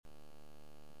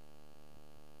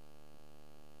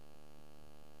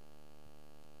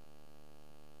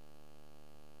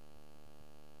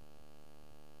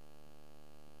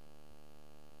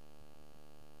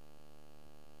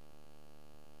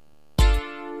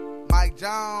Mike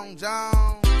Jones.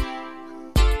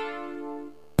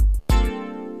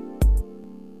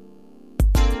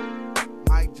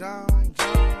 Mike Jones.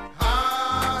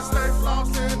 I stay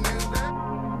flossing in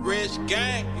that Rich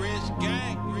gang.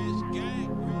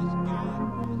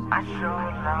 I show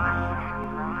love.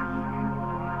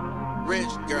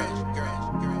 Rich girl.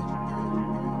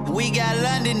 We got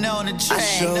London on the track. I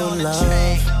show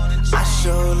love. I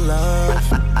show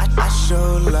love. I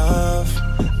show love.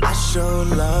 I show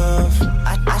love.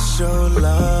 I show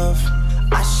love.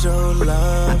 I show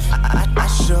love. I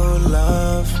show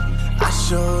love. I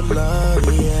show love.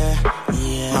 Yeah.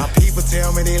 My people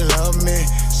tell me they love me,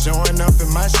 showing up in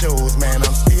my shows, man.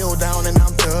 I'm still down and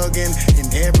I'm thugging,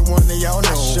 and every one of y'all know.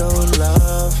 I show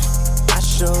love. I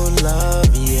show love.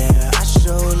 Yeah. I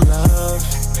show love.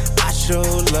 I show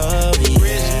love.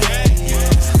 Yeah.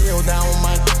 Still down with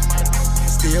my.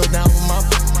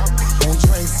 Won't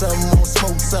drink something, won't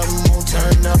smoke something, won't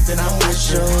turn up, then I'm with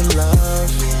you. I show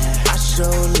love. I show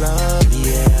love.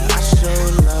 Yeah. I show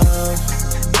love.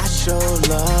 I show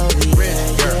love.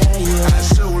 Yeah. I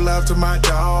show love to my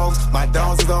dogs. My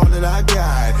dogs is all that I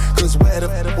got. Cause where the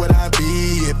f would I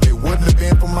be if it wouldn't have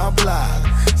been for my block?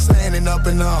 Standing up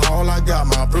in the hall, I got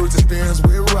my first experience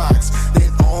with rocks.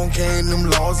 Then on came them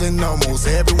laws and almost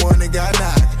everyone that got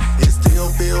knocked. It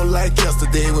still feel like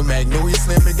yesterday when Magnolia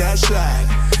Slim got shot.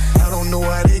 I don't know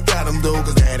how they got him though,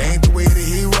 cause that ain't the way that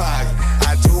he rock.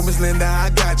 I told Miss Linda, I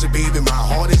got you, baby. My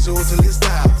heart is yours till it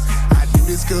stops. I do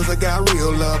this cause I got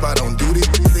real love. I don't do this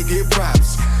to get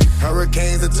props.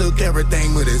 Hurricanes that took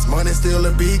everything, but his money still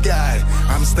a big guy.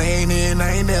 I'm staying in,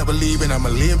 I ain't never leaving. I'ma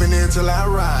live in until I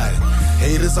ride.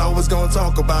 Haters always gonna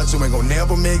talk about you, ain't gonna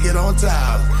never make it on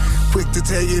top. Quick to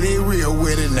tell you they real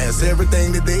with it, and that's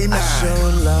everything that they not. I show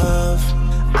love.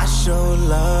 I show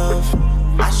love.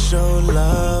 I show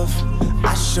love.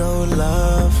 I show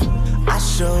love. I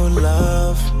show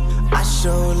love. I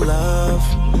show love.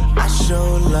 I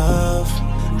show love.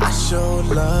 I show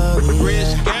love.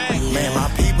 Yeah. Man, my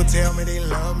people tell me they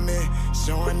love me,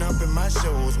 showing up in my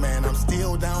shows, man. I'm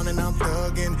still down and I'm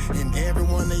thugging, and every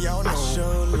one of y'all know. I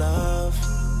show love.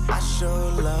 I show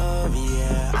love.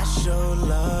 Yeah. I show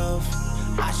love.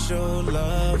 I show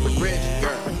love. Rich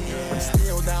girl.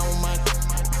 Still down with my.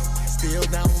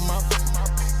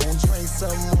 Won't drink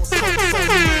something, won't smoke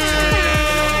something.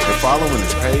 The following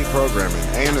is paid programming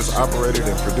and is operated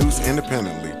and produced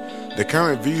independently. The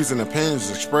current views and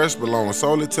opinions expressed belong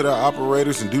solely to their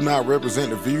operators and do not represent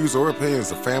the views or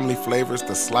opinions of Family Flavors,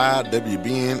 The Slide,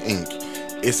 WBN, Inc.,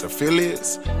 its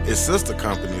affiliates, its sister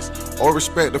companies, or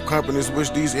respective companies which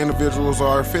these individuals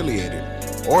are affiliated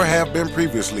or have been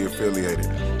previously affiliated.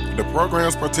 The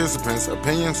program's participants'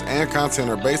 opinions and content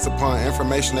are based upon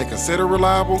information they consider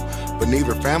reliable, but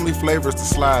neither Family Flavors, The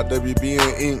Slide,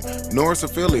 WBN, Inc., nor its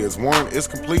affiliates warrant its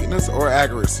completeness or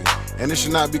accuracy, and it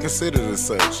should not be considered as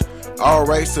such. All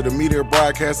rights to the media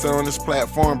broadcasted on this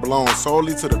platform belong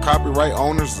solely to the copyright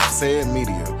owners of said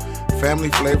media. Family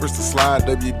Flavors, The Slide,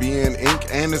 WBN, Inc.,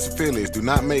 and its affiliates do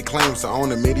not make claims to own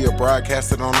the media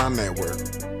broadcasted on our network.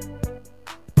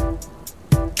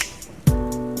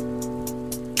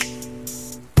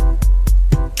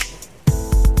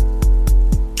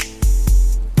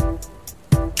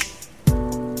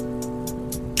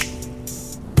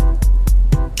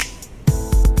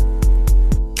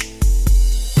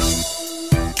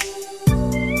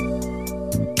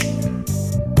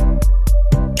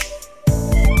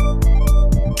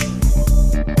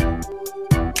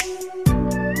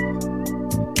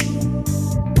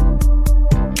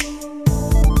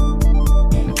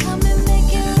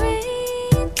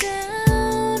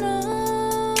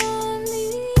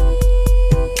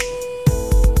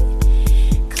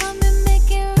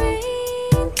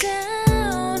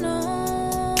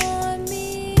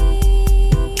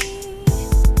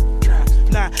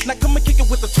 Now come and kick it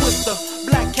with a twister.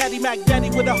 Black caddy, Mac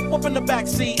Daddy with a whoop in the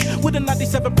backseat. With a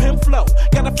 97 pin flow.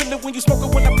 Gotta feel it when you smoke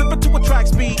it when I flip it to a track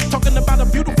speed. Talking about a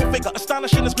beautiful figure,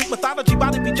 astonishing as Greek mythology.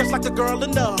 Body be just like a girl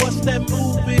in love. What's that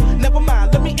movie? Never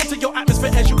mind, let me enter your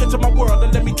atmosphere as you enter my world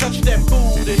and let me touch that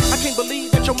booty. I can't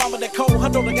believe that your mama that cold. Her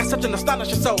daughter got such an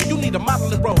astonishing soul. You need a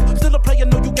modeling role. Still a player,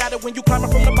 know you got it when you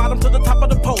climbing from the bottom to the top of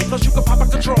the pole. Plus you can pop a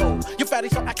control. Your fatty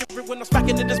so accurate when I'm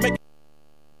smacking it, just making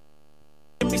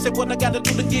me say what I gotta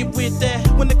do to get with that.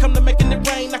 When it come to making it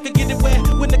rain, I can get it wet.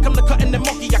 When it come to cutting the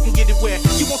monkey, I can get it wet.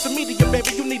 You want some media, baby,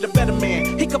 you need a better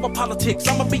man. He cover politics,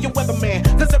 I'ma be your weatherman.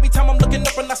 Cause every time I'm looking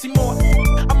up and I see more,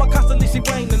 I'ma constantly see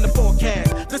rain in the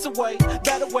forecast. This away,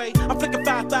 that away, I'm flicking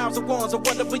 5,000 ones or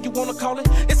whatever you wanna call it.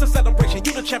 It's a celebration,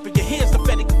 you the champion, here's the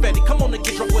confetti, confetti. Come on and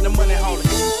get drunk with the money, hauling.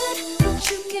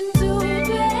 But you can do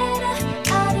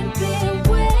better. I done been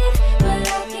wet, but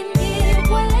I can get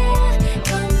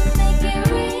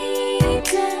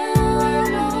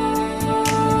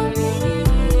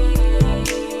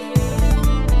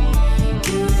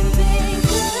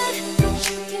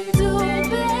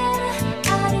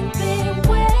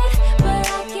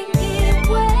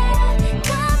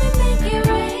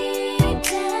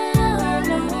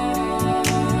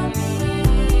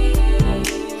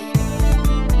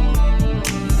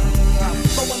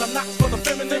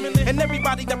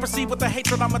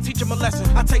but I'ma teach him a lesson.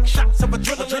 I take shots of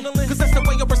adrenaline, cause that's the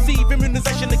way I receive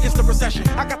immunization against the recession.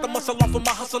 I got the muscle off of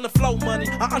my hustle and flow money.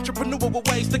 An entrepreneur with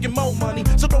ways to get more money.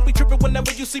 So don't be tripping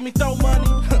whenever you see me throw money.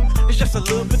 It's just a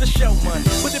little bit of show money.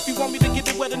 But if you want me to get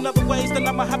it wet in other ways, then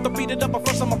I'ma have to beat it up. But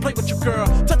first I'ma play with your girl.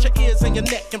 Touch your ears and your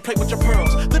neck and play with your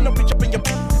pearls. Then I'll reach up in your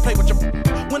play with your.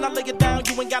 When I lay it down,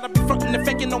 you ain't gotta be frontin' and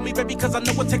faking on me, baby, cause I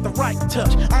know it take the right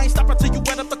touch. I ain't stopping till you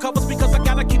wet up the covers because I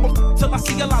gotta keep them till I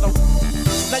see a lot of.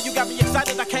 Now you got me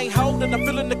excited, I can't hold it. I'm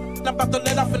feeling the I'm about to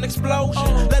let off an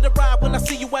explosion. Let it ride when I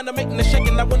see you animating and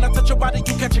shaking. Now when I touch your body,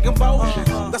 you catch a convulsion.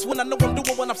 That's when I know I'm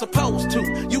doing what I'm supposed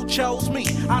to. You chose me,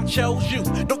 I chose you.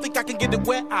 Don't think I can get it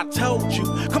wet, I told you.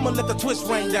 Come on, let the twist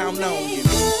rain down on you.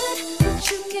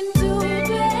 But you can do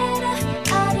better.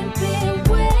 I done been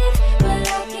wet, but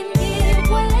I can get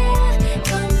wet.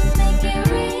 Come and make it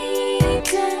rain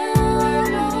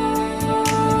down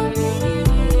on me.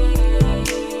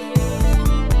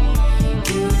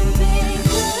 You've been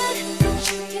good, but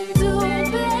you can do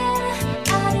better.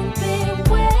 I done been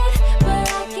wet, but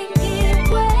I can get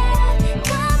wet.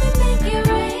 Come and make it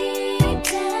rain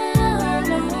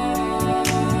down on me.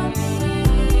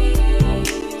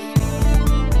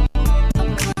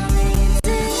 I'm calling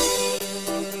daddy,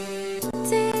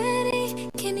 daddy,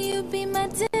 can you be my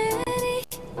daddy?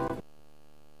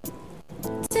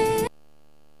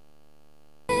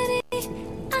 Daddy,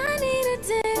 I need a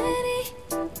daddy.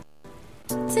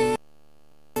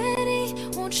 Daddy,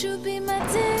 won't you be my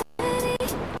daddy?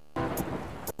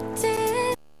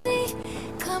 Daddy,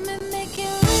 come and make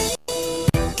it rain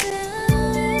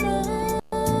down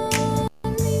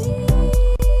on me.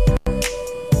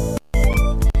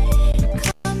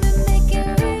 Come and make it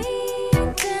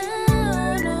rain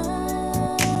down on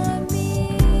me.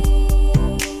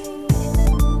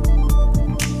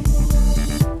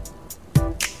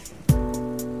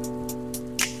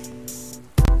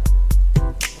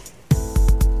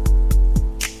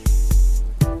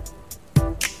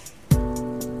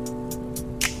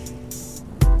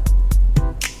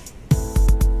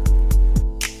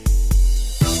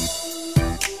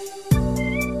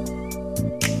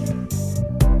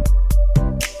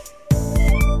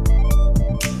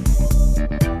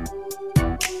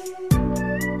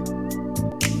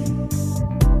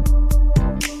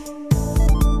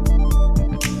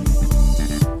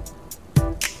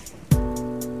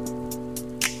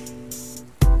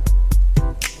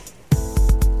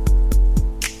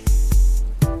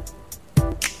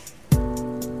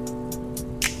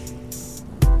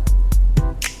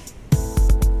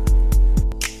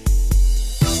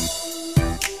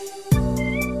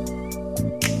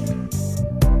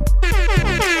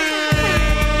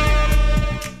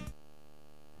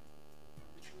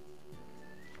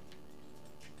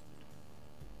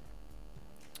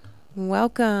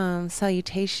 Welcome,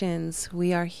 salutations.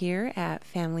 We are here at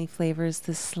Family Flavors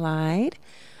The Slide,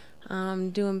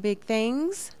 doing big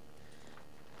things.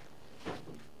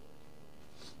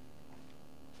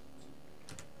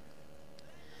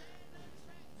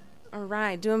 All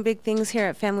right, doing big things here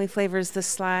at Family Flavors The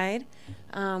Slide.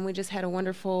 We just had a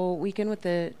wonderful weekend with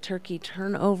the turkey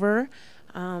turnover.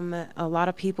 A lot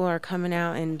of people are coming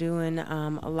out and doing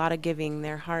a lot of giving.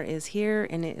 Their heart is here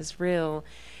and it is real.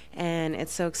 And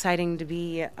it's so exciting to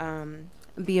be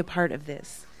a part of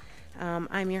this.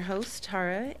 I'm your host,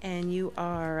 Tara, and you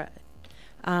are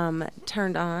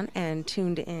turned on and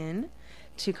tuned in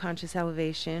to Conscious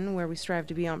Elevation, where we strive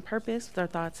to be on purpose with our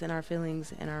thoughts and our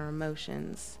feelings and our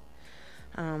emotions.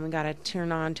 We got to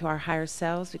turn on to our higher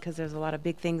selves because there's a lot of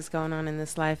big things going on in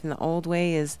this life, and the old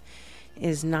way is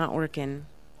not working.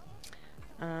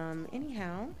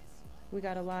 Anyhow, we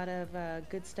got a lot of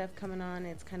good stuff coming on.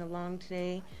 It's kind of long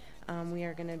today. We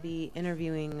are going to be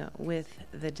interviewing with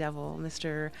the devil.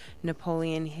 Mr.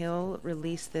 Napolean Hill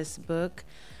released this book,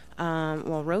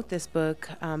 wrote this book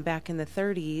back in the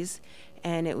 30s,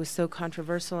 and it was so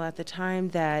controversial at the time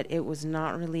that it was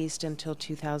not released until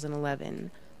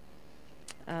 2011.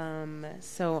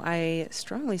 So I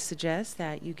strongly suggest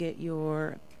that you get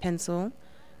your pencil,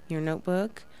 your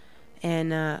notebook,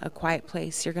 and a quiet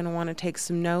place. You're going to want to take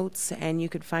some notes, and you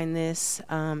could find this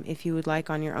if you would like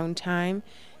on your own time.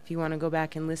 If you want to go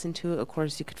back and listen to it, of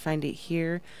course, you could find it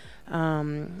here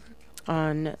on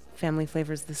Family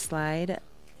Flavors The Slide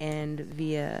and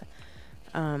via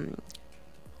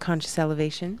Conscious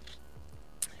Elevation.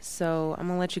 So I'm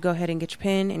going to let you go ahead and get your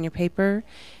pen and your paper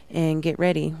and get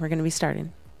ready. We're going to be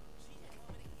starting.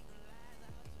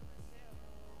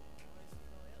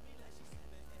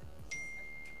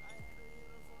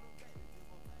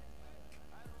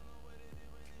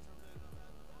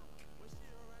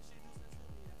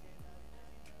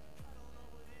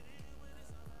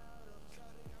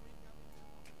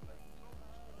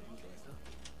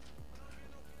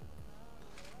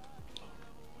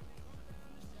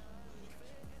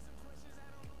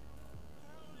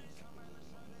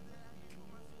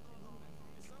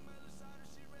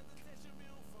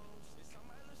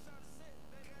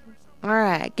 All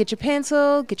right, get your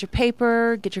pencil, get your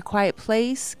paper, get your quiet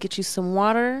place, get you some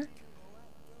water.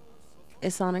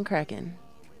 It's on and cracking.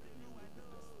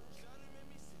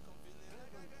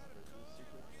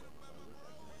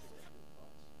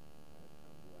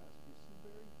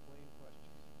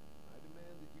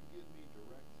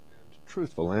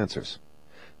 Truthful answers.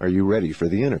 Are you ready for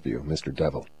the interview, Mr.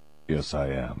 Devil? Yes, I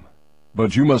am.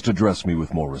 But you must address me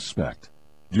with more respect.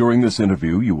 During this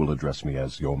interview, you will address me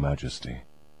as Your Majesty.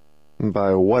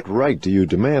 By what right do you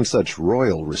demand such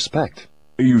royal respect?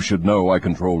 You should know I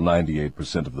control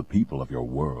 98% of the people of your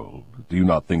world. Do you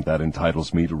not think that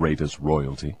entitles me to rate as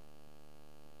royalty?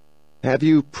 Have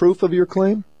you proof of your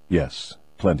claim? Yes,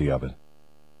 plenty of it.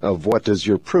 Of what does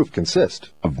your proof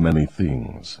consist? Of many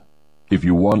things. If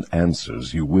you want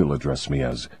answers, you will address me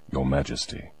as Your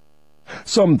Majesty.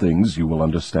 Some things you will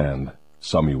understand,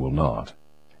 some you will not.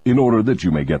 In order that you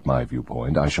may get my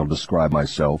viewpoint, I shall describe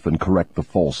myself and correct the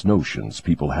false notions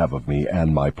people have of me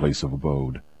and my place of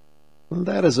abode.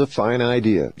 That is a fine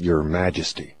idea, Your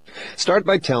Majesty. Start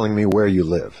by telling me where you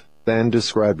live, then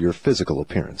describe your physical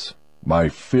appearance. My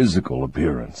physical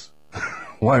appearance?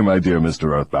 Why, my dear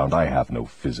Mr. Earthbound, I have no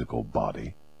physical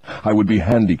body. I would be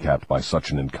handicapped by such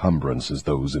an encumbrance as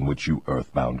those in which you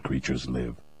earthbound creatures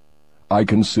live. I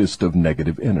consist of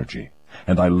negative energy,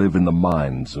 and I live in the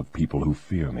minds of people who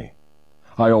fear me.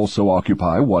 I also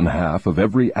occupy 1/2 of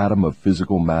every atom of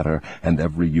physical matter and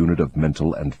every unit of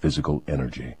mental and physical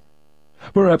energy.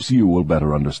 Perhaps you will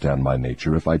better understand my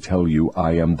nature if I tell you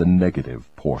I am the negative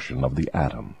portion of the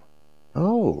atom.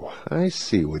 Oh, I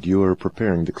see what you are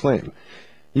preparing to claim.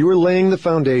 You are laying the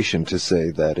foundation to say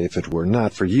that if it were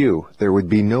not for you, there would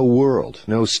be no world,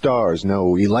 no stars,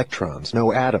 no electrons,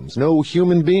 no atoms, no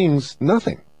human beings,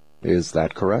 nothing. Is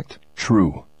that correct?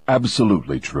 True.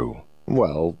 Absolutely true.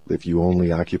 Well, if you only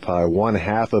occupy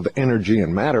 1/2 of energy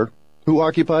and matter, who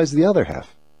occupies the other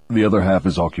half? The other half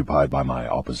is occupied by my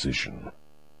opposition.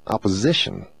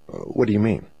 Opposition? What do you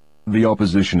mean? The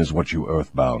opposition is what you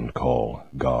earthbound call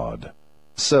God.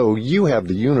 So you have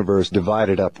the universe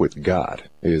divided up with God.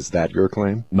 Is that your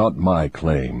claim? Not my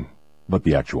claim, but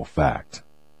the actual fact.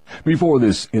 Before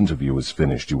this interview is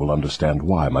finished, you will understand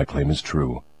why my claim is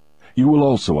true. You will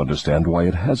also understand why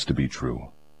it has to be true,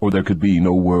 or there could be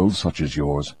no world such as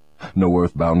yours, no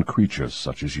earthbound creatures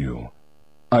such as you.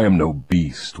 I am no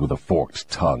beast with a forked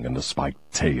tongue and a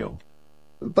spiked tail.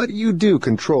 But you do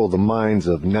control the minds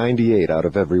of 98 out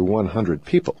of every 100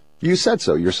 people. You said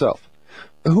so yourself.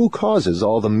 Who causes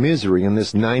all the misery in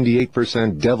this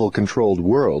 98% devil-controlled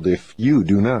world if you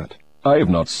do not? I have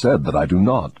not said that I do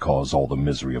not cause all the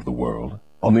misery of the world.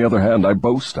 On the other hand, I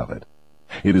boast of it.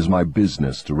 It is my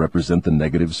business to represent the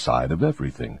negative side of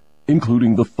everything,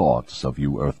 including the thoughts of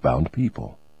you earthbound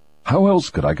people. How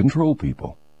else could I control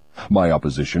people? My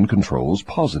opposition controls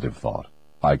positive thought.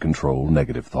 I control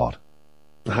negative thought.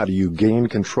 How do you gain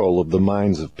control of the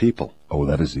minds of people? Oh,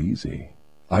 that is easy.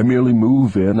 I merely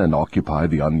move in and occupy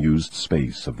the unused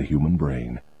space of the human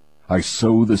brain. I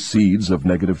sow the seeds of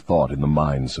negative thought in the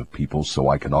minds of people so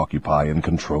I can occupy and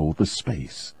control the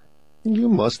space. You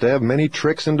must have many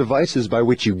tricks and devices by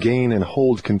which you gain and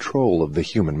hold control of the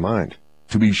human mind.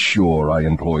 To be sure, I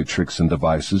employ tricks and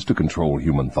devices to control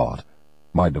human thought.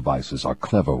 My devices are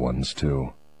clever ones,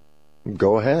 too.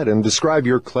 Go ahead and describe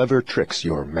your clever tricks,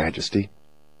 Your Majesty.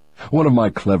 One of my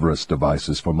cleverest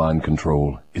devices for mind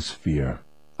control is fear.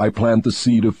 I plant the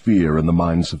seed of fear in the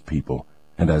minds of people,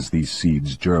 and as these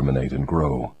seeds germinate and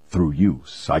grow, through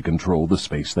use, I control the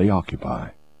space they occupy.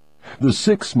 The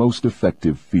 6 most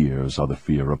effective fears are the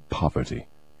fear of poverty,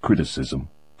 criticism,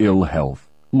 ill health,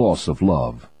 loss of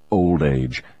love, old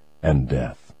age, and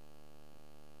death.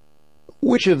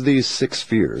 Which of these 6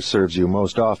 fears serves you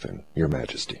most often, Your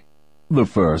Majesty? The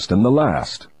first and the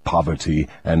last, poverty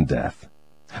and death.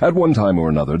 At one time or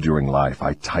another during life,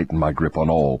 I tighten my grip on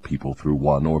all people through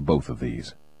one or both of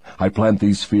these. I plant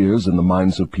these fears in the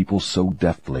minds of people so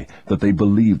deftly that they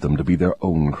believe them to be their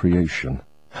own creation.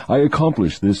 I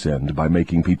accomplish this end by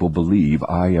making people believe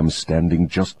I am standing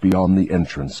just beyond the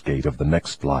entrance gate of the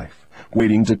next life,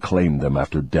 waiting to claim them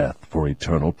after death for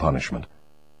eternal punishment.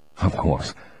 Of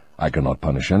course, I cannot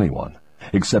punish anyone,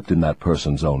 except in that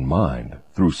person's own mind,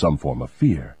 through some form of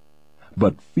fear.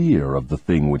 But fear of the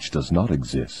thing which does not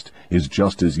exist is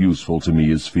just as useful to me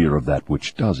as fear of that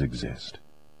which does exist.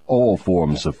 All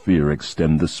forms of fear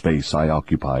extend the space I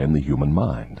occupy in the human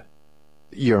mind.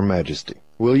 Your Majesty,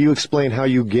 will you explain how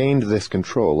you gained this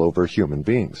control over human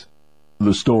beings?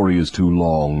 The story is too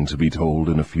long to be told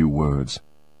in a few words.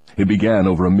 It began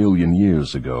over 1,000,000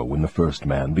 years ago when the first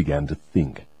man began to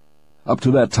think. Up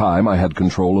to that time I had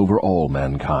control over all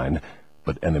mankind,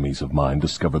 But enemies of mine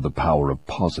discovered the power of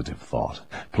positive thought,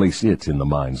 placed it in the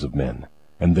minds of men,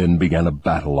 and then began a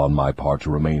battle on my part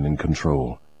to remain in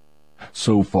control.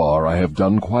 So far I have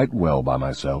done quite well by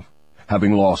myself,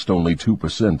 having lost only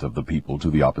 2% of the people to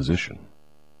the opposition.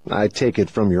 I take it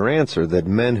from your answer that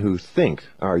men who think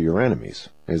are your enemies.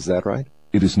 Is that right?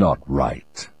 It is not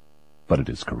right, but it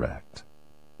is correct.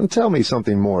 And tell me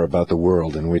something more about the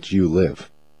world in which you live.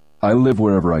 I live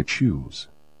wherever I choose.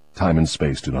 Time and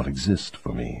space do not exist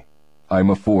for me. I am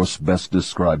a force best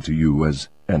described to you as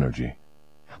energy.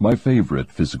 My favorite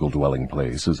physical dwelling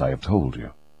place, as I have told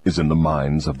you, is in the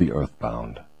minds of the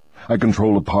earthbound. I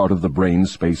control a part of the brain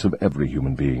space of every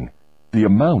human being. The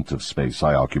amount of space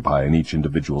I occupy in each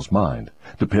individual's mind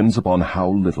depends upon how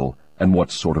little and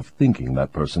what sort of thinking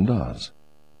that person does.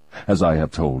 As I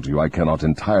have told you, I cannot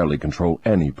entirely control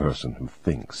any person who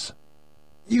thinks.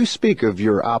 You speak of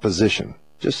your opposition.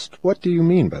 Just what do you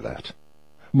mean by that?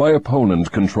 My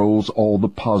opponent controls all the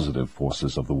positive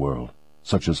forces of the world,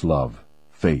 such as love,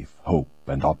 faith, hope,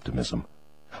 and optimism.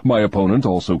 My opponent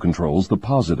also controls the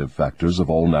positive factors of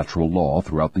all natural law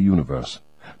throughout the universe,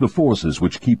 the forces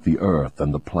which keep the earth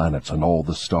and the planets and all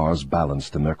the stars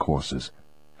balanced in their courses.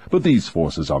 But these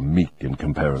forces are meek in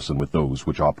comparison with those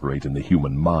which operate in the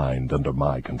human mind under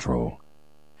my control.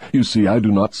 You see, I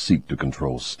do not seek to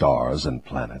control stars and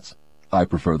planets. I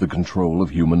prefer the control of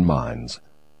human minds.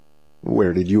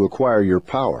 Where did you acquire your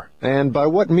power, and by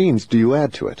what means do you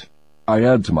add to it? I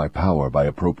add to my power by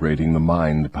appropriating the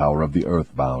mind power of the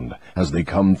earthbound as they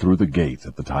come through the gate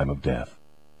at the time of death.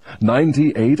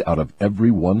 98 out of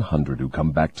every 100 who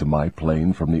come back to my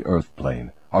plane from the earth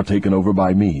plane are taken over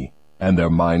by me, and their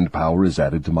mind power is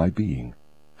added to my being.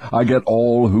 I get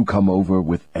all who come over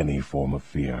with any form of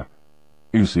fear.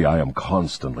 You see, I am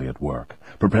constantly at work,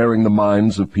 preparing the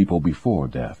minds of people before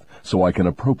death, so I can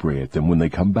appropriate them when they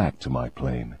come back to my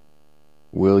plane.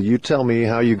 Will you tell me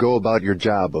how you go about your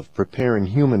job of preparing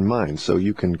human minds so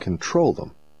you can control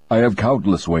them? I have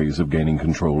countless ways of gaining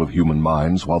control of human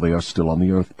minds while they are still on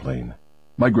the earth plane.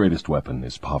 My greatest weapon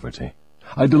is poverty.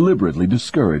 I deliberately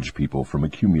discourage people from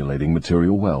accumulating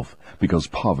material wealth, because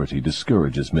poverty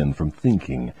discourages men from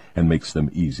thinking and makes them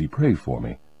easy prey for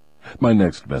me. My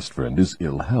next best friend is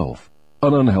ill health.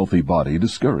 An unhealthy body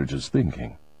discourages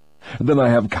thinking. Then I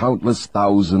have countless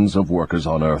thousands of workers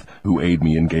on earth who aid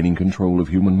me in gaining control of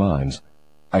human minds.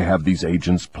 I have these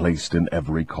agents placed in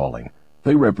every calling.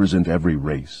 They represent every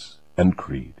race and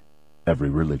creed, every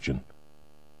religion.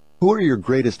 Who are your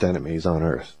greatest enemies on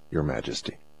earth, Your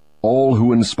Majesty? All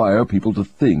who inspire people to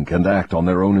think and act on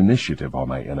their own initiative are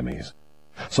my enemies.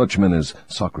 Such men as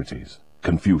Socrates,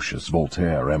 Confucius,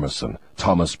 Voltaire, Emerson,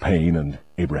 Thomas Paine, and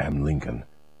Abraham Lincoln.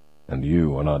 And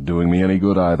you are not doing me any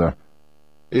good either.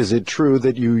 Is it true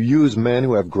that you use men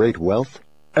who have great wealth?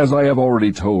 As I have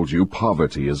already told you,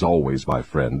 poverty is always my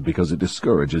friend because it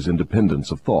discourages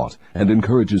independence of thought and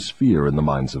encourages fear in the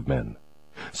minds of men.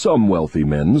 Some wealthy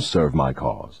men serve my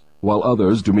cause, while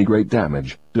others do me great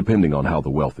damage, depending on how the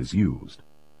wealth is used.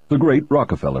 The great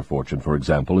Rockefeller fortune, for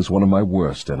example, is one of my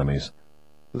worst enemies.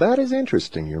 That is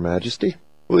interesting, Your Majesty.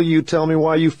 Will you tell me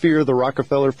why you fear the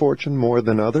Rockefeller fortune more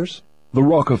than others? The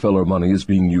Rockefeller money is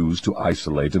being used to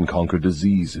isolate and conquer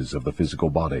diseases of the physical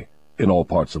body in all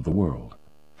parts of the world.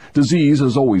 Disease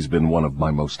has always been one of my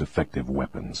most effective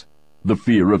weapons. The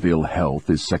fear of ill health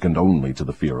is second only to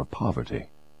the fear of poverty.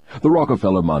 The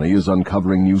Rockefeller money is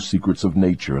uncovering new secrets of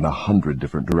nature in 100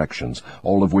 different directions,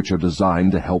 all of which are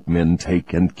designed to help men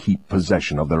take and keep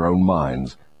possession of their own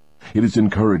minds. It is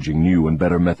encouraging new and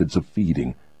better methods of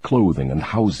feeding, clothing, and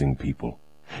housing people.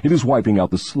 It is wiping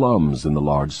out the slums in the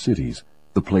large cities,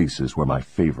 the places where my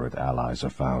favorite allies are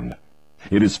found.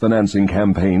 It is financing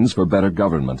campaigns for better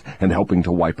government and helping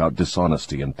to wipe out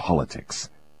dishonesty in politics.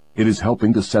 It is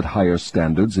helping to set higher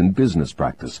standards in business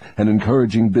practice and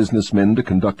encouraging businessmen to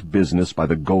conduct business by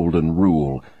the golden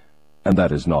rule, and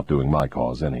that is not doing my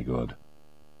cause any good.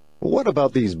 What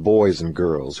about these boys and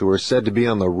girls who are said to be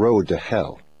on the road to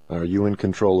hell? Are you in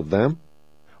control of them?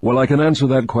 Well, I can answer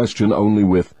that question only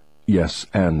with yes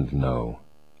and no.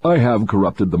 I have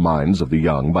corrupted the minds of the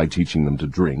young by teaching them to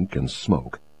drink and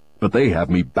smoke, but they have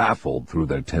me baffled through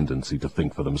their tendency to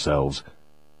think for themselves.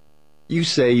 You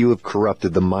say you have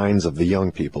corrupted the minds of the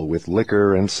young people with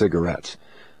liquor and cigarettes.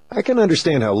 I can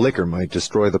understand how liquor might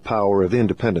destroy the power of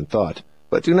independent thought,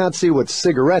 but do not see what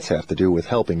cigarettes have to do with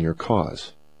helping your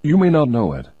cause. You may not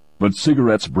know it, but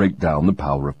cigarettes break down the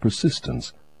power of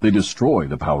persistence. They destroy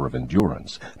the power of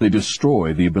endurance. They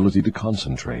destroy the ability to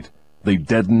concentrate. They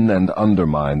deaden and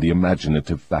undermine the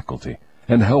imaginative faculty,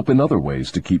 and help in other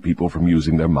ways to keep people from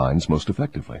using their minds most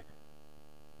effectively.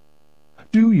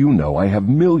 Do you know I have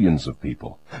millions of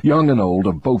people, young and old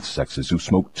of both sexes, who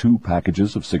smoke 2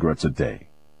 packages of cigarettes a day?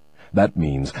 That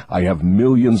means I have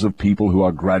millions of people who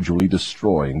are gradually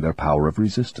destroying their power of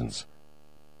resistance.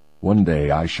 One day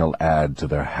I shall add to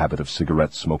their habit of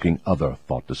cigarette smoking other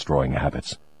thought-destroying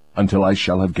habits, until I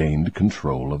shall have gained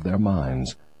control of their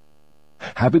minds.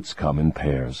 Habits come in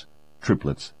pairs,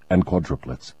 triplets, and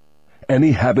quadruplets.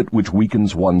 Any habit which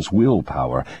weakens one's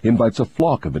willpower invites a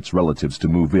flock of its relatives to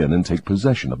move in and take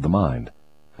possession of the mind.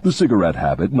 The cigarette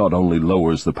habit not only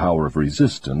lowers the power of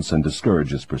resistance and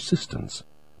discourages persistence,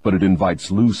 but it invites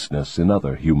looseness in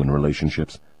other human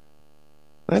relationships.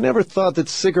 I never thought that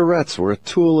cigarettes were a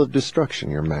tool of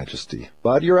destruction, Your Majesty,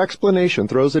 but your explanation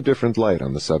throws a different light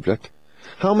on the subject.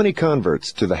 How many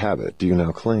converts to the habit do you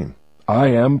now claim? I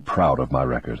am proud of my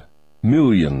record.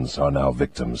 Millions are now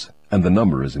victims, and the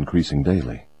number is increasing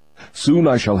daily. Soon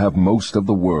I shall have most of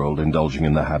the world indulging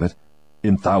in the habit.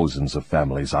 In thousands of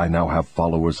families I now have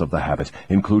followers of the habit,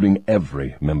 including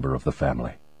every member of the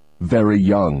family. Very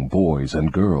young boys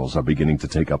and girls are beginning to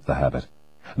take up the habit.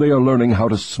 They are learning how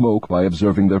to smoke by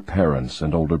observing their parents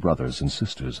and older brothers and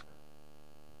sisters.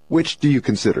 Which do you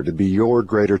consider to be your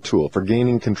greater tool for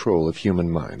gaining control of human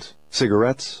minds,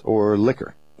 cigarettes or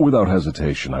liquor? Without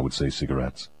hesitation, I would say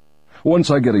cigarettes.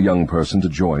 Once I get a young person to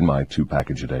join my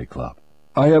 2-package-a-day club,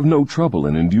 I have no trouble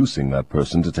in inducing that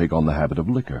person to take on the habit of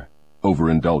liquor,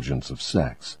 overindulgence of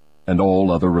sex, and all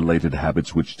other related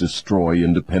habits which destroy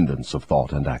independence of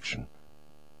thought and action.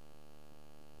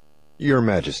 Your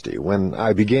Majesty, when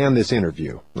I began this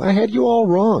interview, I had you all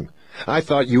wrong. I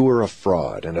thought you were a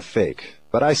fraud and a fake,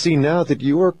 but I see now that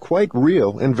you are quite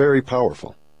real and very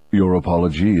powerful. Your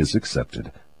apology is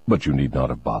accepted, but you need not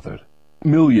have bothered.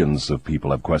 Millions of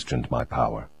people have questioned my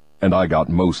power, and I got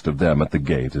most of them at the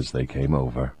gate as they came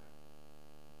over.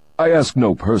 I ask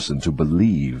no person to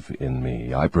believe in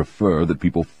me. I prefer that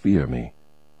people fear me.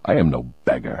 I am no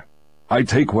beggar. I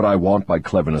take what I want by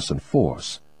cleverness and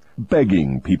force.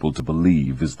 Begging people to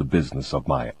believe is the business of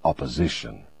my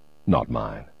opposition, not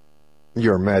mine.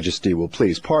 Your Majesty will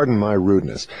please pardon my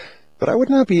rudeness, but I would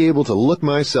not be able to look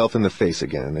myself in the face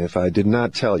again if I did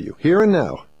not tell you, here and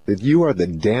now, that you are the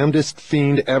damnedest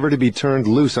fiend ever to be turned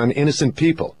loose on innocent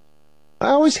people. I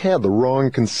always had the wrong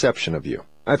conception of you.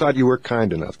 I thought you were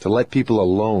kind enough to let people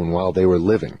alone while they were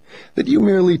living, that you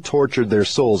merely tortured their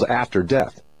souls after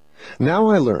death. Now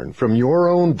I learn from your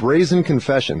own brazen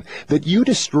confession that you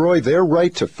destroy their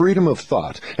right to freedom of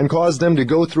thought and cause them to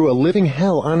go through a living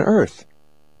hell on earth.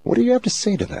 What do you have to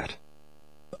say to that?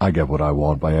 I get what I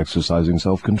want by exercising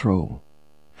self-control.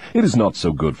 It is not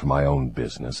so good for my own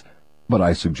business, but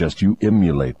I suggest you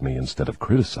emulate me instead of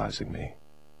criticizing me.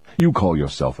 You call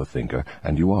yourself a thinker,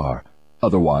 and you are.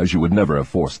 Otherwise you would never have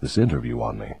forced this interview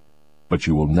on me. But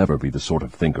you will never be the sort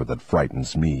of thinker that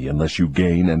frightens me unless you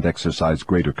gain and exercise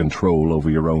greater control over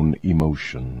your own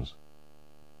emotions.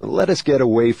 Let us get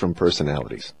away from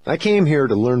personalities. I came here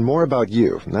to learn more about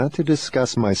you, not to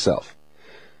discuss myself.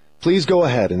 Please go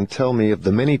ahead and tell me of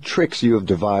the many tricks you have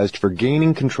devised for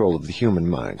gaining control of the human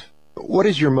mind. What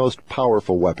is your most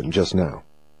powerful weapon just now?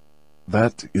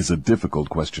 That is a difficult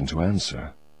question to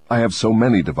answer. I have so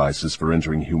many devices for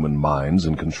entering human minds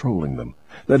and controlling them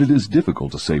that it is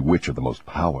difficult to say which are the most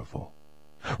powerful.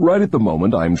 Right at the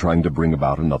moment I am trying to bring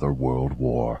about another world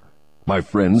war. My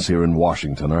friends here in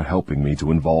Washington are helping me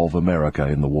to involve America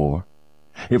in the war.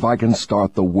 If I can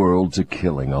start the world to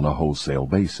killing on a wholesale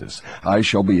basis, I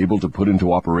shall be able to put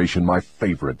into operation my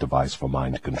favorite device for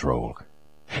mind control.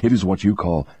 It is what you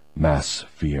call mass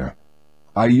fear.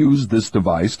 I used this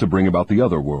device to bring about the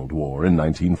other world war in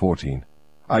 1914.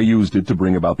 I used it to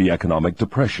bring about the economic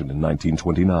depression in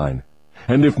 1929.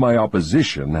 And if my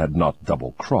opposition had not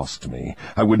double-crossed me,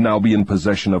 I would now be in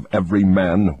possession of every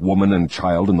man, woman, and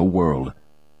child in the world.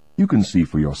 You can see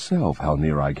for yourself how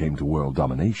near I came to world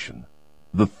domination,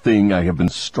 the thing I have been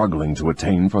struggling to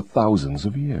attain for thousands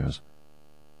of years.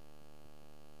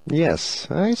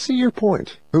 Yes, I see your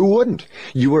point. Who wouldn't?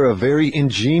 You are a very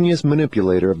ingenious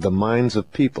manipulator of the minds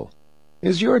of people.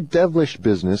 Is your devilish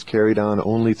business carried on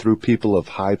only through people of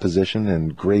high position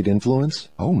and great influence?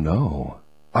 Oh, no.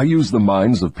 I use the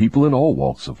minds of people in all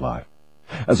walks of life.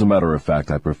 As a matter of fact,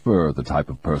 I prefer the type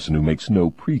of person who makes no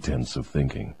pretense of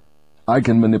thinking. I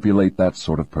can manipulate that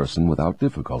sort of person without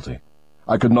difficulty.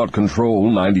 I could not control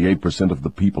 98% of the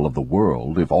people of the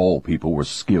world if all people were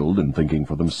skilled in thinking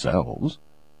for themselves.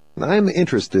 I'm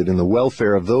interested in the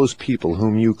welfare of those people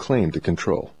whom you claim to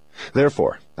control.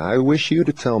 Therefore, I wish you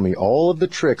to tell me all of the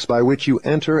tricks by which you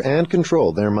enter and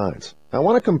control their minds. I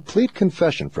want a complete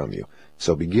confession from you,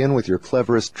 so begin with your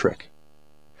cleverest trick.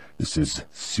 This is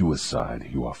suicide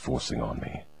you are forcing on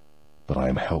me, but I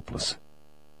am helpless.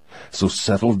 So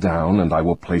settle down, and I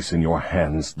will place in your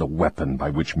hands the weapon by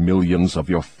which millions of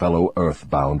your fellow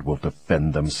earthbound will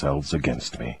defend themselves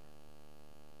against me.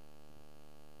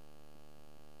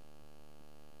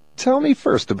 Tell me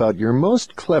first about your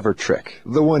most clever trick,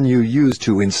 the one you use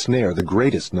to ensnare the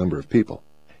greatest number of people.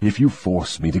 If you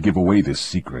force me to give away this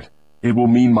secret, it will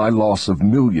mean my loss of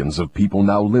millions of people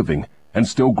now living, and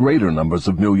still greater numbers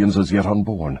of millions as yet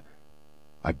unborn.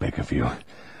 I beg of you,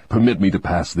 permit me to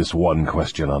pass this one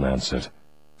question unanswered.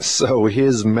 So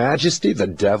His Majesty the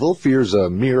Devil fears a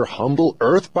mere humble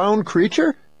earthbound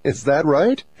creature? Is that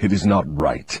right? It is not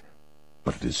right,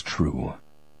 but it is true.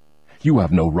 You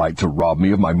have no right to rob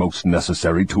me of my most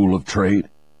necessary tool of trade.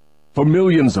 For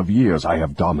millions of years I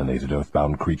have dominated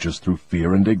earthbound creatures through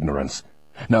fear and ignorance.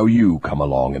 Now you come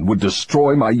along and would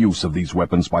destroy my use of these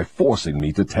weapons by forcing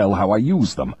me to tell how I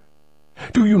use them.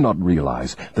 Do you not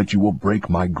realize that you will break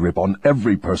my grip on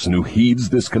every person who heeds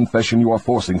this confession you are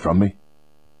forcing from me?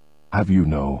 Have you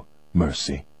no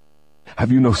mercy?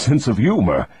 Have you no sense of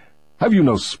humor? Have you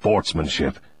no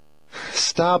sportsmanship?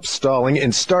 Stop stalling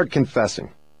and start confessing.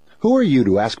 Who are you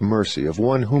to ask mercy of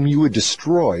one whom you would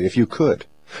destroy if you could?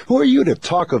 Who are you to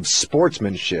talk of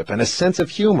sportsmanship and a sense of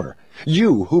humor?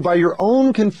 You, who by your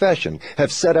own confession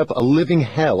have set up a living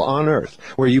hell on earth,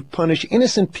 where you punish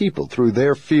innocent people through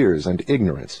their fears and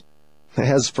ignorance.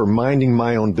 As for minding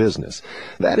my own business,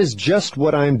 that is just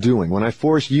what I'm doing when I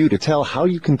force you to tell how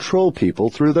you control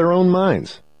people through their own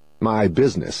minds. My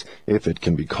business, if it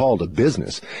can be called a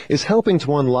business, is helping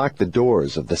to unlock the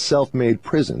doors of the self-made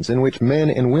prisons in which men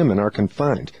and women are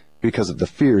confined because of the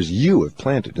fears you have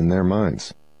planted in their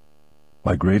minds.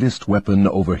 My greatest weapon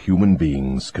over human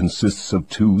beings consists of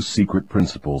two secret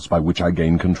principles by which I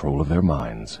gain control of their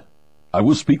minds. I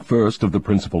will speak first of the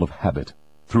principle of habit,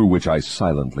 through which I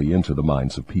silently enter the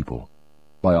minds of people.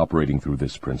 By operating through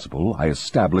this principle, I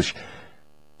establish,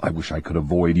 I wish I could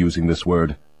avoid using this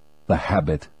word, the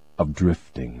habit of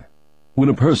drifting. When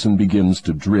a person begins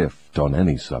to drift on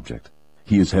any subject,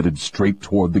 he is headed straight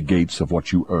toward the gates of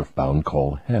what you earthbound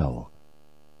call hell.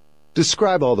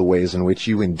 Describe all the ways in which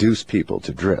you induce people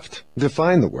to drift.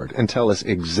 Define the word and tell us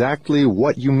exactly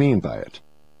what you mean by it.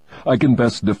 I can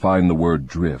best define the word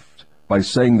drift by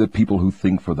saying that people who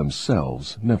think for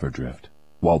themselves never drift,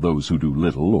 while those who do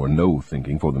little or no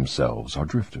thinking for themselves are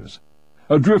drifters.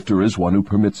 A drifter is one who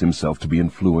permits himself to be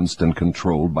influenced and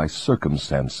controlled by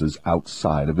circumstances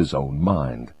outside of his own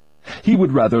mind. He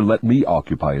would rather let me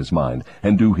occupy his mind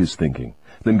and do his thinking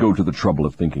than go to the trouble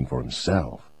of thinking for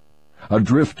himself. A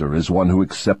drifter is one who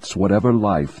accepts whatever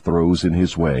life throws in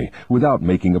his way without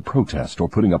making a protest or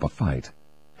putting up a fight.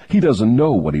 He doesn't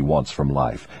know what he wants from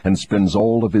life and spends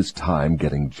all of his time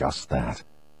getting just that.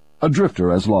 A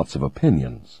drifter has lots of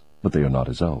opinions, but they are not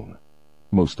his own.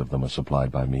 Most of them are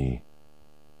supplied by me.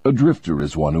 A drifter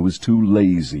is one who is too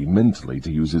lazy mentally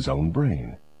to use his own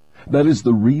brain. That is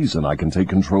the reason I can take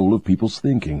control of people's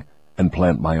thinking and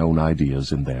plant my own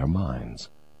ideas in their minds.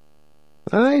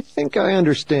 I think I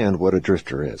understand what a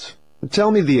drifter is.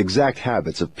 Tell me the exact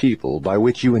habits of people by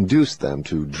which you induce them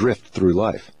to drift through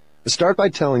life. Start by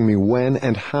telling me when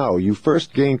and how you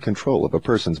first gained control of a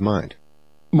person's mind.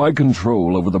 My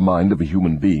control over the mind of a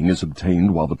human being is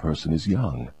obtained while the person is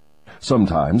young.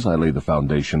 Sometimes I lay the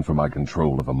foundation for my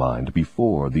control of a mind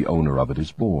before the owner of it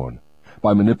is born,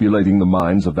 by manipulating the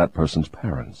minds of that person's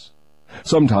parents.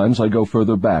 Sometimes I go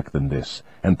further back than this,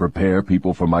 and prepare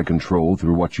people for my control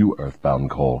through what you earthbound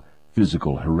call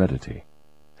physical heredity.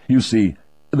 You see,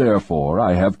 therefore,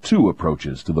 I have two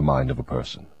approaches to the mind of a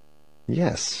person.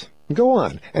 Yes. Go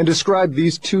on, and describe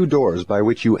these two doors by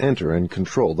which you enter and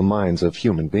control the minds of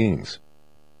human beings.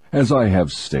 As I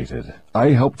have stated, I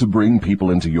help to bring people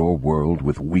into your world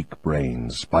with weak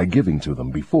brains by giving to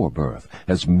them before birth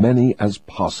as many as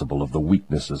possible of the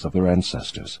weaknesses of their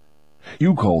ancestors.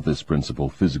 You call this principle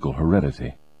physical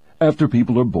heredity. After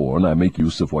people are born, I make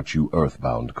use of what you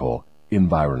earthbound call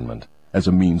environment as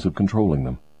a means of controlling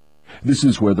them. This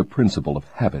is where the principle of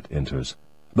habit enters.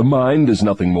 The mind is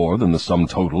nothing more than the sum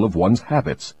total of one's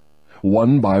habits.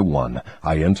 One by one,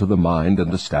 I enter the mind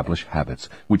and establish habits,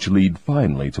 which lead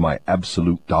finally to my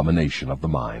absolute domination of the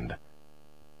mind.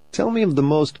 Tell me of the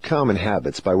most common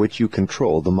habits by which you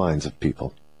control the minds of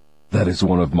people. That is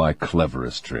one of my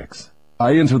cleverest tricks.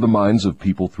 I enter the minds of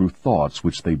people through thoughts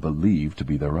which they believe to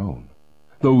be their own.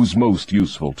 Those most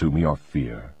useful to me are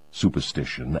fear,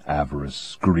 superstition,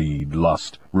 avarice, greed,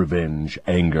 lust, revenge,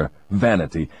 anger,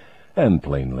 vanity, and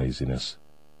plain laziness.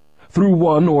 Through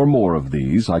one or more of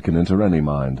these I can enter any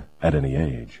mind, at any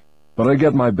age. But I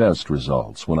get my best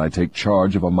results when I take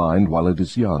charge of a mind while it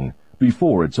is young,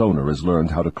 before its owner has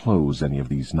learned how to close any of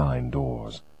these 9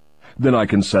 doors. Then I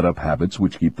can set up habits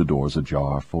which keep the doors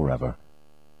ajar forever.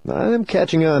 I'm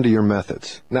catching on to your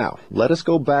methods. Now, let us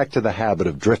go back to the habit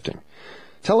of drifting.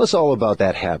 Tell us all about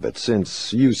that habit,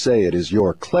 since you say it is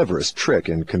your cleverest trick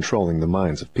in controlling the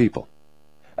minds of people.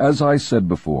 As I said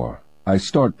before, I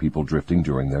start people drifting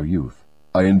during their youth.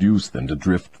 I induce them to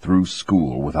drift through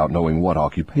school without knowing what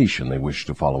occupation they wish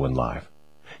to follow in life.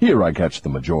 Here I catch the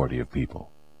majority of people.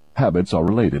 Habits are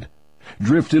related.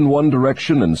 Drift in one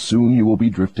direction, and soon you will be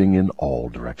drifting in all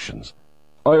directions.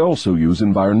 I also use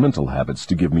environmental habits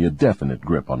to give me a definite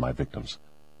grip on my victims.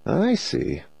 I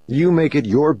see. You make it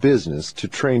your business to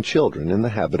train children in the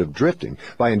habit of drifting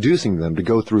by inducing them to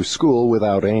go through school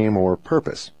without aim or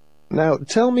purpose. Now,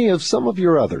 tell me of some of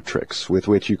your other tricks with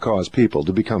which you cause people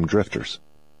to become drifters.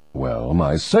 Well,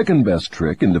 my second best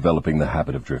trick in developing the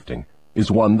habit of drifting is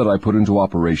one that I put into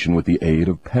operation with the aid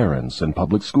of parents and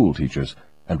public school teachers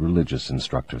and religious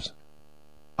instructors.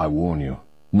 I warn you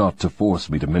not to force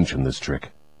me to mention this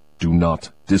trick. Do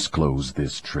not disclose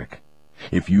this trick.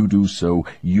 If you do so,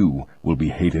 you will be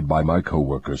hated by my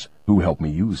coworkers who help me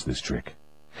use this trick.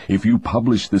 If you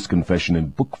publish this confession in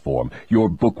book form, your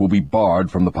book will be barred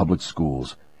from the public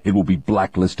schools. It will be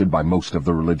blacklisted by most of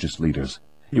the religious leaders.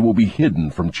 It will be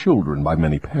hidden from children by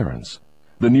many parents.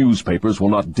 The newspapers will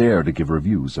not dare to give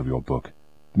reviews of your book.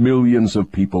 Millions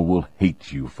of people will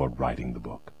hate you for writing the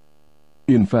book.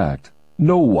 In fact,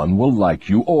 no one will like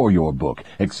you or your book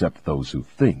except those who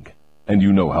think, and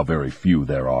you know how very few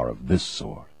there are of this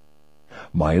sort.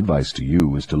 My advice to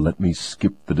you is to let me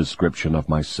skip the description of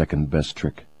my second best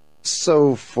trick.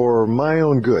 So, for my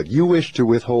own good, you wish to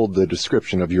withhold the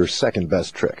description of your second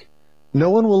best trick.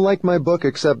 No one will like my book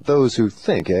except those who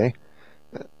think, eh?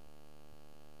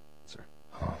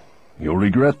 You'll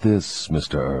regret this,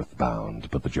 Mr.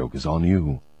 Earthbound, but the joke is on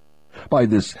you. By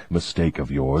this mistake of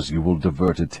yours, you will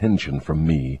divert attention from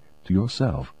me to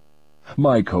yourself.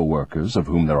 My co-workers, of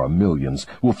whom there are millions,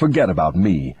 will forget about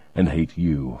me and hate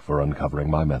you for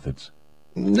uncovering my methods.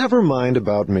 Never mind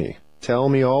about me. Tell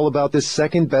me all about this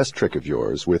second best trick of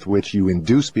yours with which you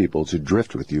induce people to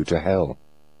drift with you to hell.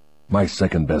 My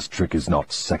second best trick is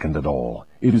not second at all.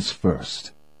 It is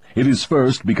first. It is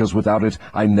first because without it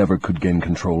I never could gain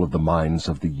control of the minds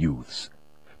of the youths.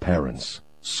 Parents,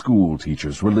 school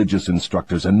teachers, religious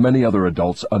instructors, and many other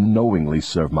adults unknowingly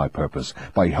serve my purpose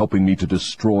by helping me to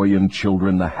destroy in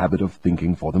children the habit of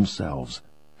thinking for themselves.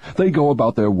 They go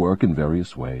about their work in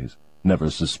various ways,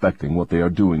 never suspecting what they are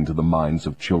doing to the minds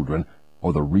of children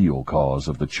or the real cause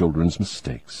of the children's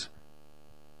mistakes.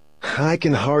 I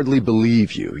can hardly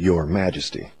believe you, Your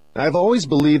Majesty. I've always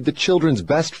believed that children's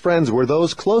best friends were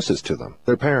those closest to them,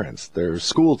 their parents, their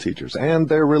school teachers, and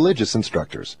their religious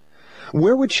instructors.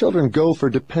 Where would children go for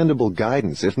dependable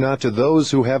guidance if not to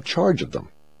those who have charge of them?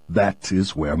 That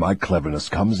is where my cleverness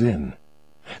comes in.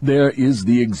 There is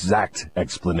the exact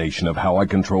explanation of how I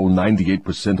control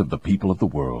 98% of the people of the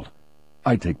world.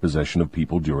 I take possession of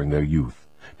people during their youth,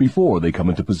 before they come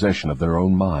into possession of their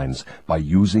own minds, by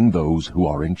using those who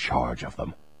are in charge of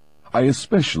them. I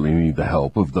especially need the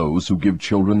help of those who give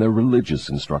children their religious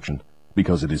instruction,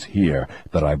 because it is here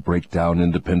that I break down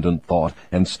independent thought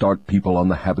and start people on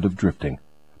the habit of drifting,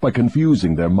 by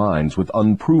confusing their minds with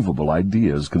unprovable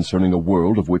ideas concerning a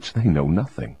world of which they know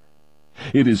nothing.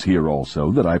 It is here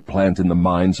also that I plant in the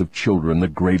minds of children the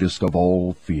greatest of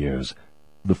all fears,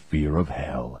 the fear of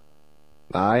hell.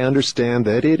 I understand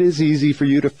that it is easy for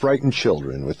you to frighten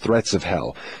children with threats of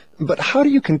hell, but how do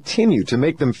you continue to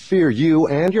make them fear you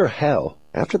and your hell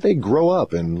after they grow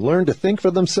up and learn to think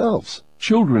for themselves?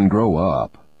 Children grow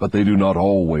up, but they do not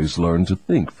always learn to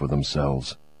think for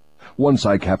themselves. Once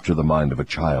I capture the mind of a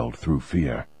child through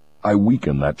fear, I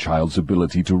weaken that child's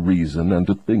ability to reason and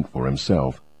to think for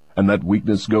himself, and that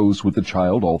weakness goes with the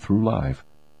child all through life.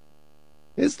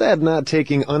 Is that not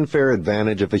taking unfair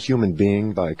advantage of a human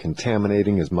being by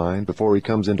contaminating his mind before he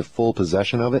comes into full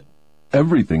possession of it?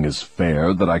 Everything is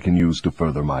fair that I can use to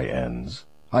further my ends.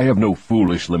 I have no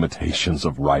foolish limitations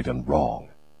of right and wrong.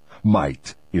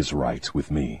 Might is right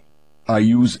with me. I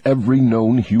use every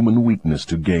known human weakness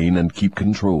to gain and keep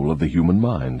control of the human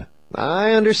mind.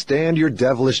 I understand your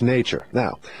devilish nature.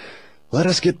 Now, let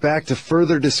us get back to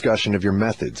further discussion of your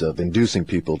methods of inducing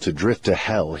people to drift to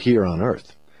hell here on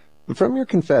earth. From your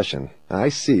confession, I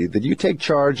see that you take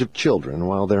charge of children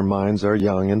while their minds are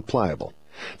young and pliable.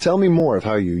 Tell me more of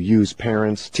how you use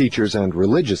parents, teachers, and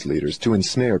religious leaders to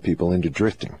ensnare people into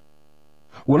drifting.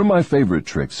 One of my favorite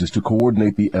tricks is to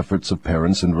coordinate the efforts of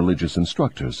parents and religious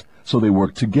instructors, so they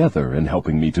work together in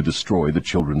helping me to destroy the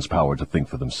children's power to think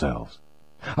for themselves.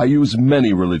 I use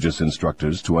many religious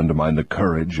instructors to undermine the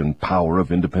courage and power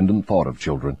of independent thought of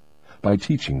children by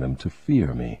teaching them to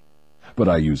fear me. but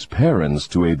I use parents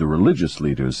to aid the religious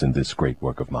leaders in this great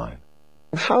work of mine.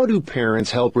 How do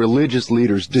parents help religious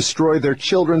leaders destroy their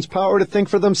children's power to think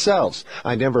for themselves?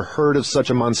 I never heard of such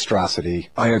a monstrosity.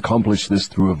 I accomplish this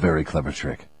through a very clever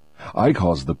trick. I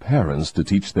cause the parents to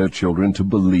teach their children to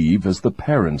believe as the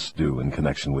parents do in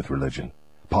connection with religion,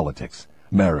 politics,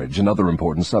 marriage, and other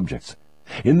important subjects.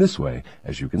 In this way,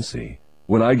 as you can see,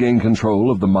 when I gain control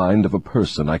of the mind of a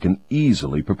person, I can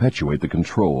easily perpetuate the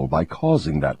control by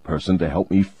causing that person to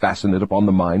help me fasten it upon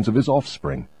the minds of his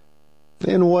offspring.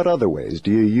 In what other ways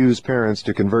do you use parents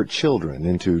to convert children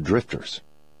into drifters?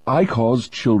 I cause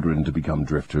children to become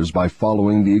drifters by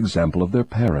following the example of their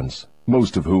parents,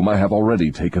 most of whom I have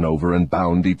already taken over and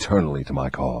bound eternally to my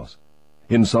cause.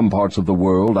 In some parts of the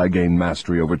world I gain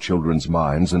mastery over children's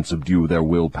minds and subdue their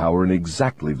willpower in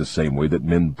exactly the same way that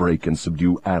men break and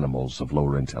subdue animals of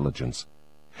lower intelligence.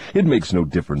 It makes no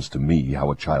difference to me how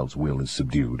a child's will is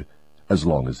subdued, as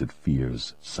long as it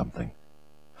fears something.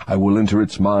 I will enter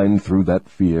its mind through that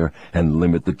fear and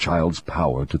limit the child's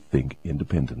power to think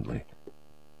independently.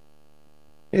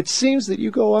 It seems that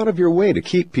you go out of your way to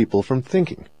keep people from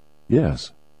thinking.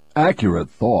 Yes. Accurate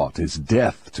thought is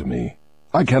death to me.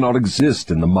 I cannot exist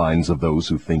in the minds of those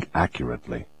who think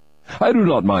accurately. I do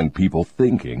not mind people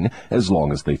thinking, as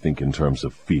long as they think in terms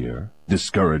of fear,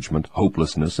 discouragement,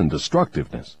 hopelessness, and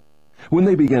destructiveness. When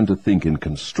they begin to think in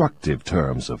constructive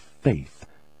terms of faith,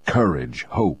 courage,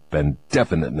 hope, and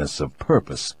definiteness of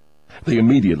purpose, they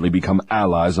immediately become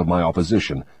allies of my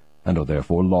opposition, and are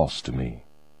therefore lost to me.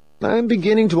 I'm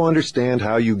beginning to understand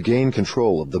how you gain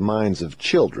control of the minds of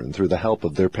children through the help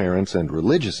of their parents and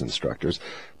religious instructors,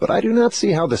 but I do not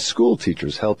see how the school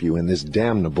teachers help you in this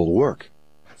damnable work.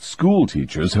 School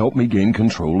teachers help me gain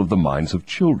control of the minds of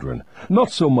children,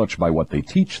 not so much by what they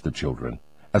teach the children,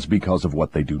 as because of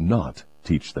what they do not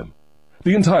teach them.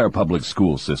 The entire public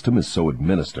school system is so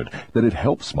administered that it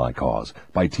helps my cause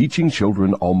by teaching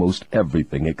children almost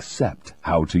everything except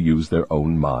how to use their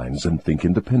own minds and think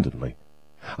independently.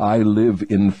 I live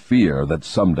in fear that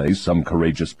someday some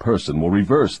courageous person will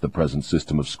reverse the present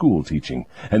system of school teaching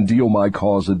and deal my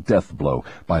cause a death blow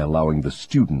by allowing the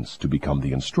students to become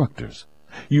the instructors,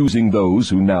 using those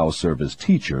who now serve as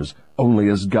teachers only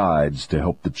as guides to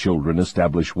help the children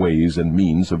establish ways and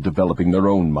means of developing their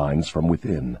own minds from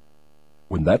within.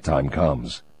 When that time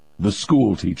comes, the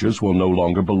school teachers will no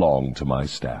longer belong to my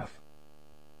staff.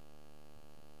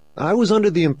 I was under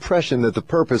the impression that the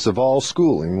purpose of all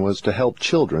schooling was to help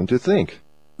children to think.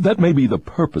 That may be the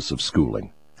purpose of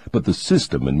schooling, but the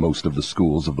system in most of the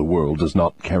schools of the world does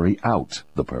not carry out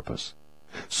the purpose.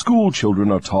 School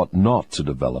children are taught not to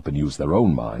develop and use their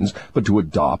own minds, but to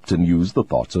adopt and use the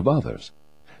thoughts of others.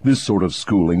 This sort of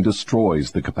schooling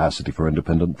destroys the capacity for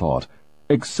independent thought,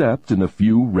 except in a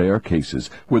few rare cases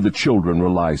where the children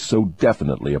rely so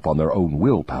definitely upon their own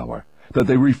willpower that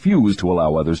they refuse to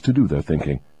allow others to do their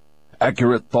thinking.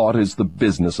 Accurate thought is the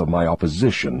business of my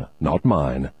opposition, not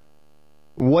mine.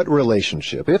 What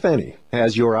relationship, if any,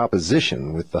 has your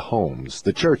opposition with the homes,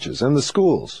 the churches, and the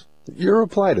schools? Your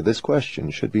reply to this question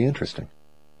should be interesting.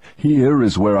 Here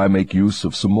is where I make use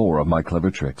of some more of my clever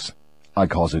tricks. I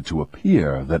cause it to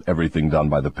appear that everything done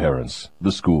by the parents,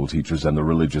 the school teachers, and the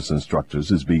religious instructors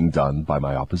is being done by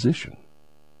my opposition.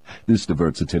 This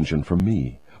diverts attention from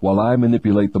me, while I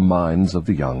manipulate the minds of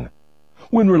the young.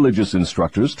 When religious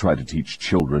instructors try to teach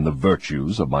children the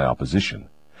virtues of my opposition,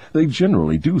 they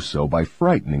generally do so by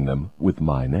frightening them with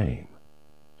my name.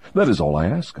 That is all I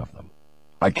ask of them.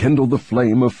 I kindle the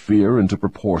flame of fear into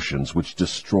proportions which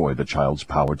destroy the child's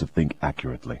power to think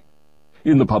accurately.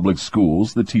 In the public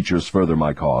schools, the teachers further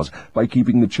my cause by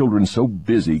keeping the children so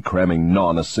busy cramming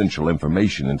non-essential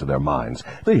information into their minds,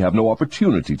 they have no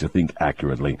opportunity to think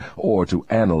accurately or to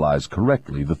analyze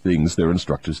correctly the things their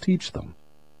instructors teach them.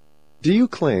 Do you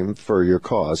claim for your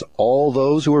cause all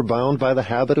those who are bound by the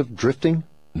habit of drifting?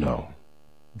 No.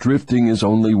 Drifting is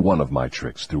only one of my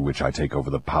tricks through which I take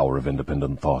over the power of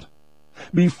independent thought.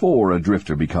 Before a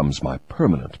drifter becomes my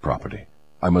permanent property,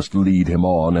 I must lead him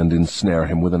on and ensnare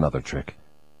him with another trick.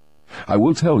 I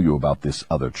will tell you about this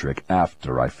other trick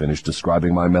after I finish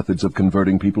describing my methods of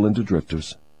converting people into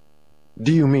drifters.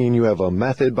 Do you mean you have a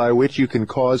method by which you can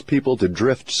cause people to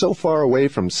drift so far away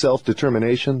from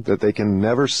self-determination that they can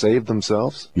never save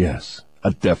themselves? Yes,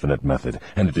 a definite method,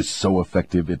 and it is so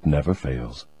effective it never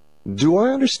fails. Do I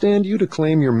understand you to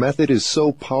claim your method is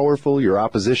so powerful your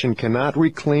opposition cannot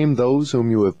reclaim those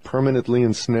whom you have permanently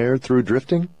ensnared through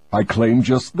drifting? I claim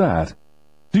just that.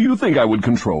 Do you think I would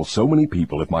control so many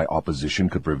people if my opposition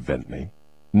could prevent me?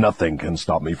 Nothing can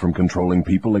stop me from controlling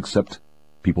people except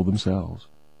people themselves.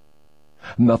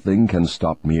 Nothing can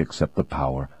stop me except the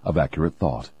power of accurate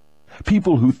thought.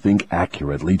 People who think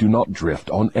accurately do not drift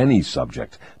on any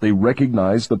subject. They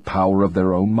recognize the power of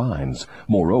their own minds.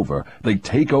 Moreover, they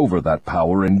take over that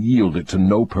power and yield it to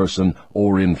no person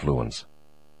or influence.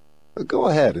 Go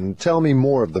ahead and tell me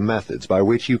more of the methods by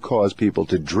which you cause people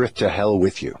to drift to hell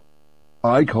with you.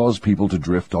 I cause people to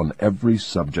drift on every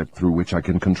subject through which I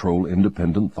can control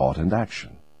independent thought and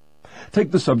action.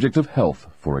 Take the subject of health,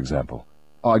 for example.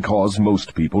 I cause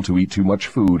most people to eat too much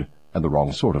food, and the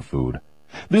wrong sort of food.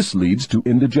 This leads to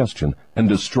indigestion and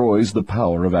destroys the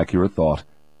power of accurate thought.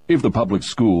 If the public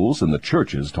schools and the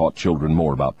churches taught children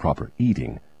more about proper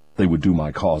eating, they would do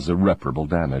my cause irreparable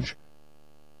damage.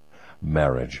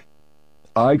 Marriage.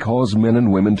 I cause men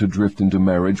and women to drift into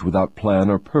marriage without plan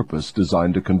or purpose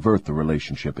designed to convert the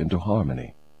relationship into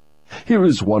harmony. Here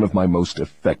is one of my most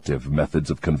effective methods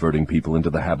of converting people into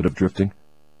the habit of drifting.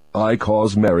 I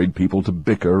cause married people to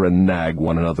bicker and nag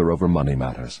one another over money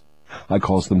matters. I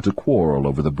cause them to quarrel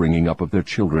over the bringing up of their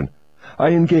children.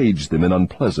 I engage them in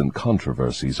unpleasant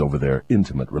controversies over their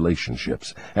intimate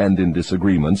relationships and in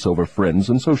disagreements over friends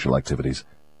and social activities.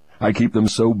 I keep them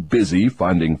so busy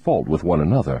finding fault with one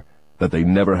another that they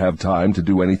never have time to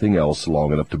do anything else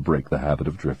long enough to break the habit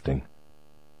of drifting.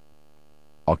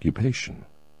 Occupation.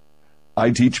 I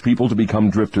teach people to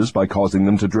become drifters by causing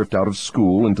them to drift out of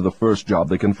school into the first job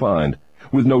they can find,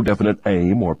 with no definite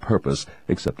aim or purpose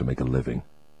except to make a living.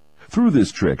 Through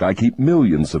this trick, I keep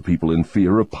millions of people in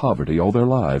fear of poverty all their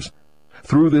lives.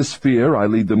 Through this fear, I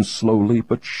lead them slowly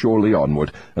but surely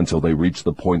onward until they reach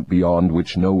the point beyond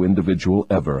which no individual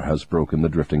ever has broken the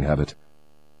drifting habit.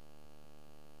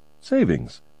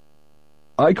 Savings.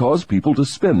 I cause people to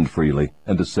spend freely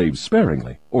and to save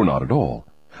sparingly, or not at all,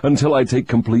 until I take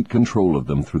complete control of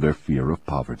them through their fear of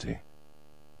poverty.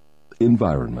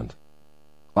 Environment.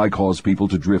 I cause people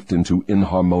to drift into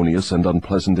inharmonious and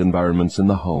unpleasant environments in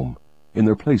the home, in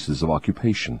their places of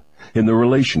occupation, in their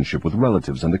relationship with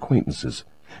relatives and acquaintances,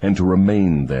 and to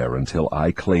remain there until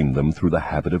I claim them through the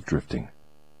habit of drifting.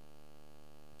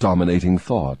 Dominating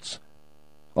thoughts.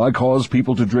 I cause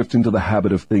people to drift into the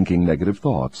habit of thinking negative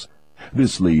thoughts.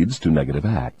 This leads to negative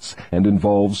acts, and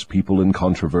involves people in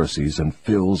controversies and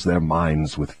fills their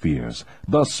minds with fears,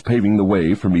 thus paving the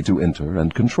way for me to enter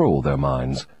and control their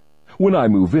minds. When I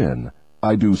move in,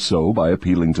 I do so by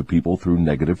appealing to people through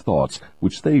negative thoughts,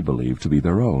 which they believe to be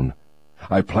their own.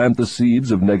 I plant the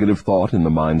seeds of negative thought in the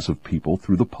minds of people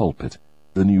through the pulpit,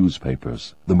 the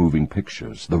newspapers, the moving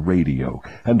pictures, the radio,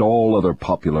 and all other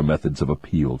popular methods of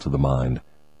appeal to the mind.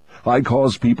 I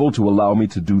cause people to allow me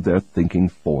to do their thinking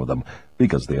for them,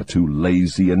 because they are too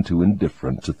lazy and too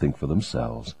indifferent to think for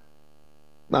themselves.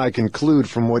 I conclude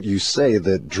from what you say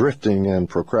that drifting and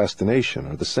procrastination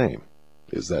are the same.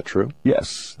 Is that true?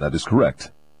 Yes, that is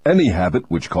correct. Any habit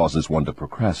which causes one to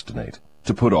procrastinate,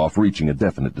 to put off reaching a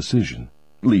definite decision,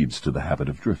 leads to the habit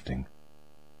of drifting.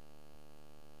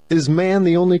 Is man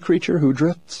the only creature who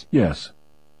drifts? Yes.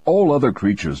 All other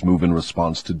creatures move in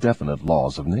response to definite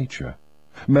laws of nature.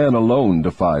 Man alone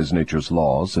defies nature's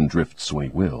laws and drifts when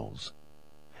he wills.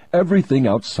 Everything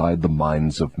outside the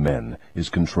minds of men is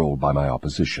controlled by my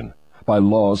opposition, by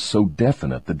laws so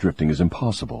definite that drifting is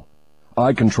impossible.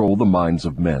 I control the minds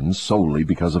of men solely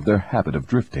because of their habit of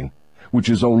drifting, which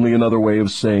is only another way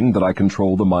of saying that I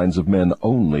control the minds of men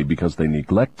only because they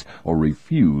neglect or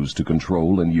refuse to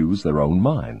control and use their own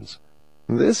minds.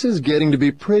 This is getting to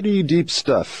be pretty deep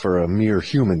stuff for a mere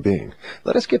human being.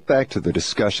 Let us get back to the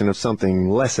discussion of something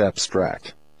less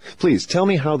abstract. Please tell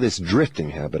me how this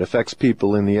drifting habit affects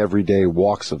people in the everyday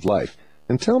walks of life,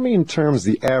 and tell me in terms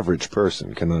the average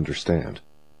person can understand.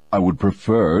 I would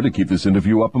prefer to keep this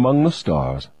interview up among the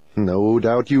stars. No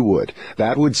doubt you would.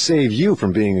 That would save you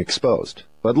from being exposed.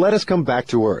 But let us come back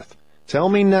to Earth. Tell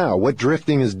me now what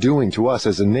drifting is doing to us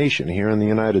as a nation here in the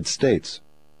United States.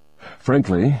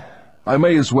 Frankly, I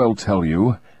may as well tell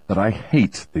you that I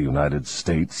hate the United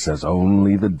States as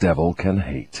only the devil can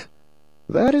hate.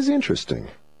 That is interesting.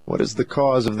 What is the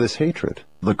cause of this hatred?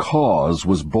 The cause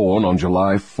was born on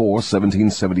July 4,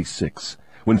 1776,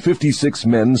 when 56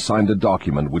 men signed a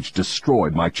document which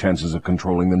destroyed my chances of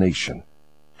controlling the nation.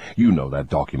 You know that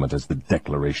document as the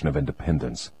Declaration of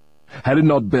Independence. Had it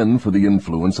not been for the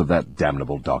influence of that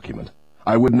damnable document,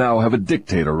 I would now have a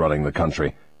dictator running the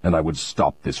country, and I would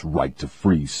stop this right to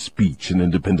free speech and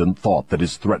independent thought that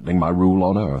is threatening my rule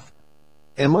on earth.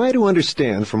 Am I to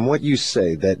understand from what you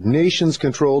say that nations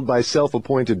controlled by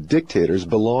self-appointed dictators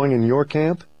belong in your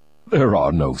camp? There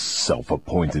are no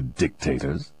self-appointed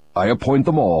dictators. I appoint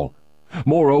them all.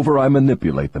 Moreover, I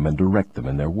manipulate them and direct them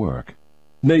in their work.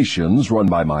 Nations run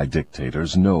by my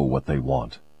dictators know what they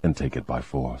want and take it by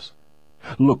force.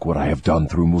 Look what I have done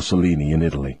through Mussolini in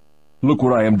Italy. Look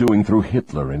what I am doing through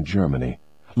Hitler in Germany.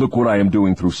 Look what I am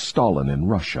doing through Stalin in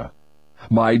Russia.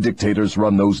 My dictators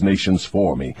run those nations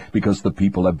for me because the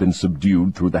people have been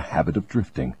subdued through the habit of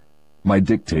drifting. My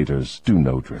dictators do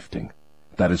no drifting.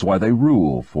 That is why they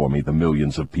rule for me the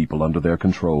millions of people under their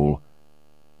control.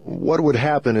 What would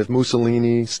happen if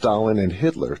Mussolini, Stalin, and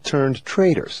Hitler turned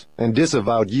traitors and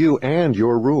disavowed you and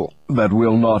your rule? That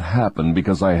will not happen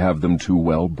because I have them too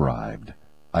well bribed.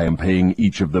 I am paying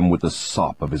each of them with the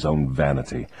sop of his own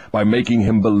vanity, by making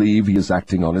him believe he is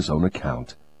acting on his own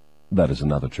account. That is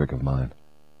another trick of mine.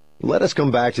 Let us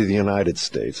come back to the United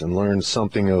States and learn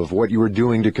something of what you are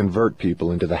doing to convert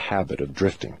people into the habit of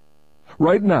drifting.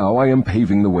 Right now I am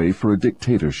paving the way for a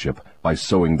dictatorship by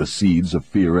sowing the seeds of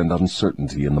fear and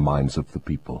uncertainty in the minds of the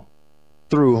people.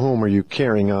 Through whom are you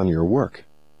carrying on your work?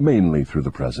 Mainly through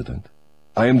the president.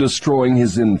 I am destroying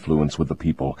his influence with the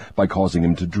people by causing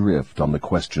him to drift on the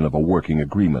question of a working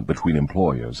agreement between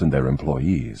employers and their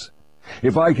employees.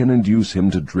 If I can induce him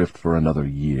to drift for another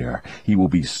year, he will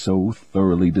be so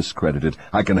thoroughly discredited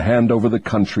I can hand over the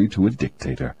country to a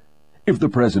dictator. If the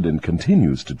president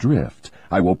continues to drift,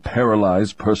 I will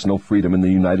paralyze personal freedom in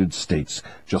the United States,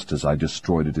 just as I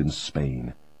destroyed it in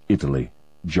Spain, Italy,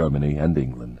 Germany, and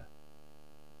England.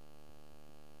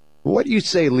 What you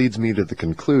say leads me to the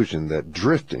conclusion that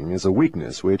drifting is a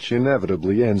weakness which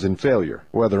inevitably ends in failure,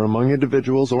 whether among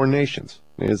individuals or nations.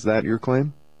 Is that your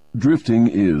claim? Drifting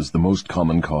is the most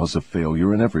common cause of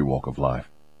failure in every walk of life.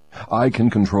 I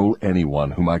can control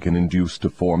anyone whom I can induce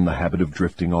to form the habit of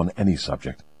drifting on any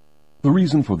subject. The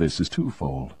reason for this is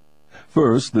twofold.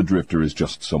 First, the drifter is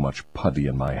just so much putty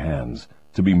in my hands,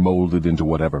 to be molded into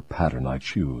whatever pattern I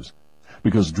choose,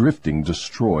 because drifting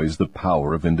destroys the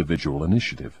power of individual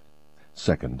initiative.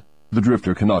 Second, the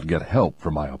drifter cannot get help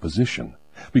from my opposition,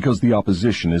 because the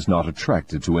opposition is not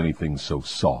attracted to anything so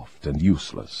soft and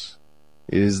useless.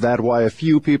 Is that why a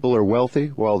few people are wealthy,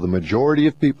 while the majority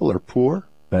of people are poor?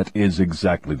 That is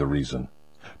exactly the reason.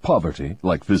 Poverty,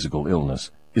 like physical illness,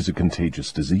 is a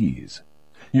contagious disease.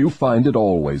 You find it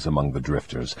always among the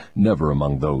drifters, never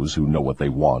among those who know what they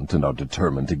want and are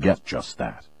determined to get just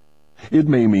that. It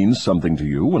may mean something to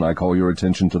you when I call your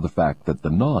attention to the fact that the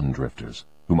non-drifters,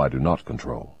 whom I do not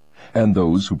control, and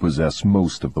those who possess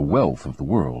most of the wealth of the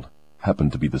world, happen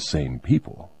to be the same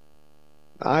people.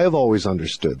 I have always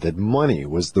understood that money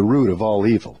was the root of all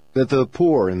evil, that the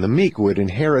poor and the meek would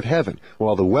inherit heaven,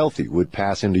 while the wealthy would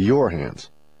pass into your hands.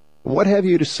 What have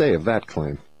you to say of that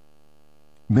claim?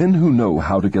 Men who know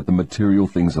how to get the material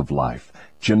things of life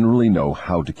generally know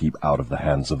how to keep out of the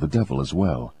hands of the devil as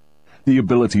well. The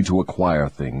ability to acquire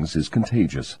things is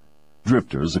contagious.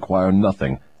 Drifters acquire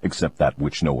nothing except that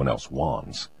which no one else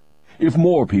wants. If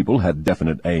more people had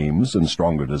definite aims and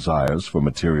stronger desires for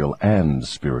material and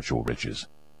spiritual riches,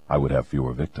 I would have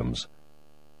fewer victims.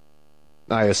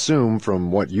 I assume,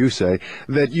 from what you say,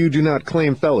 that you do not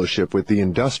claim fellowship with the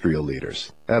industrial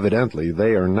leaders. Evidently,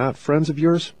 they are not friends of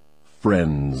yours?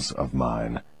 Friends of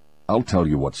mine. I'll tell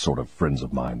you what sort of friends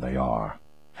of mine they are.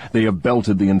 They have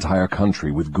belted the entire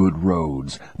country with good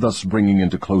roads, thus bringing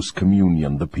into close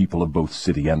communion the people of both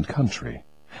city and country.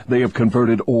 They have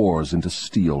converted ores into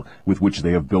steel, with which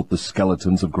they have built the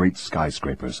skeletons of great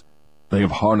skyscrapers. They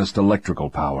have harnessed electrical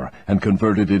power and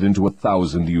converted it into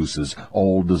 1,000 uses,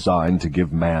 all designed to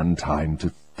give man time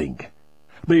to think.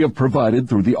 They have provided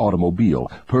through the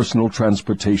automobile personal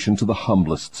transportation to the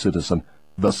humblest citizen,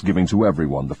 thus giving to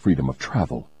everyone the freedom of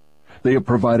travel. They have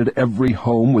provided every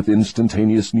home with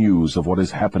instantaneous news of what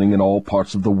is happening in all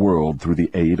parts of the world through the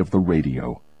aid of the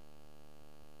radio.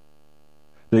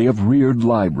 They have reared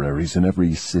libraries in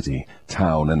every city,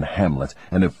 town, and hamlet,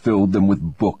 and have filled them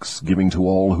with books, giving to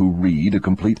all who read a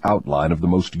complete outline of the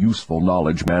most useful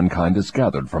knowledge mankind has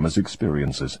gathered from his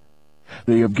experiences.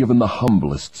 They have given the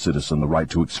humblest citizen the right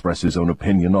to express his own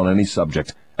opinion on any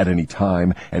subject, at any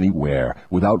time, anywhere,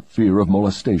 without fear of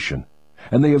molestation.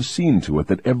 And they have seen to it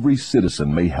that every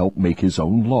citizen may help make his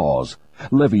own laws,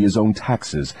 levy his own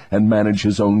taxes, and manage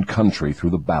his own country through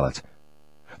the ballot.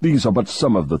 These are but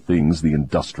some of the things the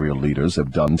industrial leaders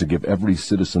have done to give every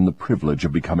citizen the privilege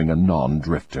of becoming a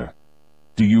non-drifter.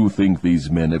 Do you think these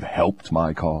men have helped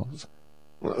my cause?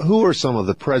 Who are some of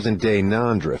the present-day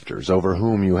non-drifters over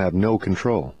whom you have no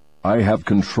control? I have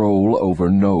control over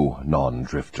no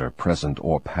non-drifter, present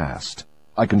or past.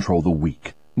 I control the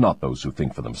weak, not those who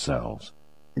think for themselves.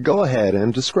 Go ahead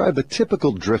and describe a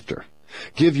typical drifter.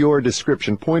 Give your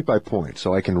description point by point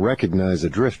so I can recognize a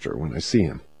drifter when I see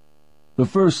him. The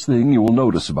first thing you will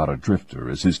notice about a drifter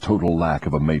is his total lack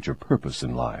of a major purpose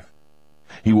in life.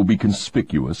 He will be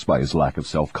conspicuous by his lack of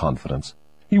self-confidence.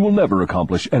 He will never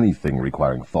accomplish anything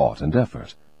requiring thought and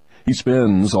effort. He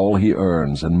spends all he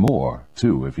earns, and more,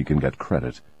 too, if he can get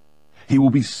credit. He will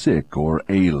be sick or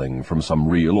ailing from some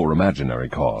real or imaginary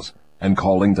cause, and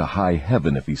calling to high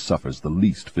heaven if he suffers the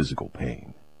least physical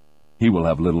pain. He will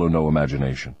have little or no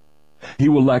imagination. He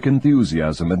will lack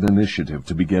enthusiasm and initiative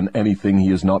to begin anything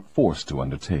he is not forced to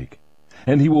undertake,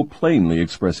 and he will plainly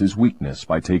express his weakness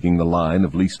by taking the line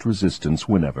of least resistance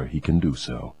whenever he can do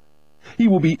so. He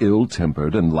will be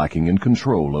ill-tempered and lacking in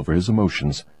control over his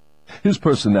emotions. His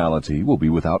personality will be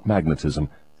without magnetism,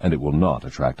 and it will not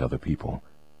attract other people.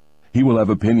 He will have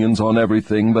opinions on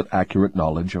everything but accurate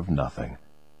knowledge of nothing.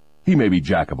 He may be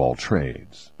jack of all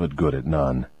trades, but good at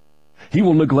none. He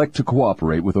will neglect to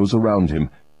cooperate with those around him,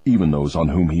 even those on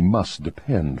whom he must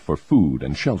depend for food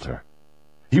and shelter.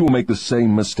 He will make the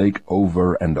same mistake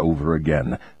over and over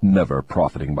again, never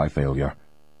profiting by failure.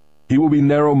 He will be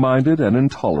narrow-minded and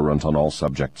intolerant on all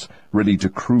subjects, ready to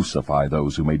crucify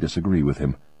those who may disagree with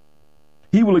him.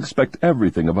 He will expect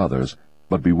everything of others,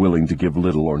 but be willing to give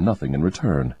little or nothing in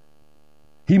return.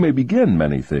 He may begin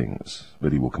many things,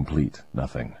 but he will complete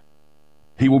nothing.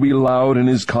 He will be loud in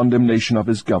his condemnation of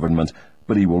his government,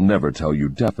 but he will never tell you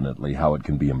definitely how it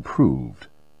can be improved.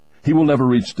 He will never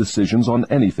reach decisions on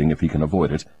anything if he can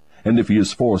avoid it, and if he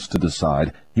is forced to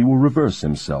decide, he will reverse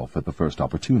himself at the first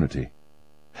opportunity.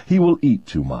 He will eat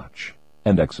too much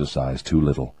and exercise too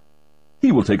little.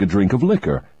 He will take a drink of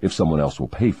liquor if someone else will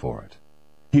pay for it.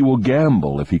 He will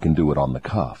gamble if he can do it on the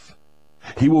cuff.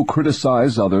 He will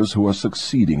criticize others who are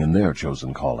succeeding in their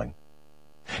chosen calling.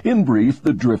 In brief,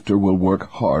 the drifter will work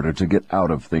harder to get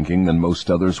out of thinking than most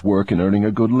others work in earning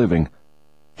a good living.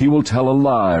 He will tell a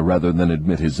lie rather than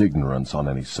admit his ignorance on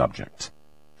any subject.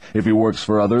 If he works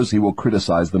for others, he will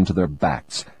criticize them to their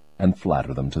backs and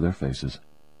flatter them to their faces.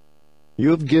 You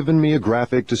have given me a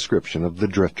graphic description of the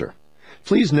drifter.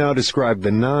 Please now describe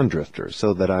the non-drifter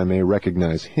so that I may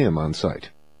recognize him on sight.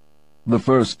 The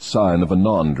first sign of a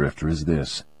non-drifter is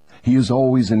this. He is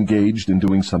always engaged in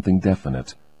doing something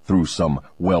definite, through some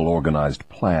well-organized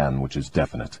plan which is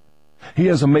definite. He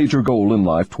has a major goal in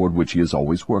life toward which he is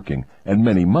always working, and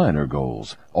many minor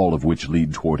goals, all of which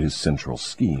lead toward his central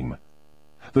scheme.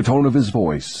 The tone of his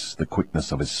voice, the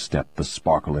quickness of his step, the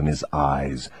sparkle in his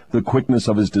eyes, the quickness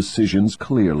of his decisions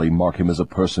clearly mark him as a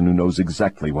person who knows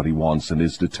exactly what he wants and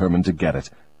is determined to get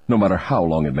it, no matter how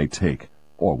long it may take,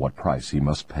 or what price he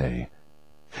must pay.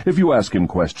 If you ask him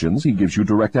questions, he gives you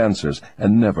direct answers,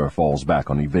 and never falls back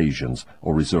on evasions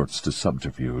or resorts to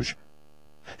subterfuge.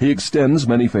 He extends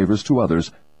many favors to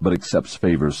others, but accepts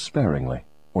favors sparingly,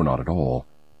 or not at all.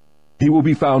 He will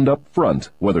be found up front,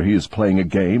 whether he is playing a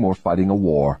game or fighting a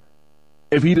war.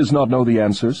 If he does not know the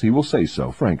answers, he will say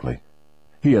so, frankly.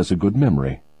 He has a good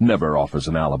memory, never offers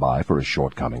an alibi for his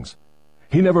shortcomings.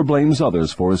 He never blames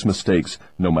others for his mistakes,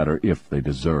 no matter if they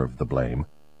deserve the blame.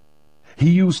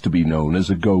 He used to be known as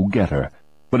a go-getter,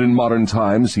 but in modern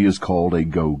times he is called a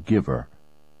go-giver.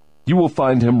 You will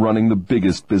find him running the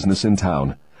biggest business in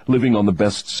town, living on the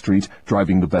best street,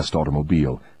 driving the best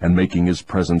automobile, and making his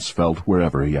presence felt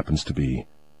wherever he happens to be.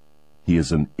 He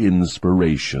is an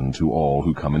inspiration to all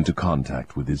who come into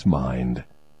contact with his mind.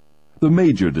 The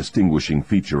major distinguishing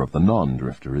feature of the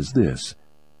non-drifter is this.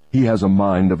 He has a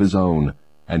mind of his own,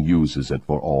 and uses it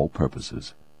for all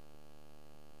purposes.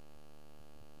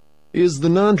 Is the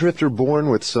non-drifter born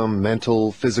with some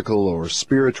mental, physical, or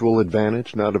spiritual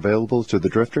advantage not available to the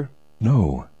drifter?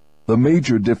 No. The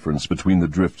major difference between the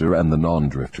drifter and the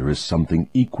non-drifter is something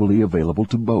equally available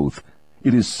to both.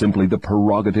 It is simply the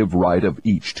prerogative right of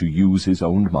each to use his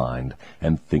own mind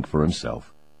and think for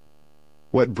himself.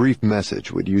 What brief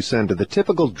message would you send to the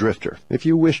typical drifter if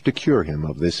you wished to cure him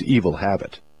of this evil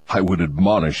habit? I would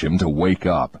admonish him to wake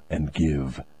up and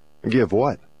give. Give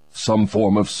what? Some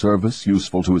form of service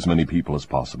useful to as many people as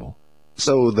possible.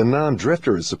 So the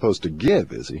non-drifter is supposed to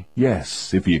give, is he?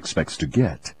 Yes, if he expects to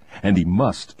get. And he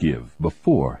must give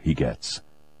before he gets.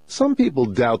 Some people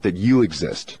doubt that you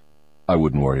exist. I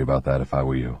wouldn't worry about that if I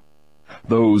were you.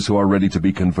 Those who are ready to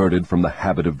be converted from the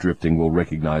habit of drifting will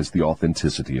recognize the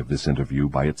authenticity of this interview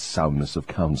by its soundness of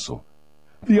counsel.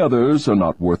 The others are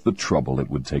not worth the trouble it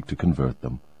would take to convert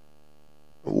them.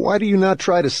 Why do you not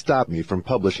try to stop me from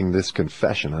publishing this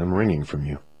confession I'm wringing from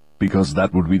you? Because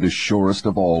that would be the surest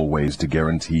of all ways to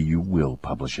guarantee you will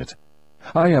publish it.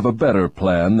 I have a better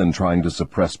plan than trying to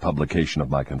suppress publication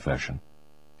of my confession.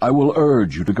 I will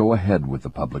urge you to go ahead with the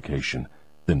publication,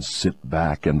 then sit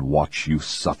back and watch you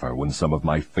suffer when some of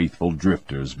my faithful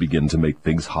drifters begin to make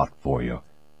things hot for you.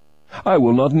 I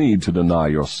will not need to deny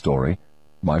your story.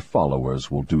 My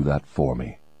followers will do that for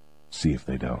me. See if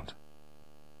they don't.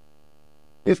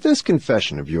 If this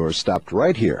confession of yours stopped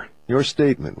right here, Your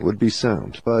statement would be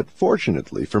sound, but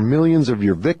fortunately for millions of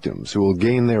your victims who will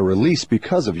gain their release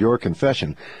because of your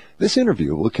confession, this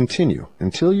interview will continue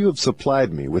until you have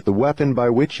supplied me with the weapon by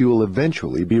which you will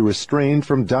eventually be restrained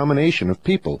from domination of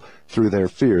people through their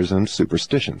fears and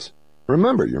superstitions.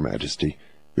 Remember, Your Majesty,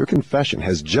 your confession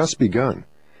has just begun.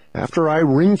 After I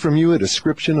wring from you a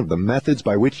description of the methods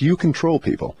by which you control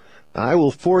people, I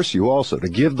will force you also to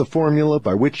give the formula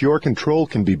by which your control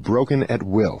can be broken at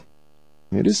will.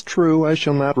 It is true I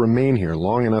shall not remain here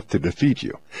long enough to defeat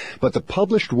you, but the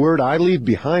published word I leave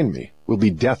behind me will be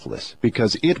deathless,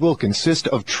 because it will consist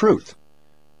of truth.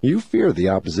 You fear the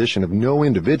opposition of no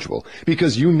individual,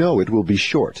 because you know it will be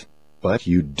short, but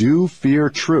you do fear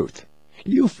truth.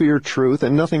 You fear truth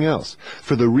and nothing else,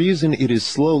 for the reason it is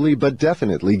slowly but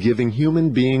definitely giving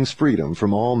human beings freedom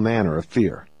from all manner of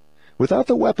fear. Without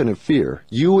the weapon of fear,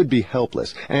 you would be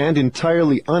helpless and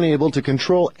entirely unable to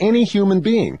control any human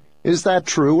being. Is that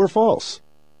true or false?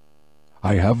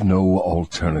 I have no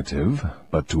alternative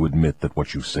but to admit that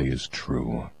what you say is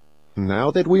true.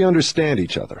 Now that we understand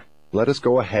each other, let us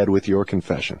go ahead with your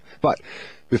confession. But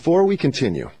before we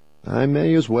continue, I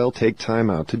may as well take time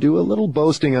out to do a little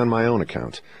boasting on my own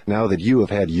account, now that you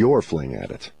have had your fling at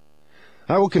it.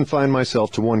 I will confine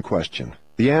myself to one question,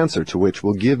 the answer to which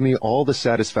will give me all the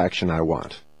satisfaction I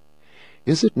want.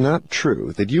 Is it not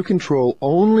true that you control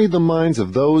only the minds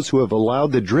of those who have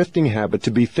allowed the drifting habit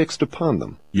to be fixed upon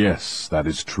them? Yes, that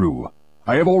is true.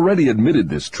 I have already admitted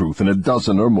this truth in a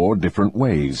dozen or more different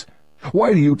ways.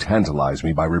 Why do you tantalize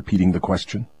me by repeating the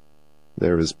question?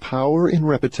 There is power in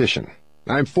repetition.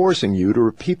 I'm forcing you to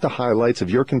repeat the highlights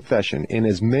of your confession in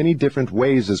as many different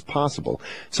ways as possible,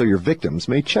 so your victims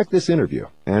may check this interview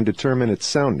and determine its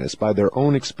soundness by their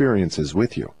own experiences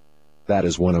with you. That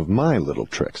is one of my little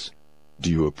tricks. Do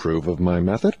you approve of my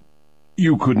method?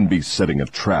 You couldn't be setting a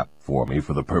trap for me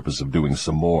for the purpose of doing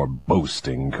some more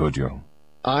boasting, could you?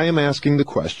 I am asking the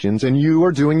questions, and you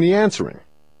are doing the answering.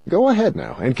 Go ahead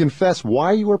now and confess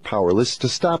why you are powerless to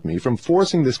stop me from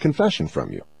forcing this confession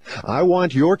from you. I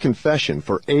want your confession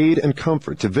for aid and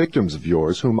comfort to victims of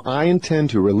yours whom I intend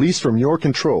to release from your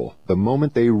control the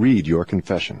moment they read your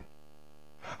confession.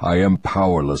 I am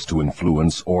powerless to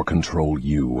influence or control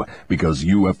you, because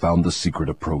you have found the secret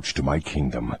approach to my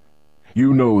kingdom.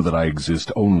 You know that I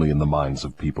exist only in the minds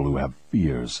of people who have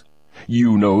fears.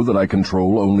 You know that I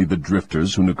control only the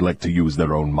drifters who neglect to use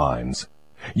their own minds.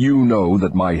 You know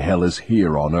that my hell is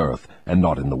here on earth, and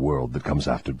not in the world that comes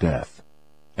after death.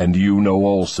 And you know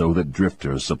also that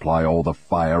drifters supply all the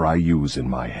fire I use in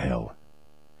my hell.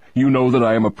 You know that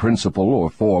I am a principle or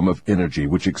form of energy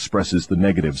which expresses the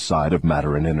negative side of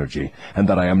matter and energy, and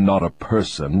that I am not a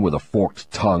person with a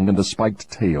forked tongue and a spiked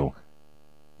tail.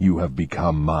 You have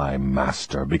become my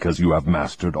master because you have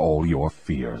mastered all your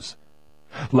fears.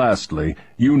 Lastly,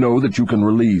 you know that you can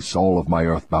release all of my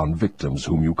earthbound victims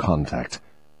whom you contact,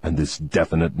 and this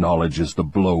definite knowledge is the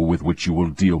blow with which you will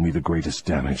deal me the greatest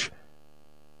damage.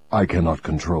 I cannot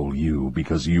control you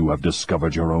because you have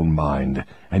discovered your own mind,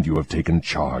 and you have taken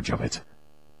charge of it.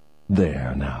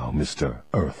 There now, Mr.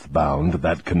 Earthbound,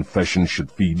 that confession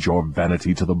should feed your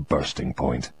vanity to the bursting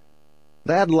point.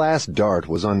 That last dart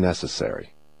was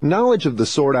unnecessary. Knowledge of the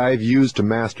sort I have used to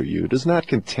master you does not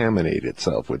contaminate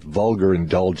itself with vulgar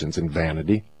indulgence and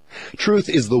vanity. Truth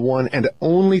is the one and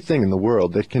only thing in the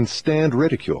world that can stand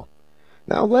ridicule.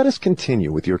 Now let us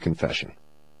continue with your confession.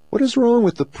 What is wrong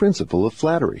with the principle of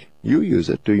flattery? You use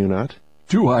it, do you not?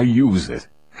 Do I use it?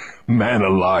 Man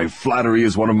alive, flattery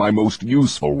is one of my most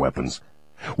useful weapons.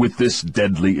 With this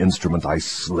deadly instrument I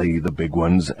slay the big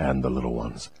ones and the little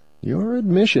ones. Your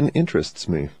admission interests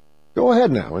me. Go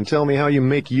ahead now and tell me how you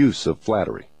make use of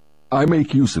flattery. I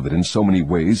make use of it in so many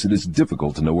ways it is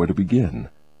difficult to know where to begin.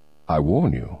 I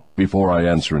warn you, before I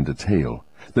answer in detail,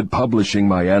 that publishing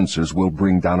my answers will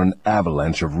bring down an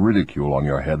avalanche of ridicule on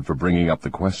your head for bringing up the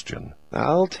question.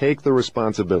 I'll take the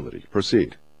responsibility.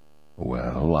 Proceed.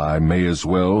 Well, I may as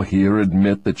well here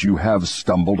admit that you have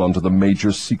stumbled onto the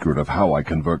major secret of how I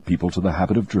convert people to the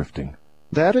habit of drifting.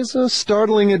 That is a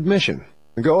startling admission.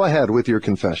 Go ahead with your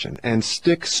confession, and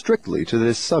stick strictly to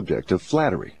this subject of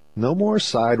flattery. No more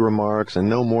side remarks and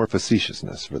no more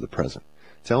facetiousness for the present.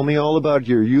 Tell me all about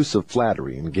your use of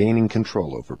flattery in gaining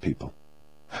control over people.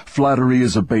 Flattery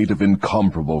is a bait of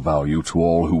incomparable value to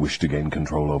all who wish to gain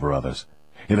control over others.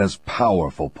 It has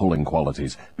powerful pulling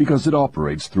qualities because it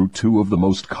operates through two of the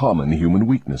most common human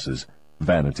weaknesses,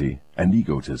 vanity and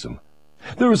egotism.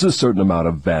 There is a certain amount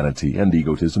of vanity and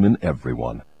egotism in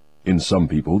everyone. In some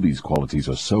people, these qualities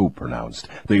are so pronounced,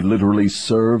 they literally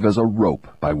serve as a rope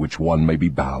by which one may be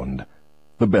bound.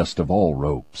 The best of all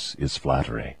ropes is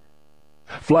flattery.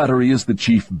 Flattery is the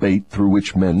chief bait through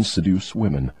which men seduce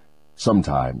women.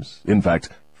 Sometimes, in fact,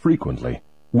 frequently,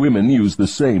 women use the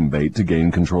same bait to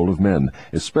gain control of men,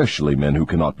 especially men who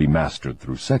cannot be mastered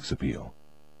through sex appeal.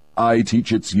 I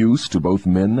teach its use to both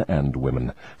men and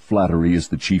women. Flattery is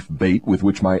the chief bait with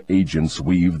which my agents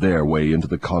weave their way into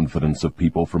the confidence of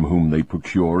people from whom they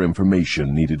procure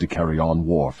information needed to carry on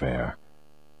warfare.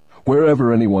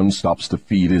 Wherever anyone stops to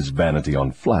feed his vanity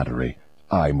on flattery,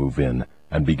 I move in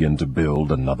and begin to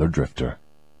build another drifter.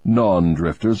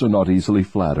 Non-drifters are not easily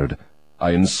flattered.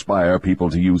 I inspire people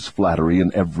to use flattery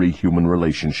in every human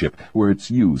relationship where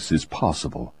its use is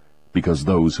possible, because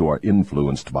those who are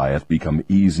influenced by it become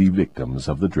easy victims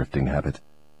of the drifting habit.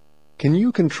 Can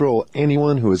you control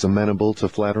anyone who is amenable to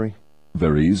flattery?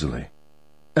 Very easily.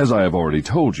 As I have already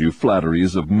told you, flattery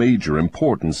is of major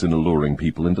importance in alluring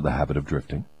people into the habit of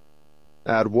drifting.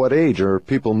 At what age are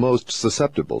people most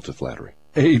susceptible to flattery?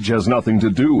 Age has nothing to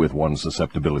do with one's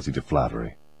susceptibility to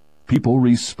flattery. People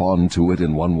respond to it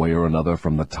in one way or another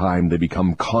from the time they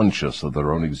become conscious of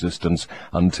their own existence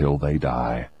until they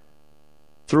die.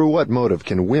 Through what motive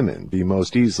can women be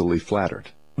most easily flattered?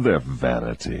 Their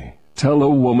vanity. Tell a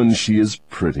woman she is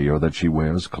pretty or that she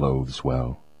wears clothes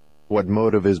well. What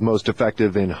motive is most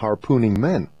effective in harpooning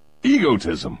men?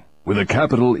 Egotism, with a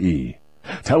capital E.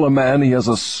 Tell a man he has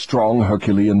a strong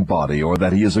Herculean body or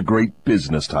that he is a great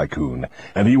business tycoon,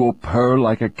 and he will purr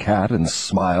like a cat and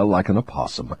smile like an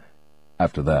opossum.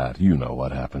 After that, you know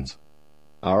what happens.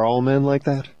 Are all men like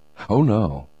that? Oh,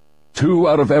 no. 2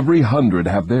 out of every 100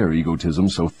 have their egotism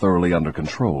so thoroughly under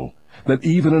control that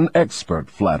even an expert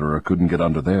flatterer couldn't get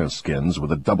under their skins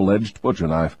with a double-edged butcher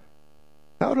knife.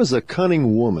 How does a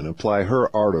cunning woman apply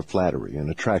her art of flattery in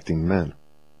attracting men?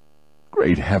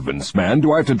 Great heavens, man,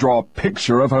 do I have to draw a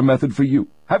picture of her method for you?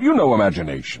 Have you no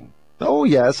imagination? Oh,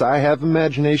 yes, I have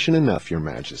imagination enough, Your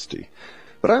Majesty.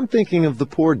 But I'm thinking of the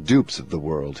poor dupes of the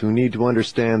world who need to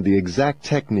understand the exact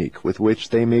technique with which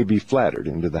they may be flattered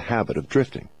into the habit of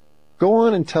drifting. Go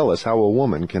on and tell us how a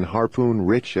woman can harpoon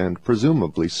rich and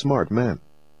presumably smart men.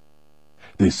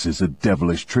 This is a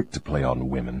devilish trick to play on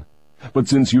women. But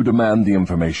since you demand the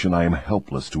information, I am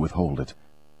helpless to withhold it.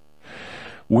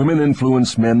 Women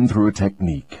influence men through a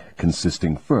technique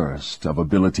consisting first of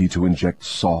ability to inject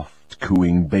soft,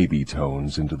 cooing baby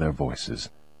tones into their voices,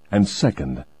 and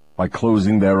second, by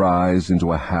closing their eyes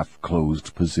into a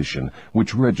half-closed position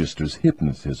which registers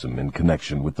hypnotism in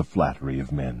connection with the flattery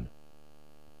of men.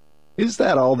 Is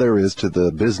that all there is to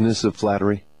the business of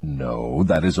flattery? No,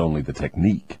 that is only the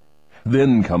technique.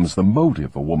 Then comes the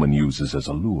motive a woman uses as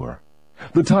a lure.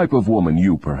 The type of woman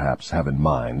you perhaps have in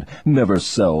mind never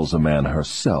sells a man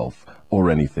herself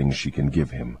or anything she can give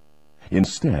him.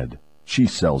 Instead, she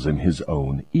sells him his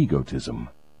own egotism.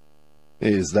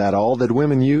 Is that all that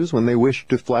women use when they wish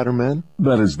to flatter men?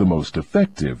 That is the most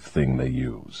effective thing they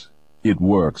use. It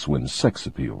works when sex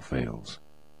appeal fails.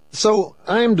 So,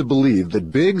 I am to believe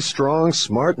that big, strong,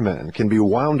 smart men can be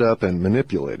wound up and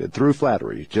manipulated through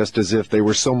flattery, just as if they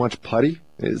were so much putty?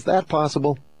 Is that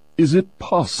possible? Is it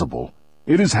possible?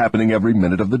 It is happening every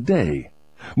minute of the day.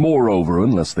 Moreover,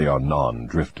 unless they are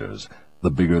non-drifters,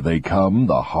 the bigger they come,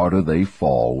 the harder they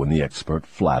fall when the expert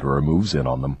flatterer moves in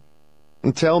on them.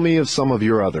 Tell me of some of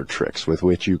your other tricks with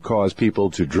which you cause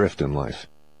people to drift in life.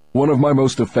 One of my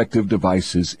most effective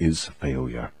devices is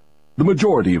failure. The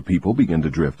majority of people begin to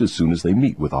drift as soon as they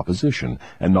meet with opposition,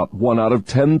 and not 1 out of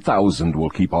 10,000 will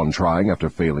keep on trying after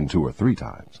failing 2 or 3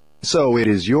 times. So it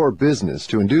is your business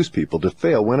to induce people to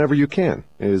fail whenever you can.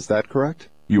 Is that correct?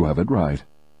 You have it right.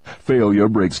 Failure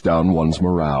breaks down one's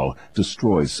morale,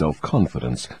 destroys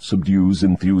self-confidence, subdues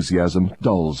enthusiasm,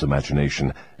 dulls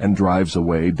imagination, and drives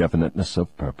away definiteness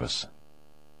of purpose.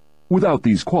 Without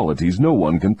these qualities, no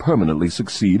one can permanently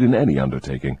succeed in any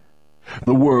undertaking.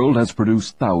 The world has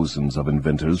produced thousands of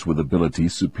inventors with ability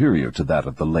superior to that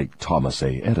of the late Thomas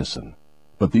A. Edison.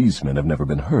 But these men have never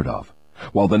been heard of,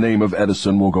 while the name of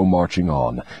Edison will go marching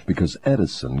on, because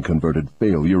Edison converted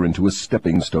failure into a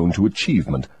stepping stone to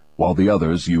achievement, while the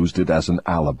others used it as an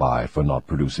alibi for not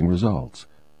producing results.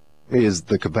 Is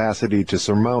the capacity to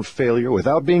surmount failure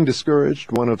without being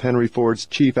discouraged one of Henry Ford's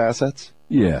chief assets?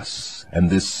 Yes, and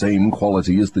this same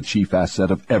quality is the chief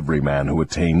asset of every man who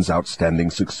attains outstanding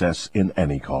success in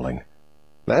any calling.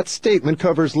 That statement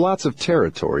covers lots of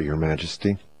territory, Your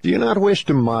Majesty. Do you not wish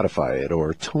to modify it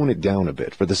or tone it down a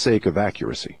bit for the sake of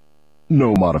accuracy?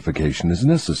 No modification is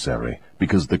necessary,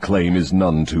 because the claim is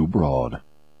none too broad.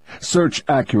 Search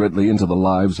accurately into the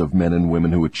lives of men and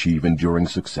women who achieve enduring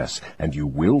success, and you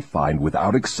will find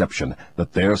without exception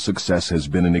that their success has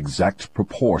been in exact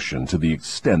proportion to the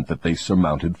extent that they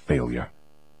surmounted failure.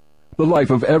 The life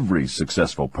of every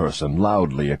successful person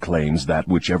loudly acclaims that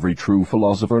which every true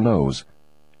philosopher knows.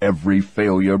 Every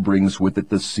failure brings with it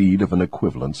the seed of an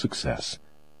equivalent success.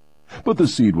 But the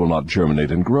seed will not germinate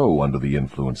and grow under the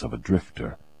influence of a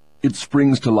drifter. It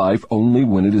springs to life only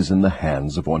when it is in the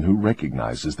hands of one who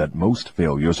recognizes that most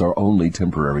failures are only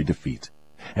temporary defeat,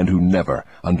 and who never,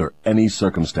 under any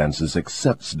circumstances,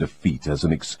 accepts defeat as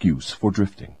an excuse for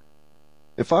drifting.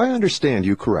 If I understand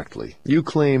you correctly, you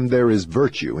claim there is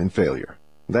virtue in failure.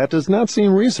 That does not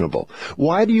seem reasonable.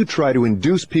 Why do you try to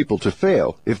induce people to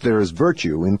fail if there is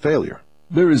virtue in failure?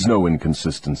 There is no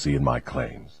inconsistency in my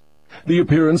claims. The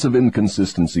appearance of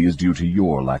inconsistency is due to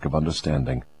your lack of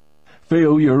understanding.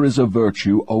 Failure is a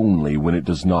virtue only when it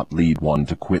does not lead one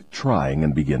to quit trying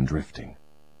and begin drifting.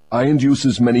 I induce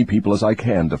as many people as I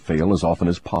can to fail as often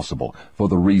as possible, for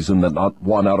the reason that not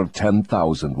 1 out of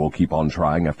 10,000 will keep on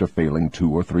trying after failing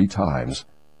 2 or 3 times.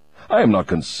 I am not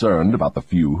concerned about the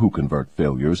few who convert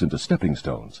failures into stepping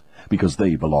stones, because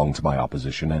they belong to my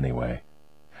opposition anyway.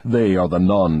 They are the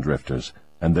non-drifters,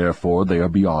 and therefore they are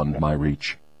beyond my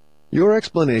reach. Your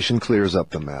explanation clears up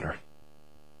the matter.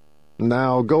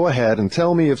 Now go ahead and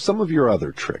tell me of some of your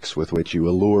other tricks with which you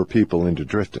allure people into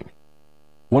drifting.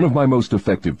 One of my most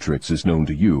effective tricks is known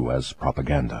to you as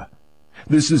propaganda.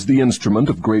 This is the instrument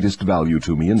of greatest value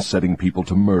to me in setting people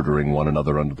to murdering one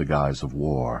another under the guise of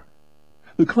war.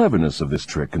 The cleverness of this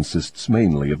trick consists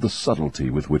mainly of the subtlety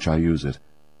with which I use it.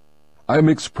 I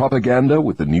mix propaganda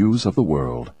with the news of the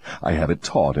world. I have it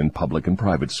taught in public and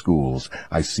private schools.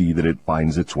 I see that it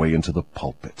finds its way into the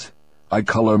pulpit. I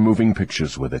color moving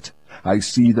pictures with it. I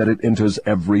see that it enters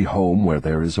every home where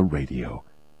there is a radio.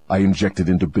 I inject it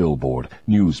into billboard,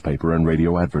 newspaper, and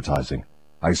radio advertising.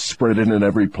 I spread it in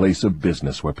every place of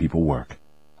business where people work.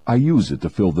 I use it to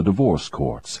fill the divorce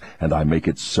courts, and I make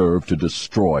it serve to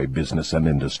destroy business and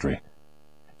industry.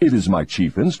 It is my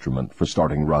chief instrument for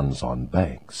starting runs on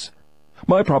banks.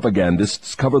 My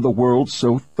propagandists cover the world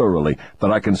so thoroughly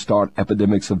that I can start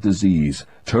epidemics of disease,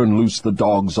 turn loose the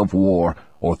dogs of war,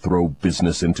 or throw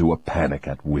business into a panic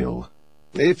at will.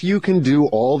 If you can do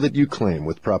all that you claim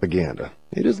with propaganda,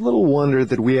 it is little wonder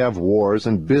that we have wars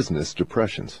and business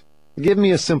depressions. Give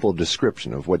me a simple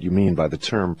description of what you mean by the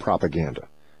term propaganda.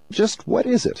 Just what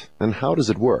is it, and how does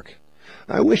it work?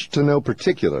 I wish to know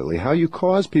particularly how you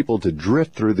cause people to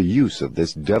drift through the use of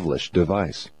this devilish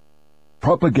device.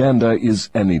 Propaganda is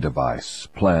any device,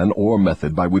 plan, or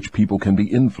method by which people can be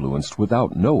influenced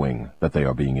without knowing that they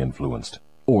are being influenced,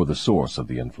 or the source of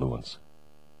the influence.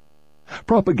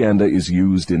 Propaganda is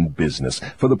used in business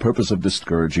for the purpose of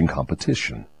discouraging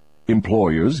competition.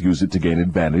 Employers use it to gain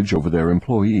advantage over their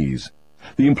employees.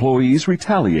 The employees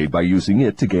retaliate by using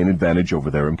it to gain advantage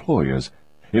over their employers.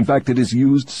 In fact, it is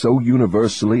used so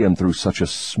universally and through such a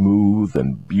smooth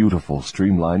and beautiful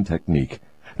streamlined technique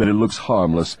that it looks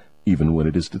harmless even when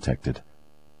it is detected.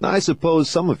 I suppose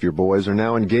some of your boys are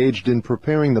now engaged in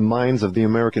preparing the minds of the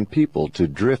American people to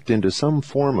drift into some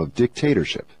form of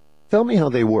dictatorship. Tell me how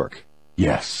they work.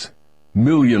 Yes.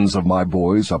 Millions of my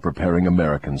boys are preparing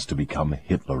Americans to become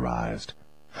Hitlerized.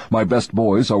 My best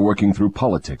boys are working through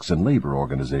politics and labor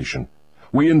organization.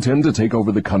 We intend to take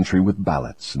over the country with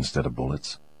ballots instead of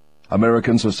bullets.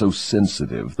 Americans are so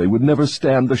sensitive they would never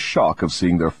stand the shock of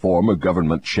seeing their form of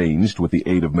government changed with the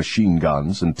aid of machine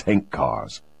guns and tank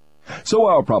cars. So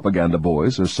our propaganda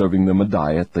boys are serving them a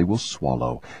diet they will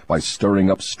swallow by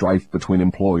stirring up strife between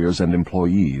employers and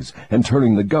employees and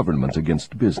turning the government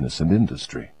against business and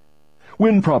industry.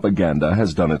 When propaganda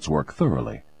has done its work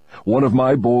thoroughly, one of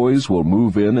my boys will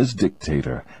move in as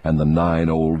dictator, and the 9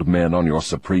 old men on your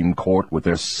Supreme Court with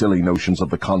their silly notions of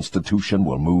the Constitution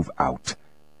will move out.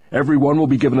 Everyone will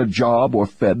be given a job or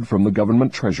fed from the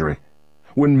government treasury.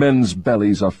 When men's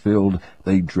bellies are filled,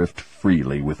 they drift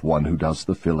freely with one who does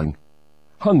the filling.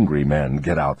 Hungry men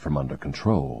get out from under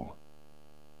control.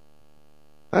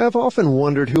 I have often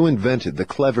wondered who invented the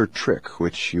clever trick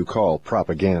which you call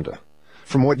propaganda.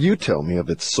 From what you tell me of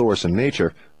its source and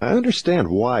nature, I understand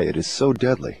why it is so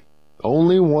deadly.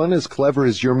 Only one as clever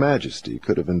as your Majesty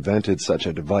could have invented such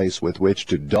a device with which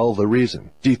to dull the reason,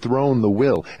 dethrone the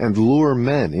will, and lure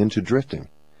men into drifting.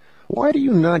 Why do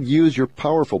you not use your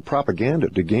powerful propaganda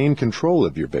to gain control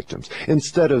of your victims,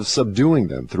 instead of subduing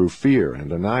them through fear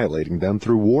and annihilating them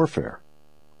through warfare?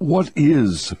 What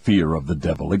is fear of the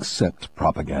devil except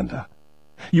propaganda?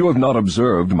 You have not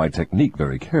observed my technique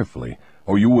very carefully,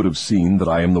 or you would have seen that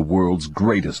I am the world's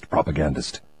greatest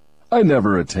propagandist. I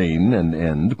never attain an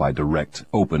end by direct,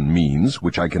 open means,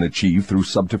 which I can achieve through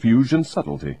subterfuge and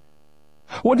subtlety.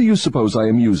 What do you suppose I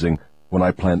am using when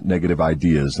I plant negative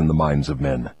ideas in the minds of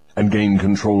men, and gain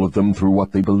control of them through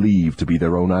what they believe to be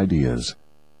their own ideas?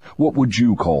 What would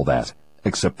you call that,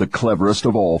 except the cleverest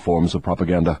of all forms of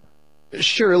propaganda?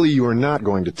 Surely you are not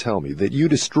going to tell me that you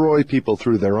destroy people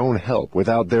through their own help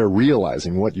without their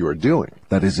realizing what you are doing.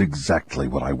 That is exactly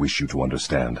what I wish you to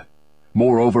understand.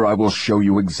 Moreover, I will show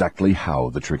you exactly how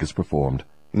the trick is performed.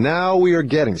 Now we are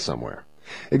getting somewhere.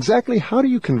 Exactly how do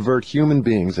you convert human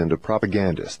beings into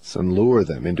propagandists and lure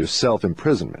them into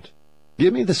self-imprisonment?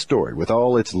 Give me the story with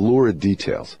all its lurid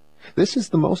details. This is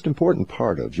the most important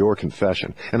part of your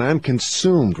confession, and I am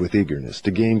consumed with eagerness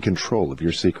to gain control of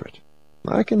your secret.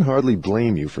 I can hardly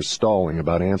blame you for stalling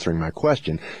about answering my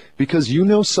question, because you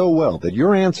know so well that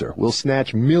your answer will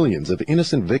snatch millions of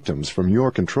innocent victims from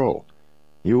your control.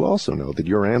 You also know that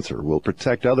your answer will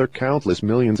protect other countless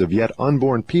millions of yet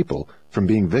unborn people from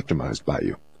being victimized by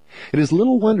you. It is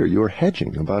little wonder you are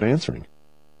hedging about answering.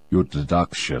 Your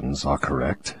deductions are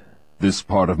correct. This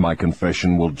part of my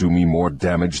confession will do me more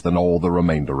damage than all the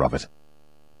remainder of it.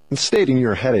 Stating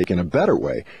your headache in a better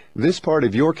way, this part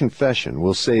of your confession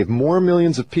will save more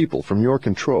millions of people from your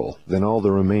control than all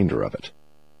the remainder of it.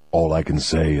 All I can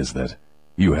say is that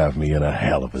you have me in a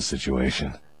hell of a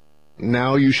situation.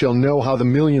 Now you shall know how the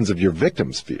millions of your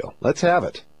victims feel. Let's have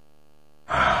it.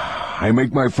 I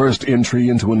make my first entry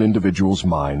into an individual's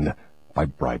mind by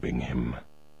bribing him.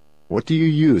 What do you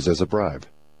use as a bribe?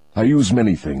 I use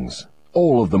many things,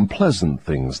 all of them pleasant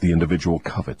things the individual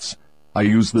covets. I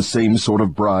use the same sort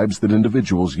of bribes that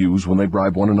individuals use when they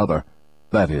bribe one another.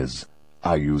 That is,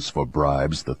 I use for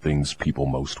bribes the things people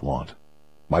most want.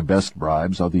 My best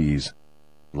bribes are these: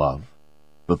 love,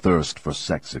 the thirst for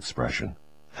sex expression,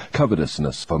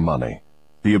 covetousness for money,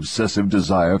 the obsessive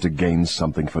desire to gain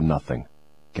something for nothing,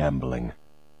 gambling,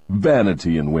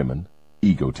 vanity in women,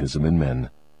 egotism in men,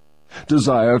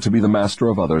 desire to be the master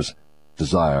of others,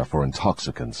 desire for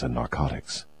intoxicants and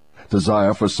narcotics,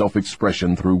 desire for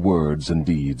self-expression through words and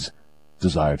deeds,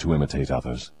 desire to imitate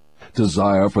others,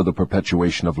 desire for the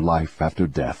perpetuation of life after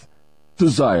death,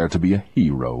 desire to be a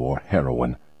hero or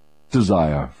heroine,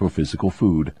 desire for physical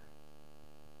food.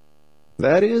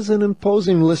 That is an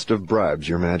imposing list of bribes,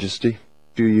 Your Majesty.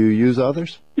 Do you use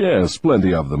others? Yes,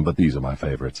 plenty of them, but these are my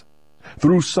favorites.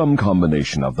 Through some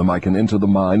combination of them, I can enter the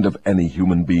mind of any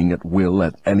human being at will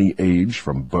at any age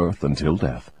from birth until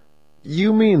death.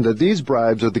 You mean that these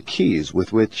bribes are the keys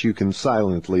with which you can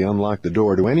silently unlock the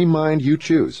door to any mind you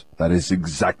choose? That is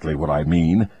exactly what I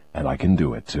mean, and I can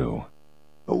do it too.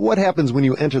 What happens when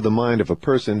you enter the mind of a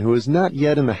person who is not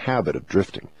yet in the habit of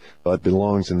drifting, but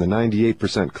belongs in the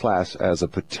 98% class as a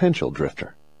potential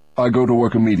drifter? I go to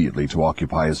work immediately to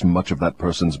occupy as much of that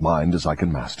person's mind as I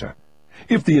can master.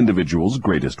 If the individual's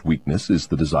greatest weakness is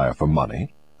the desire for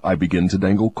money, I begin to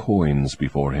dangle coins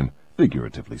before him,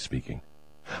 figuratively speaking.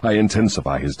 I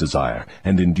intensify his desire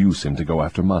and induce him to go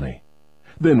after money.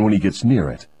 Then when he gets near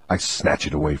it, I snatch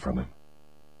it away from him.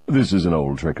 This is an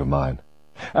old trick of mine.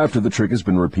 After the trick has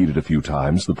been repeated a few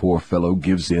times, the poor fellow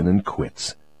gives in and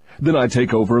quits. Then I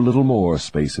take over a little more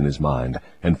space in his mind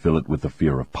and fill it with the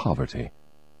fear of poverty.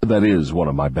 That is one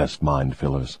of my best mind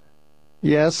fillers.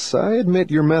 Yes, I admit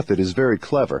your method is very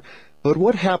clever, but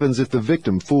what happens if the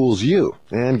victim fools you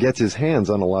and gets his hands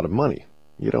on a lot of money?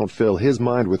 You don't fill his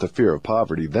mind with the fear of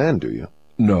poverty then, do you?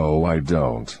 No, I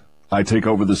don't. I take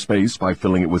over the space by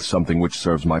filling it with something which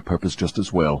serves my purpose just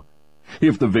as well.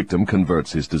 If the victim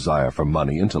converts his desire for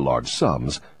money into large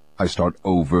sums, I start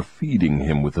overfeeding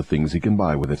him with the things he can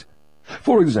buy with it.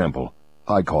 For example,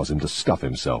 I cause him to stuff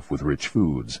himself with rich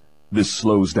foods. This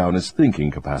slows down his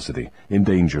thinking capacity,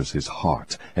 endangers his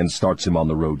heart, and starts him on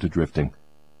the road to drifting.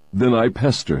 Then I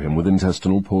pester him with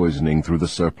intestinal poisoning through the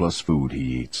surplus food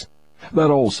he eats.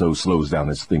 That also slows down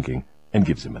his thinking and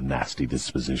gives him a nasty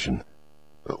disposition.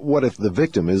 What if the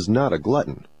victim is not a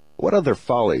glutton? What other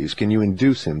follies can you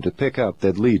induce him to pick up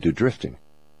that lead to drifting?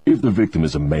 If the victim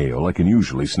is a male, I can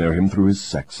usually snare him through his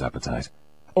sex appetite.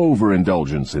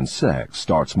 Overindulgence in sex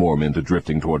starts more men to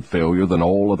drifting toward failure than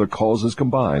all other causes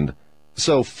combined.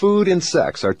 So food and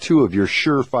sex are two of your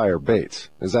surefire baits.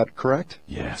 Is that correct?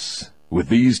 Yes. With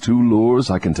these two lures,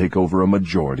 I can take over a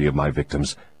majority of my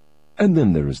victims. And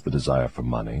then there is the desire for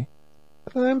money.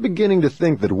 I'm beginning to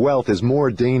think that wealth is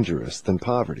more dangerous than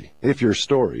poverty, if your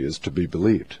story is to be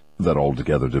believed. That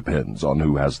altogether depends on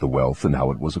who has the wealth and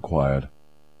how it was acquired.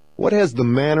 What has the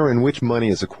manner in which money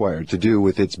is acquired to do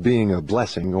with its being a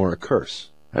blessing or a curse?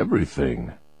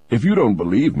 Everything. If you don't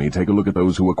believe me, take a look at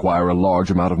those who acquire a large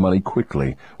amount of money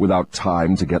quickly, without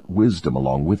time to get wisdom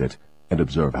along with it, and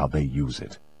observe how they use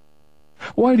it.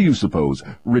 Why do you suppose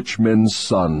rich men's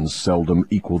sons seldom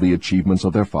equal the achievements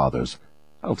of their fathers?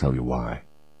 I'll tell you why.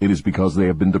 It is because they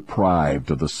have been deprived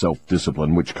of the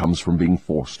self-discipline which comes from being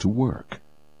forced to work.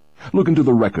 Look into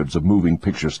the records of moving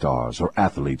picture stars or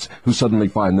athletes who suddenly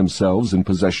find themselves in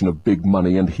possession of big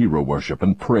money and hero worship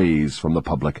and praise from the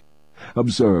public.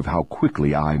 Observe how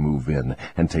quickly I move in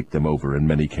and take them over in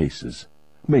many cases,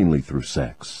 mainly through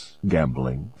sex,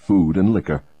 gambling, food, and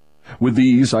liquor. With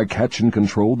these, I catch and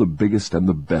control the biggest and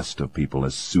the best of people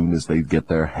as soon as they get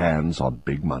their hands on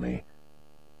big money.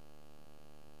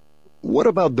 What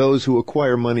about those who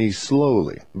acquire money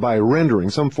slowly, by rendering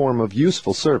some form of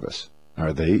useful service?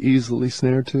 Are they easily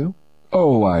snared too?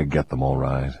 Oh, I get them all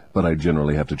right, but I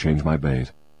generally have to change my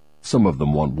bait. Some of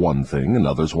them want one thing and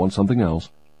others want something else.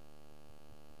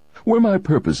 Where my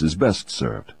purpose is best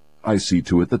served, I see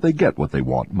to it that they get what they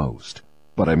want most,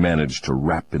 but I manage to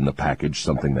wrap in the package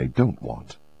something they don't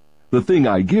want. The thing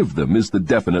I give them is the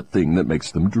definite thing that makes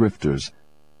them drifters.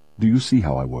 Do you see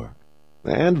how I work?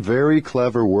 And very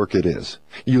clever work it is.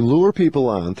 You lure people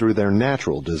on through their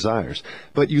natural desires,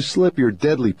 but you slip your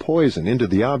deadly poison into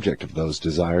the object of those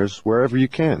desires wherever you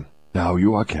can. Now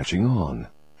you are catching on.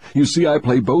 You see, I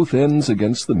play both ends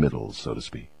against the middle, so to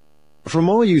speak. From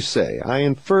all you say, I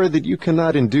infer that you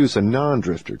cannot induce a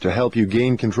non-drifter to help you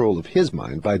gain control of his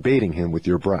mind by baiting him with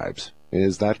your bribes.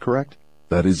 Is that correct?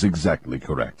 That is exactly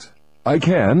correct. I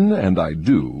can, and I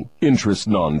do, interest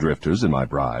non-drifters in my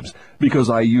bribes,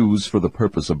 because I use for the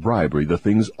purpose of bribery the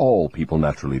things all people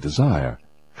naturally desire.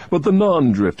 But the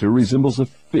non-drifter resembles a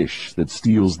fish that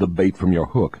steals the bait from your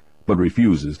hook, but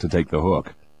refuses to take the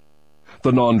hook.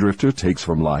 The non-drifter takes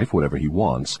from life whatever he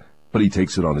wants, but he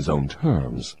takes it on his own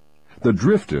terms. The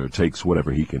drifter takes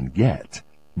whatever he can get,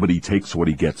 but he takes what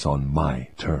he gets on my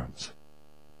terms.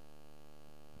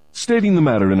 Stating the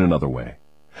matter in another way,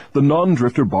 the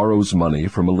non-drifter borrows money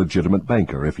from a legitimate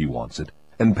banker if he wants it,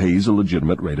 and pays a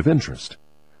legitimate rate of interest.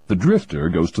 The drifter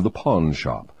goes to the pawn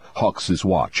shop, hawks his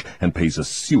watch, and pays a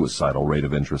suicidal rate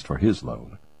of interest for his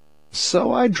loan.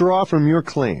 So I draw from your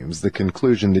claims the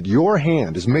conclusion that your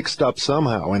hand is mixed up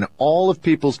somehow in all of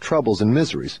people's troubles and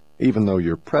miseries, even though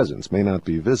your presence may not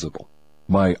be visible.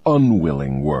 My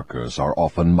unwilling workers are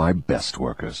often my best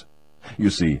workers. You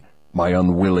see, my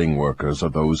unwilling workers are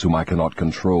those whom I cannot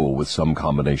control with some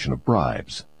combination of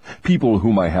bribes, people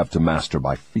whom I have to master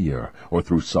by fear or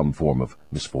through some form of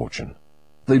misfortune.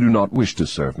 They do not wish to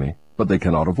serve me, but they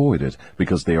cannot avoid it,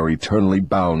 because they are eternally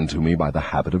bound to me by the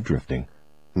habit of drifting.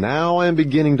 Now I am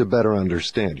beginning to better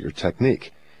understand your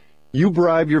technique. You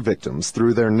bribe your victims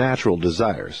through their natural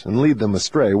desires and lead them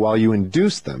astray while you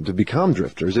induce them to become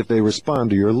drifters if they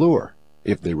respond to your lure.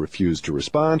 If they refuse to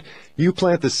respond, you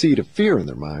plant the seed of fear in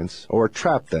their minds, or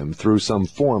trap them through some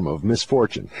form of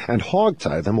misfortune, and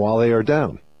hog-tie them while they are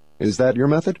down. Is that your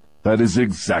method? That is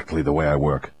exactly the way I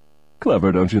work.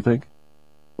 Clever, don't you think?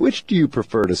 Which do you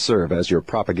prefer to serve as your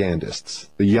propagandists,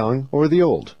 the young or the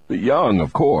old? The young,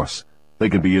 of course. They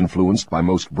can be influenced by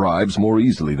most bribes more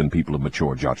easily than people of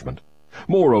mature judgment.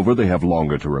 Moreover, they have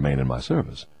longer to remain in my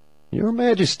service. Your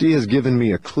Majesty has given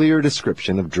me a clear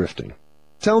description of drifting.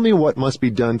 Tell me what must be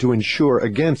done to ensure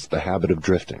against the habit of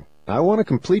drifting. I want a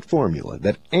complete formula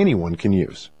that anyone can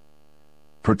use.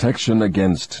 Protection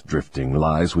against drifting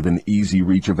lies within easy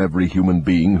reach of every human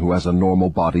being who has a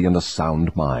normal body and a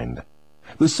sound mind.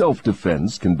 The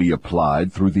self-defense can be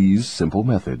applied through these simple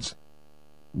methods.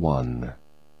 1.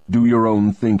 Do your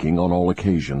own thinking on all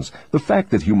occasions. The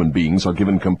fact that human beings are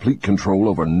given complete control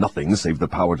over nothing save the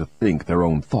power to think their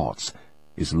own thoughts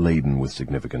is laden with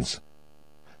significance.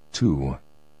 2.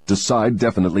 Decide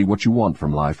definitely what you want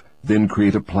from life, then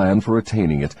create a plan for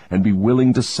attaining it, and be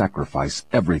willing to sacrifice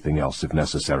everything else if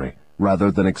necessary,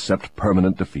 rather than accept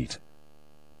permanent defeat.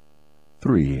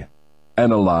 3.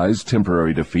 Analyze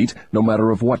temporary defeat, no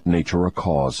matter of what nature or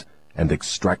cause, and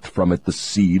extract from it the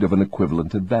seed of an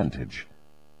equivalent advantage.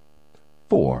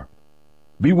 4.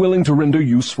 Be willing to render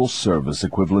useful service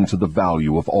equivalent to the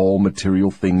value of all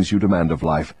material things you demand of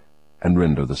life, and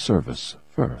render the service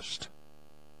first.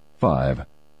 5.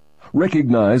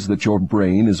 Recognize that your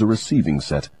brain is a receiving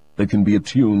set that can be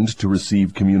attuned to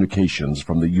receive communications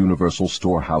from the universal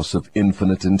storehouse of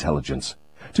infinite intelligence,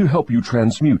 to help you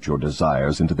transmute your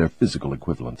desires into their physical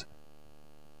equivalent.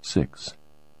 6.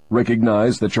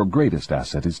 Recognize that your greatest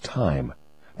asset is time,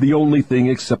 the only thing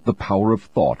except the power of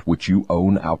thought which you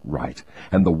own outright,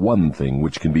 and the one thing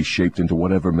which can be shaped into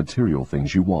whatever material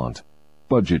things you want.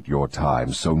 Budget your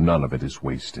time so none of it is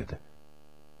wasted.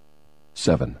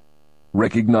 7.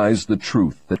 Recognize the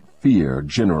truth that fear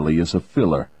generally is a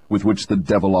filler with which the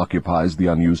devil occupies the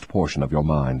unused portion of your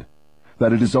mind,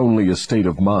 that it is only a state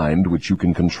of mind which you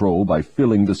can control by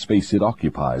filling the space it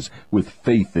occupies with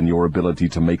faith in your ability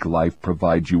to make life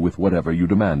provide you with whatever you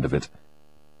demand of it.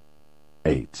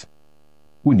 8.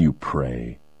 When you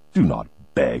pray, do not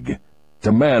beg.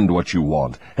 Demand what you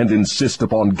want, and insist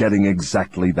upon getting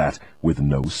exactly that, with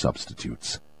no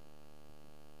substitutes.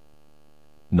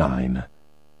 9.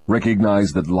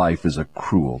 Recognize that life is a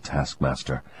cruel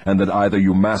taskmaster, and that either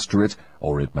you master it,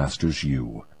 or it masters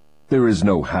you. There is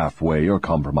no halfway or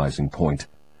compromising point.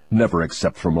 Never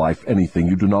accept from life anything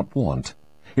you do not want.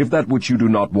 If that which you do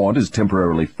not want is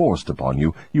temporarily forced upon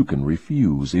you, you can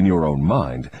refuse, in your own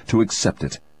mind, to accept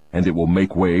it, and it will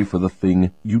make way for the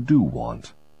thing you do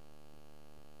want.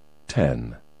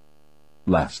 10.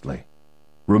 Lastly,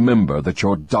 remember that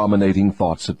your dominating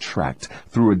thoughts attract,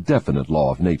 through a definite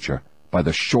law of nature, by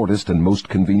the shortest and most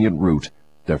convenient route,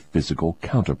 their physical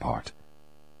counterpart.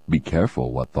 Be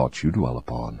careful what thoughts you dwell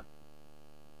upon.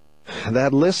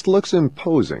 That list looks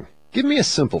imposing. Give me a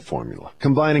simple formula,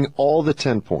 combining all the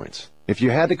 10 points. If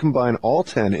you had to combine all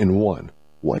 10 in one,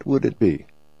 what would it be?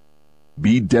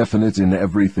 Be definite in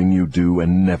everything you do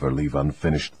and never leave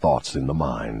unfinished thoughts in the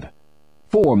mind.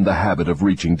 Form the habit of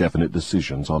reaching definite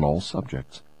decisions on all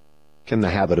subjects. Can the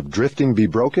habit of drifting be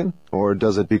broken, or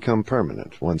does it become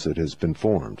permanent once it has been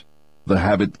formed? The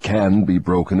habit can be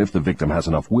broken if the victim has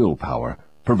enough willpower,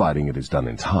 providing it is done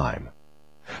in time.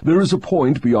 There is a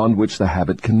point beyond which the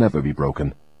habit can never be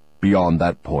broken. Beyond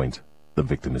that point, the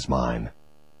victim is mine.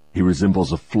 He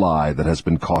resembles a fly that has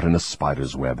been caught in a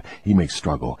spider's web. He may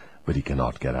struggle, but he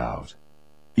cannot get out.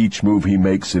 Each move he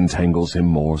makes entangles him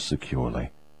more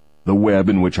securely. The web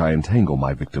in which I entangle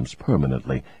my victims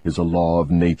permanently is a law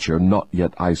of nature not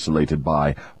yet isolated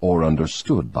by or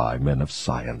understood by men of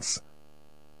science.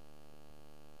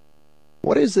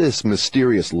 What is this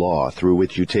mysterious law through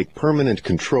which you take permanent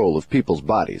control of people's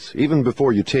bodies, even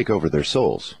before you take over their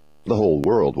souls? The whole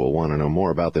world will want to know more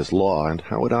about this law and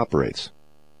how it operates.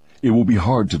 It will be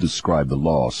hard to describe the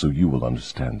law so you will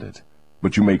understand it,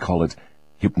 but you may call it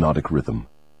hypnotic rhythm.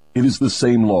 It is the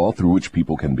same law through which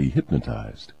people can be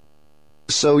hypnotized.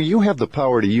 So you have the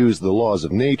power to use the laws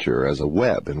of nature as a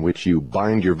web in which you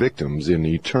bind your victims in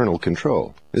eternal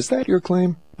control. Is that your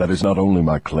claim? That is not only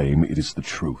my claim, it is the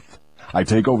truth. I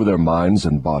take over their minds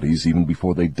and bodies even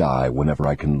before they die whenever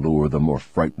I can lure them or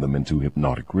frighten them into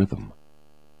hypnotic rhythm.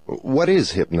 What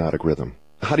is hypnotic rhythm?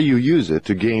 How do you use it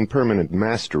to gain permanent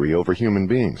mastery over human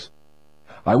beings?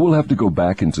 I will have to go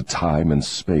back into time and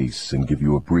space and give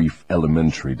you a brief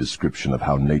elementary description of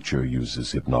how nature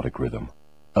uses hypnotic rhythm.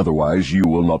 Otherwise, you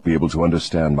will not be able to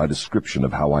understand my description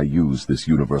of how I use this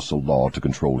universal law to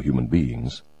control human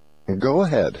beings. Go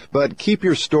ahead, but keep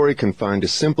your story confined to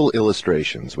simple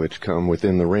illustrations which come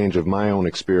within the range of my own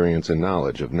experience and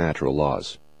knowledge of natural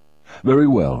laws. Very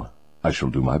well. I shall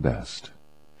do my best.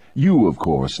 You, of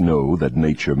course, know that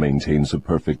nature maintains a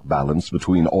perfect balance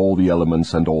between all the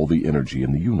elements and all the energy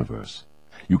in the universe.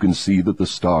 You can see that the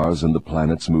stars and the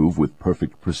planets move with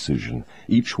perfect precision,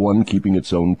 each one keeping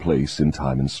its own place in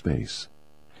time and space.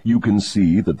 You can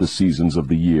see that the seasons of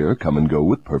the year come and go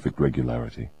with perfect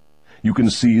regularity. You can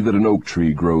see that an oak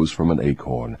tree grows from an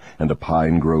acorn, and a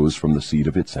pine grows from the seed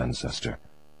of its ancestor.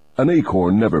 An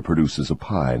acorn never produces a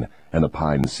pine, and a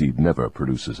pine seed never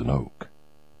produces an oak.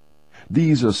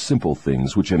 These are simple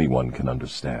things which anyone can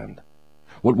understand.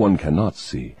 What one cannot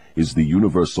see is the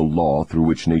universal law through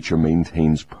which nature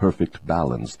maintains perfect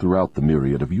balance throughout the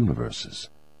myriad of universes.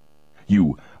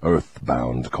 You,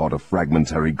 earthbound, caught a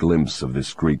fragmentary glimpse of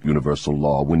this great universal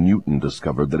law when Newton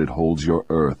discovered that it holds your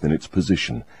earth in its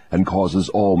position and causes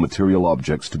all material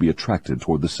objects to be attracted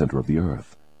toward the center of the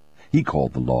earth. He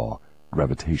called the law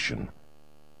gravitation.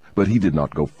 But he did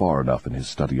not go far enough in his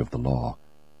study of the law.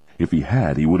 If he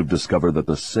had, he would have discovered that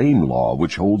the same law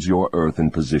which holds your earth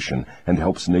in position and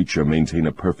helps nature maintain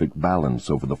a perfect balance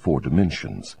over the 4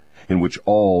 dimensions, in which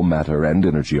all matter and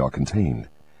energy are contained,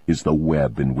 is the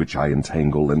web in which I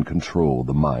entangle and control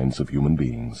the minds of human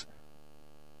beings.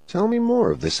 Tell me more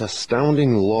of this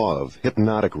astounding law of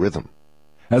hypnotic rhythm.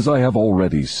 As I have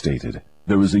already stated,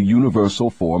 there is a universal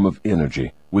form of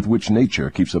energy with which nature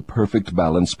keeps a perfect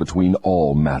balance between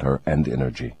all matter and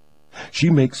energy. She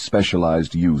makes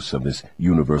specialized use of this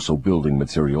universal building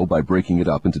material by breaking it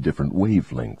up into different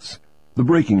wavelengths. The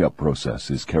breaking up process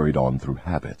is carried on through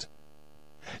habit.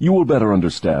 You will better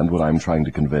understand what I am trying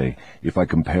to convey if I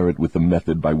compare it with the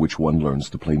method by which one learns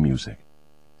to play music.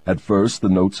 At first, the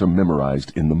notes are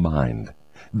memorized in the mind.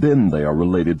 Then they are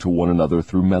related to one another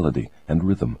through melody and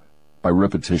rhythm. By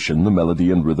repetition, the melody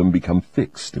and rhythm become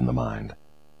fixed in the mind.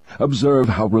 Observe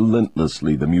how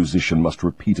relentlessly the musician must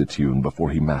repeat a tune before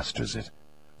he masters it.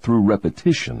 Through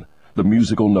repetition, the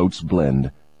musical notes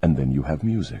blend, and then you have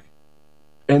music.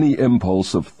 Any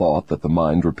impulse of thought that the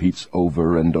mind repeats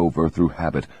over and over through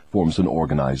habit forms an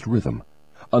organized rhythm.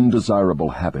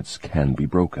 Undesirable habits can be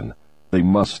broken. They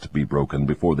must be broken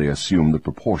before they assume the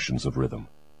proportions of rhythm.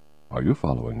 Are you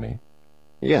following me?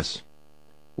 Yes.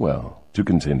 Well, to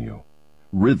continue,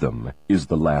 rhythm is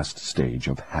the last stage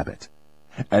of habit.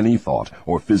 Any thought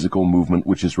or physical movement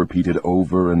which is repeated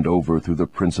over and over through the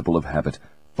principle of habit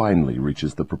finally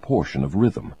reaches the proportion of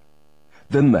rhythm.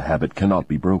 Then the habit cannot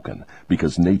be broken,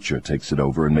 because nature takes it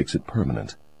over and makes it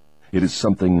permanent. It is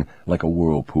something like a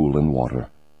whirlpool in water.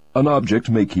 An object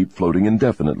may keep floating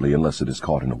indefinitely unless it is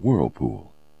caught in a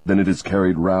whirlpool. Then it is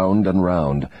carried round and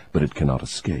round, but it cannot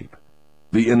escape.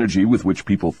 The energy with which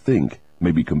people think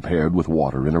may be compared with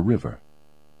water in a river.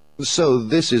 So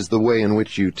this is the way in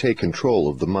which you take control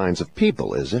of the minds of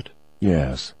people, is it?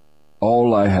 Yes.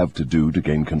 All I have to do to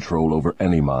gain control over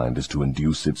any mind is to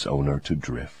induce its owner to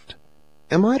drift.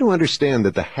 Am I to understand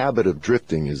that the habit of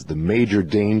drifting is the major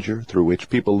danger through which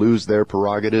people lose their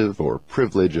prerogative or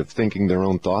privilege of thinking their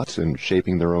own thoughts and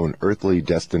shaping their own earthly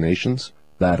destinations?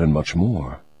 That and much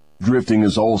more. Drifting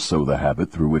is also the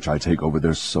habit through which I take over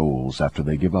their souls after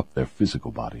they give up their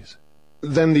physical bodies.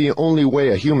 Then the only way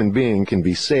a human being can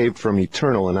be saved from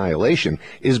eternal annihilation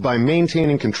is by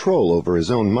maintaining control over his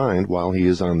own mind while he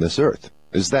is on this earth.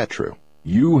 Is that true?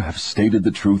 You have stated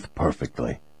the truth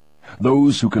perfectly.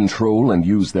 Those who control and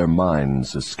use their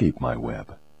minds escape my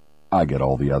web. I get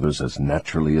all the others as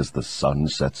naturally as the sun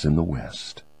sets in the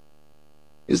west.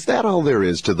 Is that all there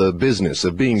is to the business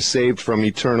of being saved from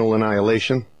eternal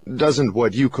annihilation? Doesn't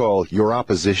what you call your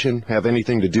opposition have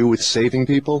anything to do with saving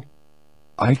people?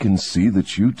 I can see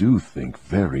that you do think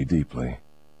very deeply.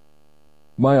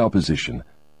 My opposition,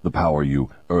 the power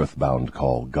you earthbound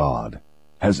call God,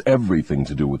 has everything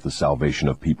to do with the salvation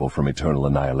of people from eternal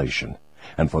annihilation.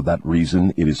 And for that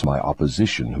reason it is my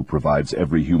opposition who provides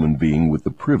every human being with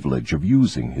the privilege of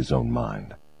using his own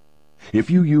mind. If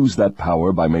you use that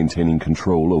power by maintaining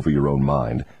control over your own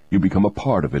mind, you become a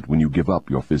part of it when you give up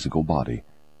your physical body.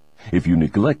 If you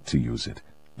neglect to use it,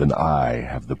 then I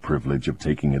have the privilege of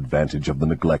taking advantage of the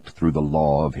neglect through the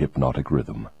law of hypnotic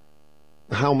rhythm.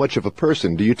 How much of a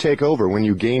person do you take over when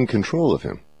you gain control of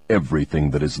him?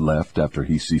 Everything that is left after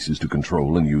he ceases to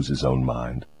control and use his own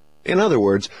mind. In other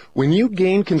words, when you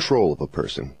gain control of a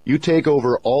person, you take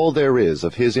over all there is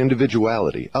of his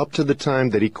individuality up to the time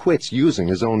that he quits using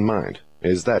his own mind.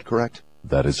 Is that correct?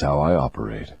 That is how I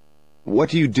operate. What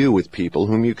do you do with people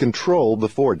whom you control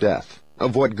before death?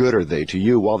 Of what good are they to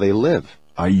you while they live?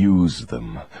 I use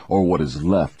them, or what is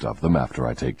left of them after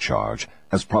I take charge,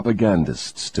 as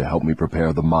propagandists to help me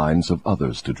prepare the minds of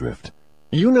others to drift.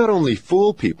 You not only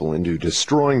fool people into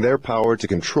destroying their power to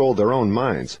control their own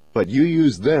minds, but you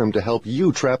use them to help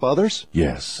you trap others?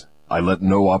 Yes, I let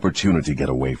no opportunity get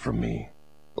away from me.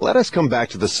 Let us come back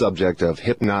to the subject of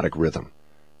hypnotic rhythm.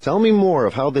 Tell me more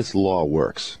of how this law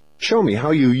works. Show me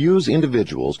how you use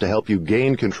individuals to help you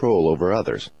gain control over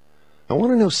others. I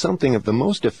want to know something of the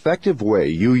most effective way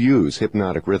you use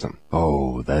hypnotic rhythm.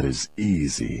 Oh, that is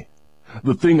easy.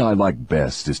 The thing I like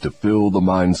best is to fill the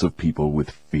minds of people with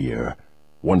fear.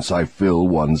 Once I fill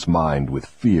one's mind with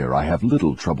fear, I have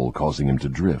little trouble causing him to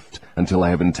drift, until I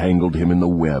have entangled him in the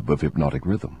web of hypnotic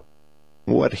rhythm.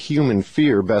 What human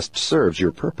fear best serves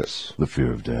your purpose? The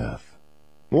fear of death.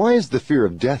 Why is the fear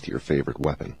of death your favorite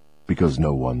weapon? Because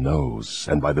no one knows,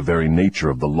 and by the very nature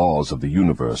of the laws of the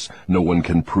universe, no one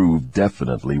can prove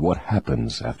definitely what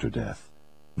happens after death.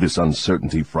 This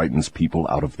uncertainty frightens people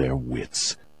out of their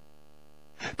wits.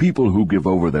 People who give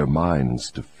over their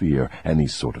minds to fear, any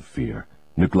sort of fear,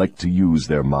 neglect to use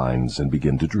their minds and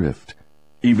begin to drift.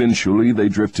 Eventually they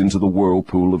drift into the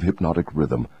whirlpool of hypnotic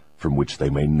rhythm, from which they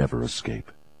may never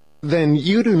escape. Then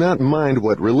you do not mind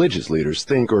what religious leaders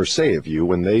think or say of you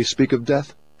when they speak of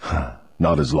death?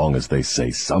 Not as long as they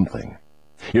say something.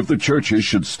 If the churches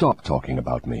should stop talking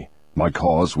about me, my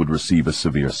cause would receive a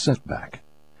severe setback.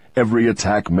 Every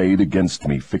attack made against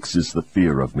me fixes the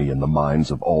fear of me in the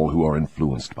minds of all who are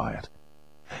influenced by it.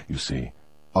 You see,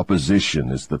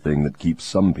 opposition is the thing that keeps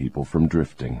some people from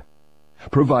drifting,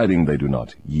 providing they do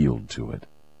not yield to it.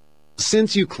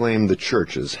 Since you claim the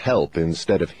churches help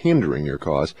instead of hindering your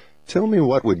cause, tell me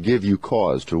what would give you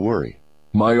cause to worry.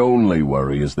 My only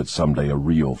worry is that someday a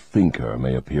real thinker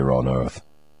may appear on Earth.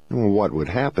 What would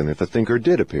happen if a thinker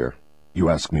did appear? You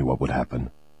ask me what would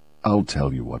happen. I'll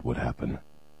tell you what would happen.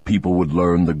 People would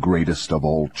learn the greatest of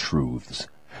all truths,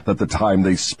 that the time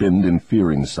they spend in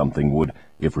fearing something would,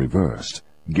 if reversed,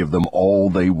 give them all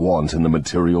they want in the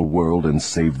material world and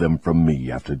save them from me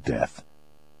after death.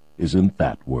 Isn't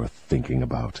that worth thinking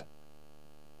about?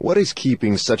 What is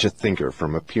keeping such a thinker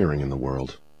from appearing in the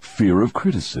world? Fear of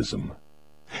criticism.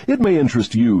 It may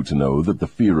interest you to know that the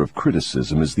fear of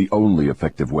criticism is the only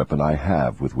effective weapon I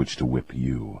have with which to whip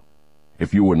you.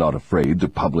 If you were not afraid to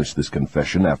publish this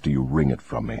confession after you wring it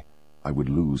from me, I would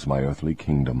lose my earthly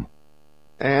kingdom.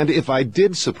 And if I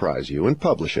did surprise you and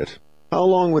publish it, how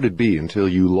long would it be until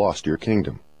you lost your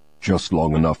kingdom? Just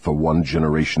long enough for one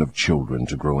generation of children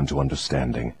to grow into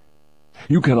understanding.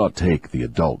 You cannot take the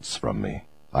adults from me.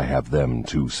 I have them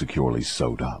too securely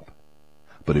sewed up.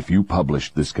 But if you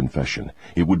published this confession,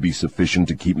 it would be sufficient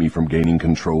to keep me from gaining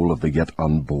control of the yet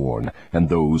unborn and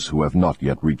those who have not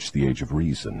yet reached the age of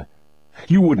reason.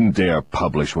 You wouldn't dare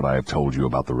publish what I have told you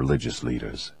about the religious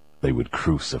leaders. They would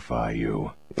crucify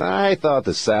you. I thought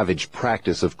the savage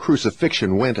practice of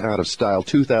crucifixion went out of style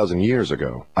 2,000 years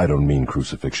ago. I don't mean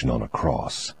crucifixion on a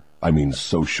cross. I mean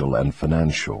social and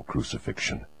financial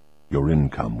crucifixion. Your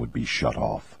income would be shut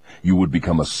off. You would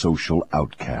become a social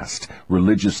outcast.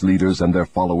 Religious leaders and their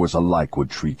followers alike would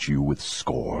treat you with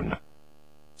scorn.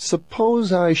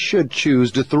 Suppose I should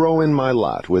choose to throw in my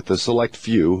lot with the select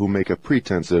few who make a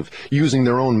pretense of using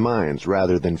their own minds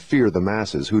rather than fear the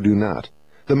masses who do not.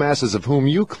 The masses of whom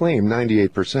you claim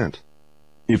 98%.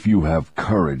 If you have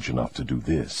courage enough to do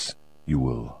this, you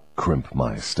will crimp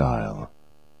my style.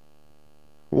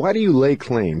 Why do you lay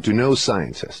claim to no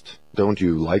scientist? Don't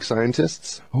you like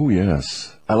scientists? Oh,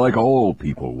 yes. I like all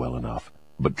people well enough,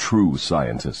 but true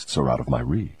scientists are out of my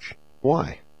reach.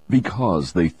 Why?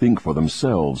 Because they think for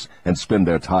themselves and spend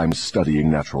their time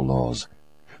studying natural laws.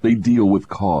 They deal with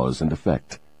cause and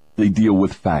effect. They deal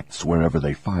with facts wherever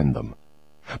they find them.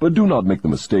 But do not make the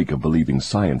mistake of believing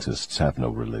scientists have no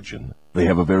religion. They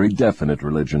have a very definite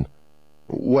religion.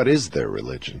 What is their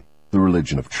religion? The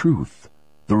religion of truth.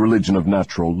 The religion of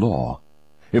natural law.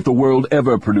 If the world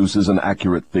ever produces an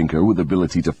accurate thinker with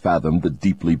ability to fathom the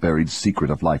deeply buried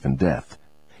secret of life and death,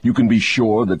 you can be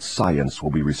sure that science will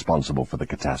be responsible for the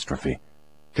catastrophe.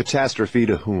 Catastrophe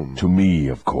to whom? To me,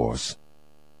 of course.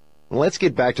 Let's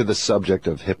get back to the subject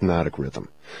of hypnotic rhythm.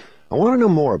 I want to know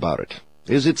more about it.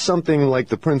 Is it something like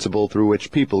the principle through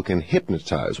which people can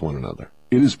hypnotize one another?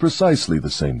 It is precisely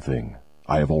the same thing.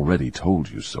 I have already told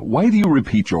you so. Why do you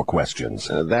repeat your questions?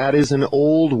 That is an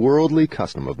old worldly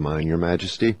custom of mine, Your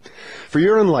Majesty. For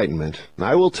your enlightenment,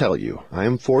 I will tell you, I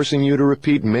am forcing you to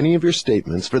repeat many of your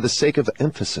statements for the sake of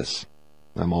emphasis.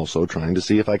 I'm also trying to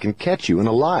see if I can catch you in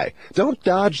a lie. Don't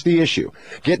dodge the issue.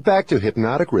 Get back to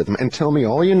hypnotic rhythm and tell me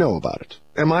all you know about it.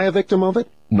 Am I a victim of it?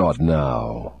 Not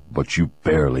now, but you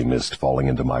barely missed falling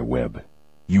into my web.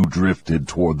 You drifted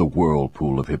toward the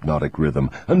whirlpool of hypnotic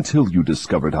rhythm until you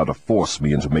discovered how to force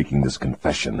me into making this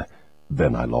confession.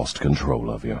 Then I lost control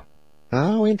of you.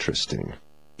 How interesting.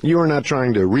 You are not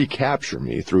trying to recapture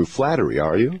me through flattery,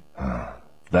 are you?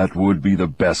 That would be the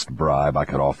best bribe I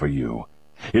could offer you.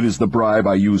 It is the bribe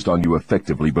I used on you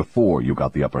effectively before you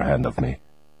got the upper hand of me.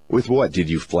 With what did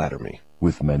you flatter me?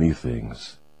 With many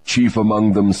things. Chief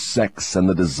among them sex and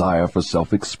the desire for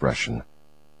self-expression.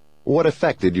 What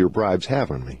effect did your bribes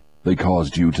have on me? They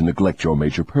caused you to neglect your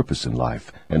major purpose in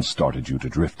life and started you to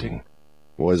drifting.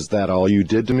 Was that all you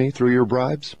did to me through your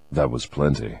bribes? That was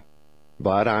plenty.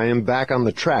 But I am back on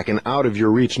the track and out of your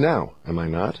reach now, am I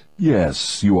not?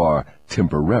 Yes, you are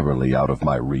temporarily out of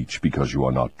my reach because you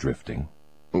are not drifting.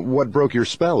 What broke your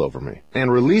spell over me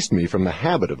and released me from the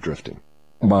habit of drifting?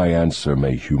 My answer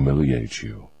may humiliate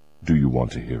you. Do you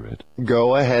want to hear it?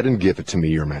 Go ahead and give it to me,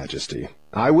 Your Majesty.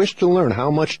 I wish to learn how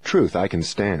much truth I can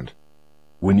stand.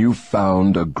 When you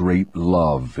found a great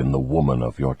love in the woman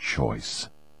of your choice,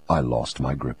 I lost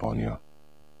my grip on you.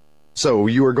 So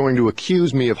you are going to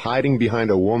accuse me of hiding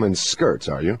behind a woman's skirts,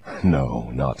 are you?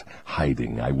 No, not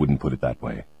hiding. I wouldn't put it that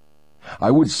way. I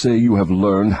would say you have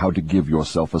learned how to give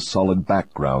yourself a solid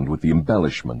background with the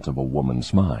embellishment of a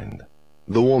woman's mind.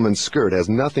 The woman's skirt has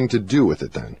nothing to do with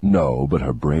it, then? No, but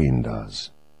her brain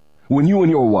does. When you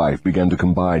and your wife began to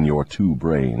combine your two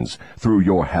brains through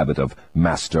your habit of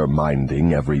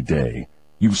master-minding every day,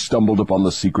 you stumbled upon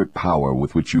the secret power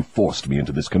with which you forced me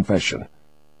into this confession.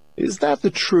 Is that the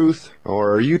truth,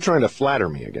 or are you trying to flatter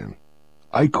me again?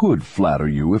 I could flatter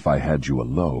you if I had you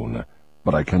alone,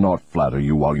 but I cannot flatter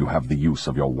you while you have the use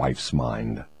of your wife's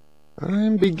mind.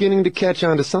 I'm beginning to catch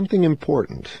on to something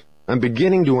important. I'm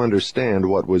beginning to understand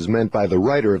what was meant by the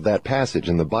writer of that passage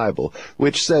in the Bible,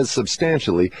 which says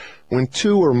substantially, "When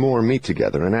two or more meet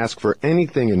together and ask for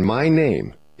anything in my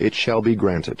name, it shall be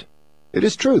granted." It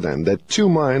is true, then, that two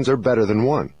minds are better than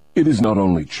one. It is not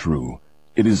only true,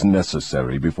 it is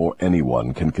necessary before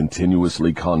anyone can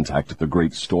continuously contact the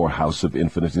great storehouse of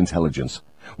infinite intelligence,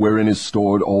 wherein is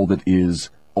stored all that is,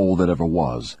 all that ever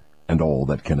was, and all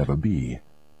that can ever be.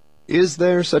 Is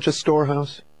there such a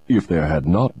storehouse? If there had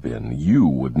not been, you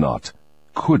would not,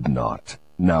 could not,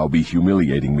 now be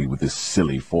humiliating me with this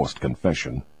silly forced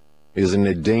confession. Isn't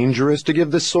it dangerous to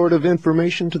give this sort of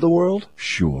information to the world?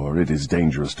 Sure, it is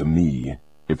dangerous to me.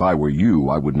 If I were you,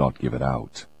 I would not give it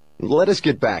out. Let us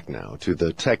get back now to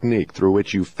the technique through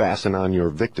which you fasten on your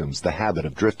victims the habit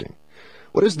of drifting.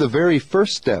 What is the very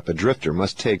first step a drifter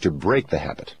must take to break the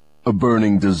habit? A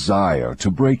burning desire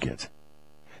to break it.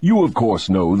 You, of course,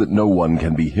 know that no one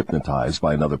can be hypnotized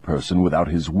by another person without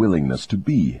his willingness to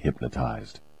be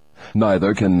hypnotized.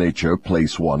 Neither can nature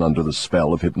place one under the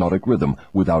spell of hypnotic rhythm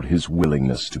without his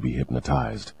willingness to be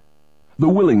hypnotized. The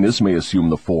willingness may assume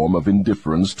the form of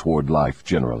indifference toward life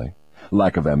generally,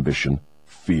 lack of ambition,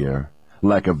 fear,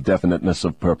 lack of definiteness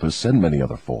of purpose, and many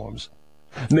other forms.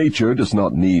 Nature does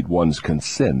not need one's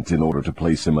consent in order to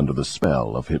place him under the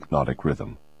spell of hypnotic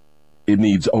rhythm. It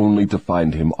needs only to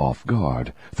find him off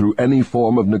guard, through any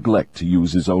form of neglect to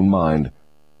use his own mind.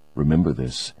 Remember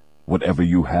this. Whatever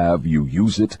you have, you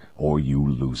use it or you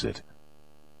lose it.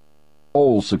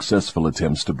 All successful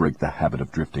attempts to break the habit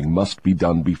of drifting must be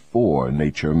done before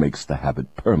nature makes the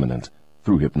habit permanent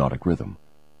through hypnotic rhythm.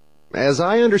 As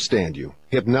I understand you,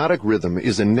 hypnotic rhythm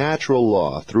is a natural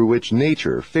law through which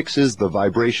nature fixes the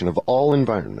vibration of all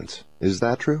environments. Is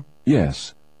that true?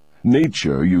 Yes.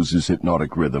 Nature uses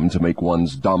hypnotic rhythm to make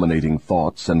one's dominating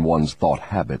thoughts and one's thought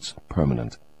habits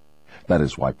permanent. That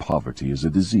is why poverty is a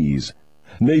disease.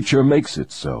 Nature makes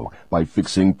it so by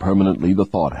fixing permanently the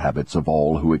thought habits of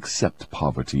all who accept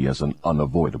poverty as an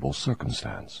unavoidable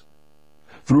circumstance.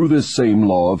 Through this same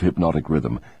law of hypnotic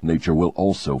rhythm, nature will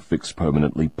also fix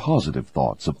permanently positive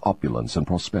thoughts of opulence and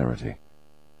prosperity.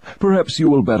 Perhaps you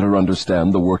will better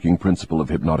understand the working principle of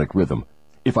hypnotic rhythm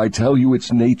if I tell you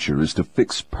its nature is to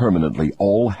fix permanently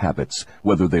all habits,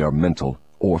 whether they are mental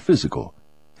or physical.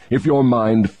 If your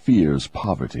mind fears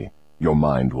poverty, your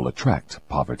mind will attract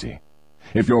poverty.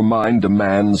 If your mind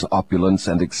demands opulence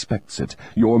and expects it,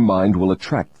 your mind will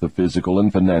attract the physical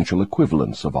and financial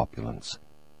equivalents of opulence.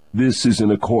 This is in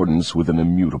accordance with an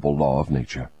immutable law of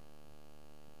nature.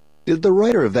 Did the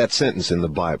writer of that sentence in the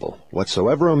Bible,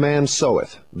 "Whatsoever a man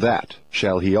soweth, that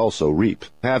shall he also reap,"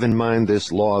 have in mind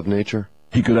this law of nature?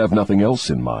 He could have nothing else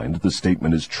in mind. The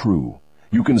statement is true.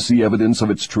 You can see evidence of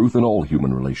its truth in all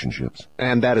human relationships.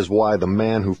 And that is why the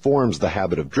man who forms the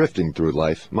habit of drifting through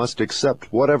life must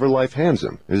accept whatever life hands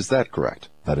him. Is that correct?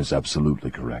 That is absolutely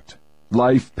correct.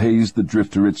 Life pays the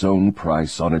drifter its own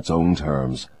price on its own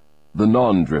terms. The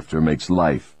non-drifter makes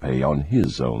life pay on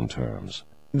his own terms.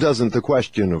 Doesn't the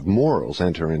question of morals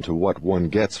enter into what one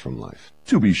gets from life?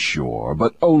 To be sure,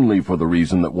 but only for the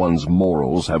reason that one's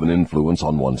morals have an influence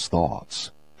on one's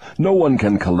thoughts. No one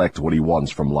can collect what he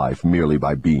wants from life merely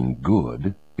by being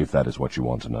good, if that is what you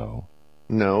want to know.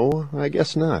 No, I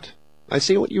guess not. I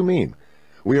see what you mean.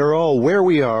 We are all where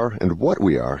we are and what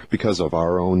we are because of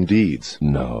our own deeds.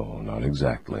 No, not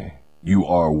exactly. You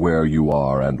are where you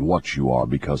are and what you are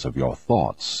because of your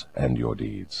thoughts and your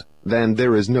deeds. Then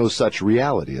there is no such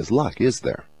reality as luck, is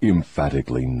there?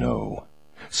 Emphatically no.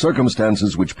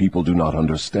 Circumstances which people do not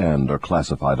understand are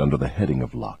classified under the heading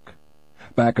of luck.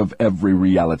 Back of every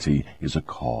reality is a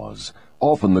cause.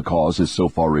 Often the cause is so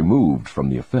far removed from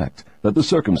the effect that the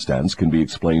circumstance can be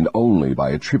explained only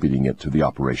by attributing it to the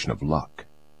operation of luck.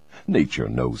 Nature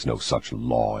knows no such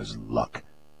law as luck.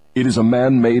 It is a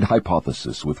man-made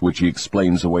hypothesis with which he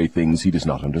explains away things he does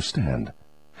not understand.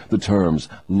 The terms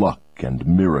luck and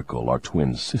miracle are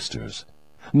twin sisters.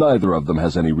 Neither of them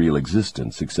has any real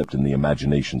existence except in the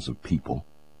imaginations of people.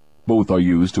 Both are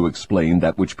used to explain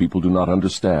that which people do not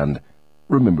understand.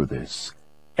 Remember this.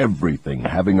 Everything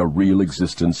having a real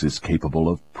existence is capable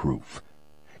of proof.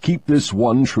 Keep this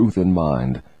one truth in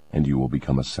mind, and you will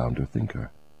become a sounder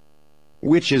thinker.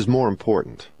 Which is more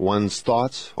important, one's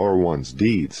thoughts or one's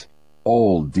deeds?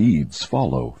 All deeds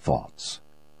follow thoughts.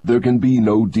 There can be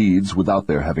no deeds without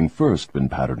their having first been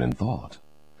patterned in thought.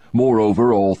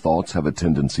 Moreover, all thoughts have a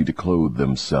tendency to clothe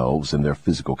themselves in their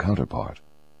physical counterpart.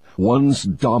 One's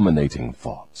dominating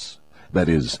thoughts, that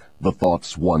is, the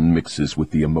thoughts one mixes with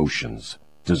the emotions,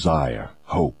 desire,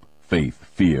 hope, faith,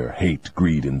 fear, hate,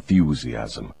 greed,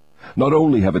 enthusiasm, not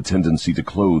only have a tendency to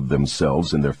clothe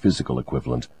themselves in their physical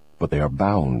equivalent, but they are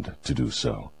bound to do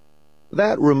so.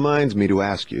 That reminds me to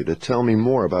ask you to tell me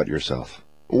more about yourself.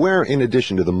 Where, in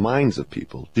addition to the minds of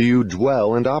people, do you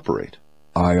dwell and operate?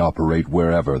 I operate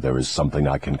wherever there is something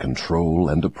I can control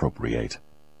and appropriate.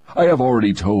 I have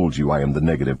already told you I am the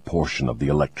negative portion of the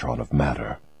electron of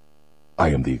matter. I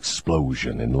am the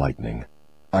explosion in lightning.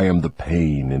 I am the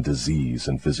pain in disease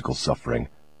and physical suffering.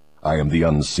 I am the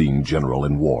unseen general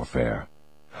in warfare.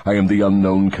 I am the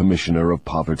unknown commissioner of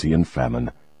poverty and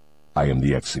famine. I am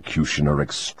the executioner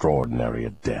extraordinary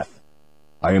at death.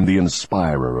 I am the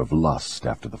inspirer of lust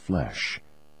after the flesh.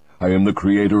 I am the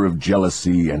creator of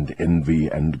jealousy and envy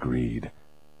and greed.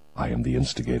 I am the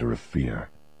instigator of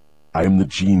fear. I am the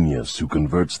genius who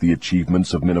converts the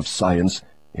achievements of men of science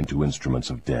into instruments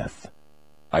of death.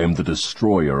 I am the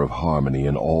destroyer of harmony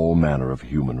in all manner of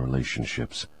human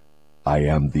relationships. I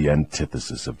am the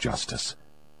antithesis of justice.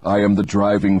 I am the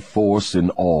driving force in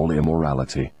all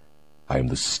immorality. I am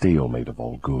the stalemate of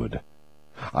all good.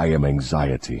 I am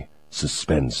anxiety,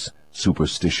 suspense,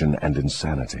 superstition, and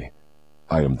insanity.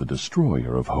 I am the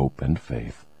destroyer of hope and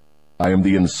faith. I am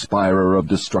the inspirer of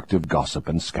destructive gossip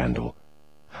and scandal.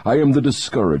 I am the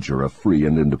discourager of free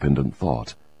and independent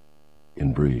thought.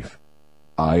 In brief,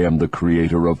 I am the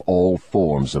creator of all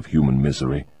forms of human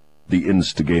misery, the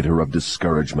instigator of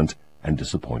discouragement and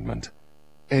disappointment.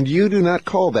 And you do not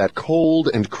call that cold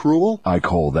and cruel? I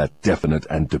call that definite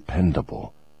and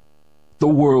dependable. The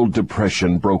world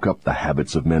depression broke up the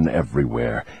habits of men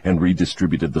everywhere and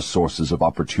redistributed the sources of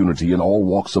opportunity in all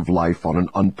walks of life on an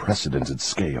unprecedented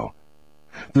scale.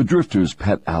 The drifter's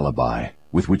pet alibi,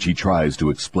 with which he tries to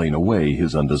explain away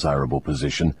his undesirable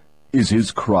position, is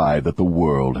his cry that the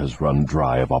world has run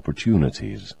dry of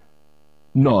opportunities.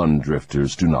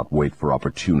 Non-drifters do not wait for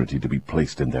opportunity to be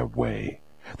placed in their way.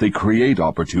 They create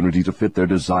opportunity to fit their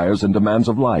desires and demands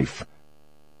of life.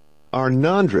 Are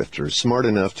non-drifters smart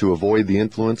enough to avoid the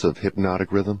influence of hypnotic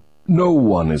rhythm? No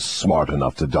one is smart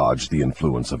enough to dodge the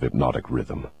influence of hypnotic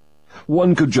rhythm.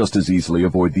 One could just as easily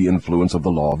avoid the influence of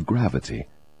the law of gravity.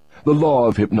 The law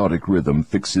of hypnotic rhythm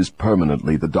fixes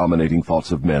permanently the dominating thoughts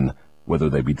of men, whether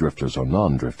they be drifters or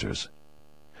non-drifters.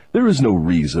 There is no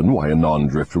reason why a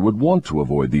non-drifter would want to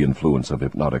avoid the influence of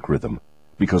hypnotic rhythm,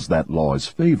 because that law is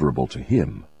favorable to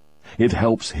him. It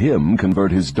helps him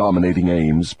convert his dominating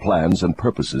aims, plans, and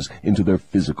purposes into their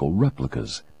physical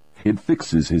replicas. It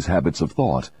fixes his habits of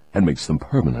thought and makes them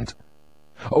permanent.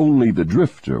 Only the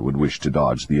drifter would wish to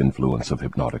dodge the influence of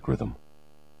hypnotic rhythm.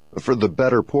 For the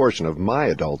better portion of my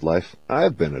adult life,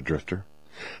 I've been a drifter.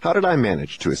 How did I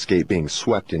manage to escape being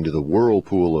swept into the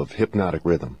whirlpool of hypnotic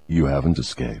rhythm? You haven't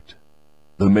escaped.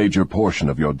 The major portion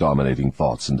of your dominating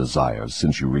thoughts and desires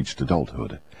since you reached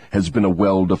adulthood has been a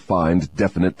well-defined,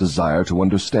 definite desire to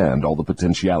understand all the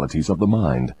potentialities of the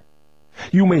mind.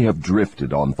 You may have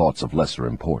drifted on thoughts of lesser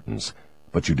importance,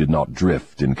 but you did not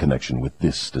drift in connection with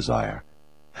this desire.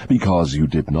 Because you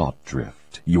did not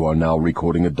drift, you are now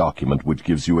recording a document which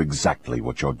gives you exactly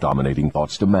what your dominating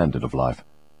thoughts demanded of life.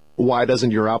 Why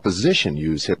doesn't your opposition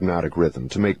use hypnotic rhythm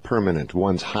to make permanent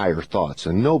one's higher thoughts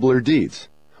and nobler deeds?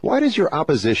 Why does your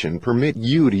opposition permit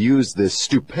you to use this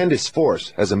stupendous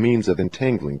force as a means of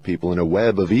entangling people in a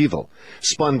web of evil,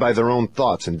 spun by their own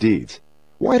thoughts and deeds?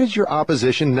 Why does your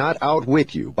opposition not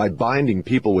outwit you by binding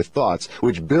people with thoughts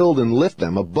which build and lift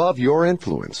them above your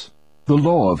influence? The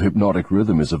law of hypnotic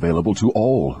rhythm is available to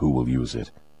all who will use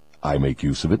it. I make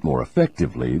use of it more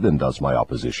effectively than does my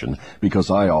opposition,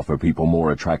 because I offer people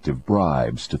more attractive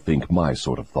bribes to think my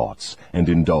sort of thoughts and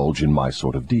indulge in my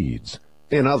sort of deeds.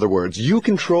 In other words, you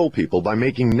control people by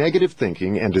making negative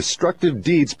thinking and destructive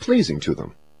deeds pleasing to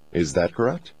them. Is that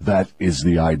correct? That is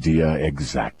the idea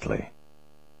exactly.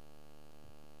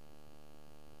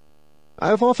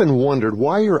 I've often wondered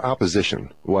why your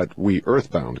opposition, what we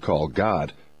earthbound call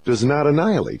God, does not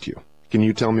annihilate you. Can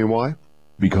you tell me why?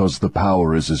 Because the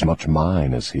power is as much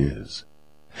mine as his.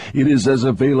 It is as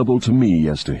available to me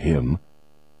as to him.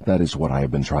 That is what I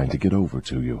have been trying to get over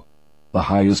to you. The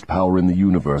highest power in the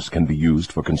universe can be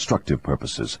used for constructive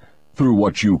purposes, through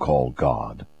what you call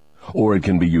God, or it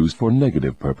can be used for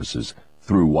negative purposes,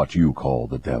 through what you call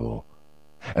the devil.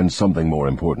 And something more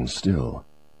important still,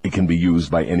 it can be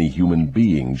used by any human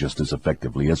being just as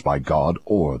effectively as by God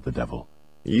or the devil.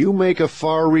 You make a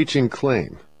far-reaching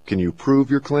claim. Can you prove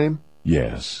your claim?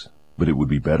 Yes, but it would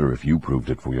be better if you proved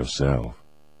it for yourself.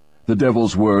 The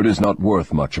devil's word is not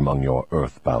worth much among your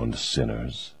earthbound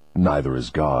sinners. Neither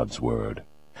is God's word.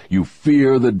 You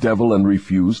fear the devil and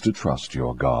refuse to trust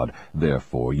your God.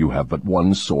 Therefore, you have but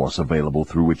one source available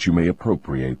through which you may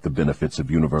appropriate the benefits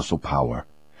of universal power,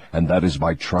 and that is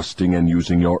by trusting and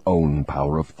using your own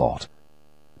power of thought.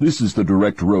 This is the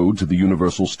direct road to the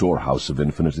universal storehouse of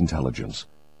infinite intelligence.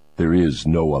 There is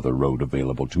no other road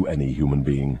available to any human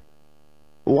being.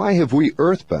 Why have we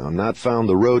earthbound not found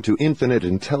the road to infinite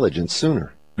intelligence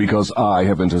sooner? Because I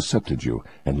have intercepted you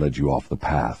and led you off the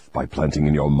path by planting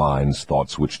in your minds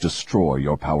thoughts which destroy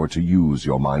your power to use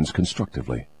your minds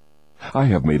constructively. I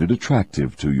have made it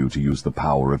attractive to you to use the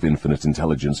power of infinite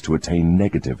intelligence to attain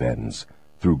negative ends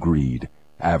through greed,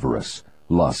 avarice,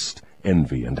 lust,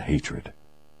 envy, and hatred.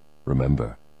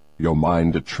 Remember, your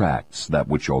mind attracts that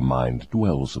which your mind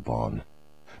dwells upon.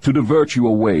 To divert you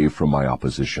away from my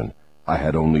opposition, I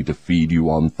had only to feed you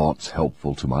on thoughts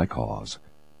helpful to my cause.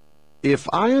 If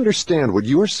I understand what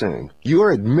you're saying,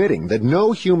 you're admitting that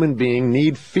no human being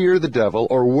need fear the devil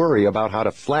or worry about how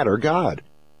to flatter God.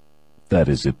 That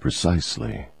is it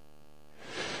precisely.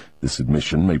 This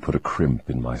admission may put a crimp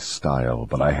in my style,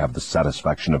 but I have the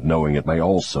satisfaction of knowing it may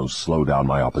also slow down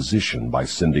my opposition by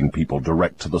sending people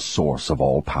direct to the source of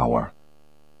all power.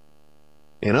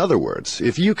 In other words,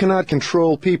 if you cannot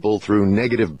control people through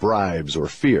negative bribes or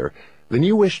fear, then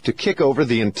you wish to kick over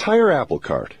the entire apple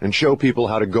cart and show people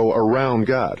how to go around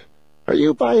God. Are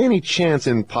you by any chance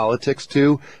in politics,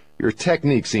 too? Your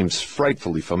technique seems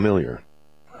frightfully familiar.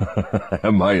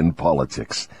 Am I in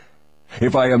politics?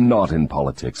 If I am not in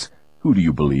politics, who do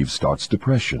you believe starts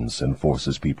depressions and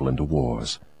forces people into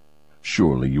wars?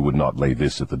 Surely you would not lay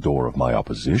this at the door of my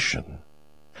opposition.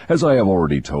 As I have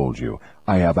already told you,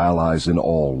 I have allies in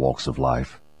all walks of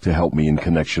life to help me in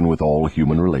connection with all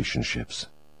human relationships.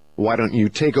 Why don't you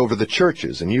take over the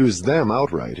churches and use them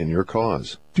outright in your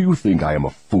cause? Do you think I am a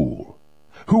fool?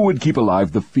 Who would keep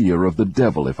alive the fear of the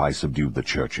devil if I subdued the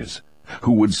churches?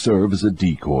 Who would serve as a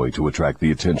decoy to attract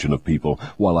the attention of people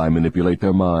while I manipulate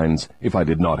their minds if I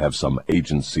did not have some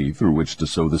agency through which to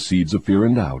sow the seeds of fear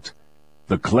and doubt?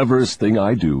 The cleverest thing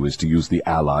I do is to use the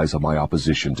allies of my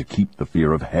opposition to keep the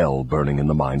fear of hell burning in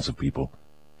the minds of people.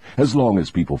 As long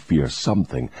as people fear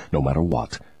something, no matter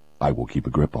what, I will keep a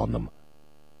grip on them.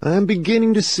 I'm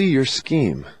beginning to see your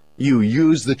scheme. You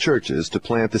use the churches to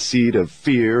plant the seed of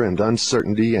fear and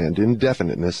uncertainty and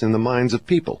indefiniteness in the minds of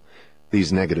people.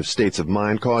 These negative states of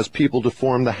mind cause people to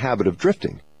form the habit of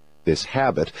drifting. This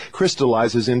habit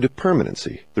crystallizes into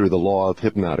permanency through the law of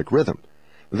hypnotic rhythm.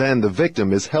 Then the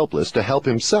victim is helpless to help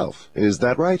himself. Is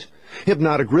that right?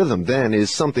 Hypnotic rhythm, then, is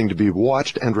something to be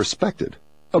watched and respected.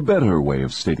 A better way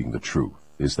of stating the truth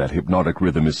is that hypnotic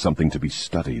rhythm is something to be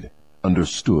studied,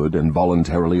 understood, and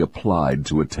voluntarily applied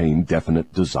to attain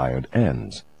definite desired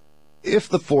ends. If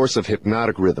the force of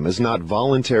hypnotic rhythm is not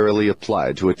voluntarily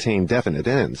applied to attain definite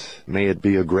ends, may it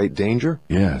be a great danger?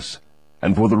 Yes,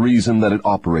 and for the reason that it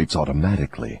operates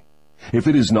automatically. If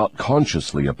it is not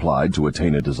consciously applied to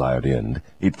attain a desired end,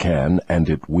 it can, and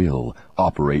it will,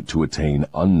 operate to attain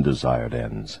undesired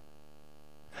ends.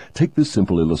 Take this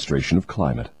simple illustration of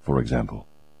climate, for example.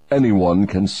 Anyone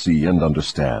can see and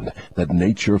understand that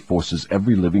nature forces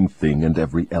every living thing and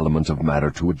every element of matter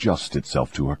to adjust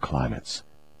itself to her climates.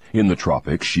 In the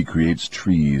tropics, she creates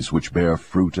trees which bear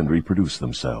fruit and reproduce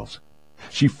themselves.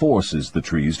 She forces the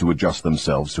trees to adjust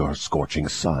themselves to her scorching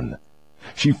sun.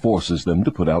 She forces them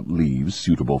to put out leaves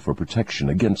suitable for protection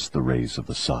against the rays of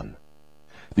the sun.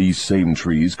 These same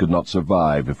trees could not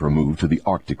survive if removed to the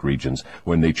Arctic regions,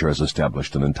 where nature has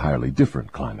established an entirely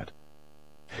different climate.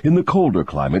 In the colder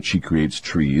climate, she creates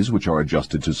trees which are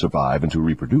adjusted to survive and to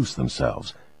reproduce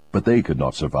themselves, but they could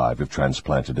not survive if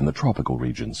transplanted in the tropical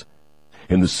regions.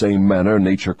 In the same manner,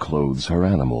 nature clothes her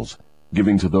animals,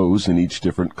 giving to those in each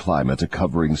different climate a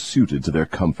covering suited to their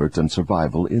comfort and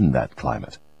survival in that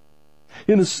climate.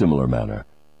 In a similar manner,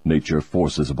 nature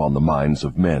forces upon the minds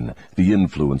of men the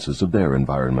influences of their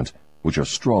environment, which are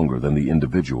stronger than the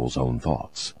individual's own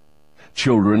thoughts.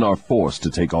 Children are forced to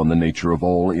take on the nature of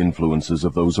all influences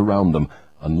of those around them,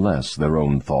 unless their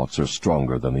own thoughts are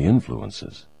stronger than the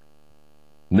influences.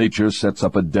 Nature sets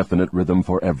up a definite rhythm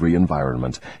for every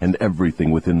environment, and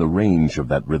everything within the range of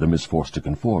that rhythm is forced to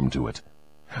conform to it.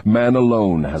 Man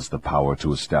alone has the power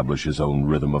to establish his own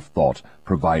rhythm of thought,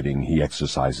 providing he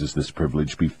exercises this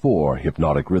privilege before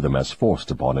hypnotic rhythm has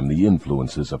forced upon him the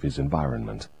influences of his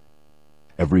environment.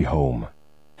 Every home,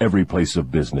 every place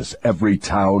of business, every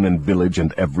town and village,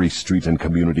 and every street and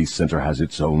community center has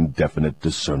its own definite,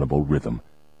 discernible rhythm.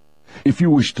 If you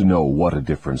wish to know what a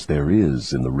difference there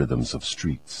is in the rhythms of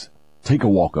streets, take a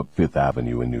walk up Fifth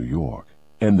Avenue in New York,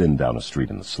 and then down a street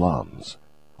in the slums.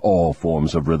 All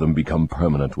forms of rhythm become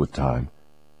permanent with time.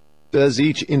 Does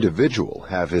each individual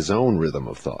have his own rhythm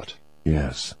of thought?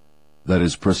 Yes. That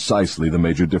is precisely the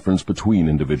major difference between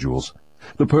individuals.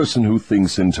 The person who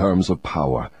thinks in terms of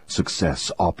power,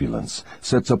 success, opulence,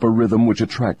 sets up a rhythm which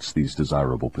attracts these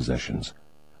desirable possessions.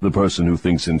 The person who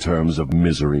thinks in terms of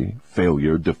misery,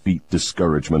 failure, defeat,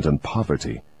 discouragement, and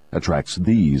poverty attracts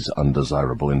these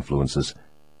undesirable influences.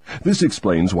 This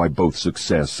explains why both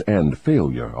success and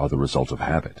failure are the result of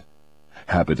habit.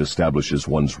 Habit establishes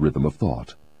one's rhythm of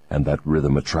thought, and that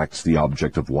rhythm attracts the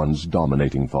object of one's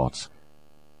dominating thoughts.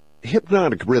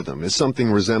 Hypnotic rhythm is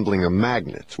something resembling a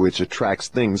magnet which attracts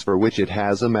things for which it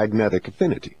has a magnetic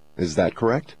affinity. Is that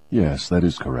correct? Yes, that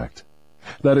is correct.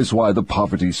 That is why the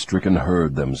poverty-stricken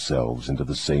herd themselves into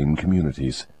the same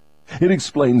communities. It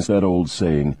explains that old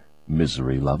saying,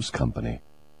 misery loves company.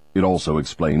 It also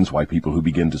explains why people who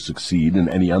begin to succeed in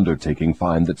any undertaking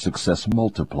find that success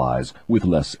multiplies with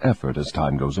less effort as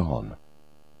time goes on.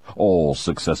 All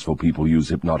successful people use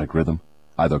hypnotic rhythm,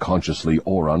 either consciously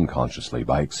or unconsciously,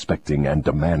 by expecting and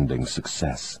demanding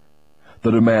success.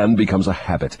 The demand becomes a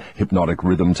habit, hypnotic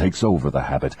rhythm takes over the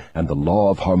habit, and the law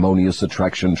of harmonious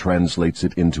attraction translates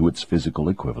it into its physical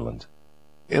equivalent.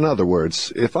 In other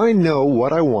words, if I know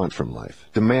what I want from life,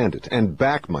 demand it, and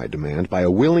back my demand by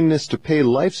a willingness to pay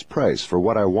life's price for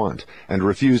what I want, and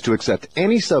refuse to accept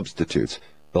any substitutes,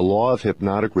 the law of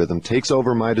hypnotic rhythm takes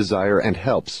over my desire and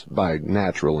helps, by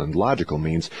natural and logical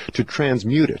means, to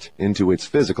transmute it into its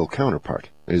physical counterpart.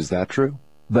 Is that true?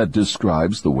 That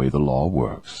describes the way the law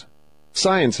works.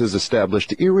 Science has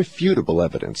established irrefutable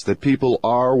evidence that people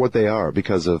are what they are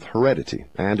because of heredity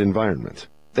and environment.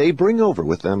 They bring over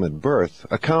with them at birth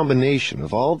a combination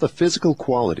of all the physical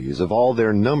qualities of all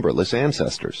their numberless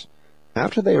ancestors.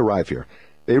 After they arrive here,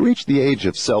 they reach the age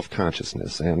of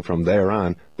self-consciousness, and from there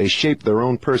on, they shape their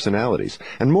own personalities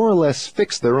and more or less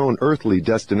fix their own earthly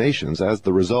destinations as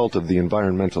the result of the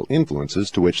environmental influences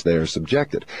to which they are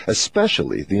subjected,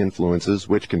 especially the influences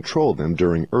which control them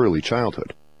during early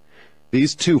childhood.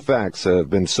 These two facts have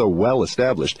been so well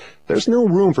established, there's no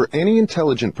room for any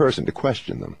intelligent person to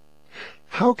question them.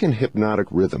 How can hypnotic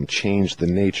rhythm change the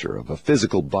nature of a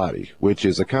physical body, which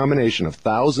is a combination of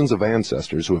thousands of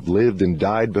ancestors who have lived and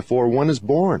died before one is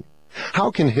born? How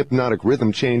can hypnotic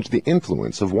rhythm change the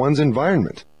influence of one's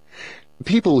environment?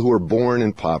 People who are born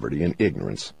in poverty and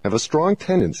ignorance have a strong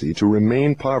tendency to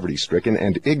remain poverty-stricken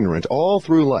and ignorant all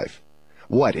through life.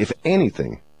 What, if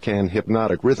anything, can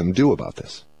hypnotic rhythm do about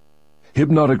this?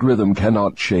 Hypnotic rhythm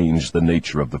cannot change the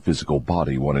nature of the physical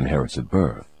body one inherits at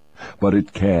birth. But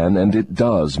it can, and it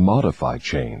does, modify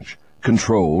change,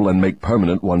 control, and make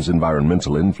permanent one's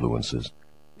environmental influences.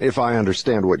 If I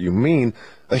understand what you mean,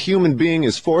 a human being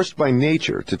is forced by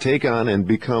nature to take on and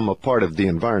become a part of the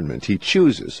environment he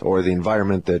chooses, or the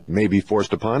environment that may be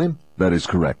forced upon him? That is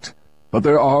correct. But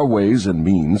there are ways and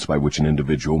means by which an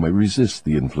individual may resist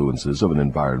the influences of an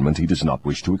environment he does not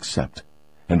wish to accept,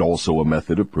 and also a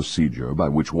method of procedure by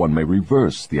which one may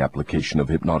reverse the application of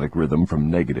hypnotic rhythm from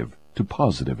negative to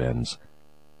positive ends.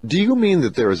 Do you mean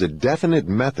that there is a definite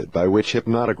method by which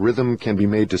hypnotic rhythm can be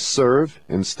made to serve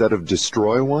instead of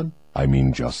destroy one? I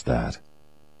mean just that.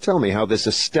 Tell me how this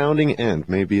astounding end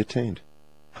may be attained.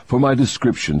 For my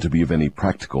description to be of any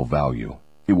practical value,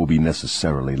 it will be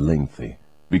necessarily lengthy,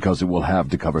 because it will have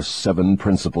to cover 7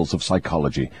 principles of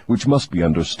psychology, which must be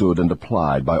understood and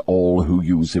applied by all who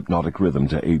use hypnotic rhythm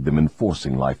to aid them in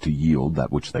forcing life to yield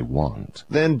that which they want.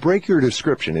 Then break your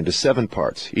description into 7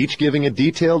 parts, each giving a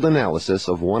detailed analysis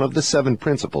of one of the 7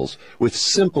 principles with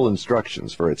simple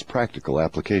instructions for its practical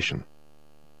application.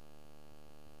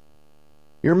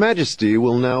 Your Majesty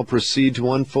will now proceed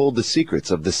to unfold the secrets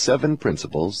of the 7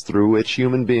 principles through which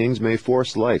human beings may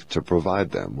force life to provide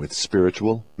them with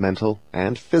spiritual, mental,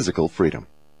 and physical freedom.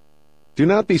 Do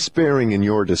not be sparing in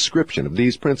your description of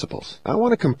these principles. I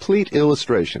want a complete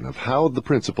illustration of how the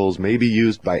principles may be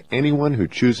used by anyone who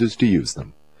chooses to use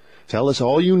them. Tell us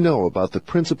all you know about the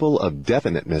principle of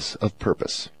definiteness of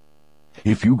purpose.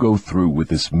 If you go through with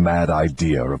this mad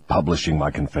idea of publishing my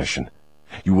confession,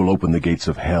 you will open the gates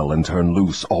of hell and turn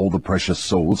loose all the precious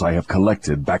souls I have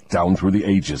collected back down through the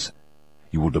ages.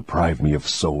 You will deprive me of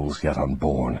souls yet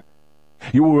unborn.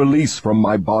 You will release from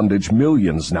my bondage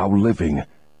millions now living.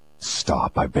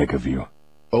 Stop, I beg of you.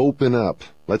 Open up.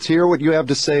 Let's hear what you have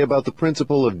to say about the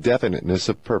principle of definiteness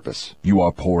of purpose. You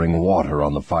are pouring water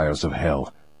on the fires of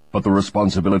hell, but the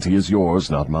responsibility is yours,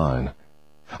 not mine.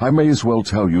 I may as well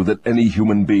tell you that any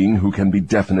human being who can be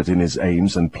definite in his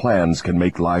aims and plans can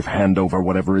make life hand over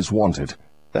whatever is wanted.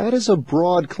 That is a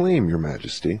broad claim, Your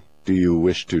Majesty. Do you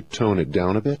wish to tone it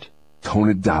down a bit? Tone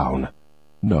it down?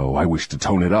 No, I wish to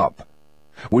tone it up.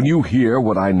 When you hear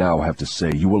what I now have to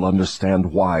say, you will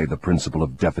understand why the principle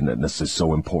of definiteness is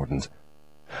so important.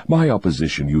 My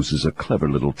opposition uses a clever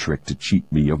little trick to cheat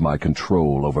me of my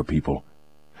control over people.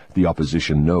 The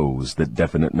opposition knows that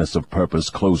definiteness of purpose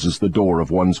closes the door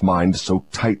of one's mind so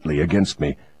tightly against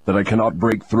me that I cannot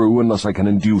break through unless I can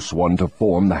induce one to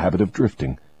form the habit of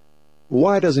drifting.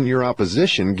 Why doesn't your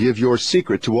opposition give your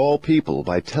secret to all people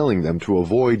by telling them to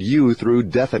avoid you through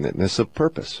definiteness of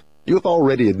purpose? You have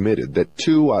already admitted that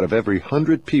 2 out of every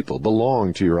 100 people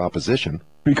belong to your opposition.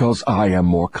 Because I am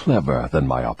more clever than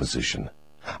my opposition.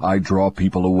 I draw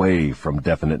people away from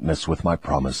definiteness with my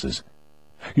promises.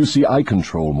 You see, I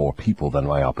control more people than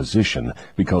my opposition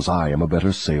because I am a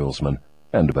better salesman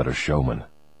and a better showman.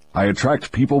 I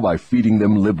attract people by feeding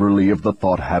them liberally of the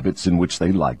thought habits in which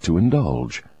they like to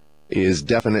indulge. Is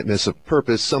definiteness of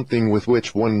purpose something with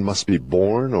which one must be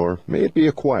born, or may it be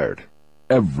acquired?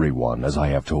 Everyone, as I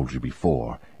have told you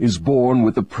before, is born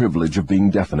with the privilege of being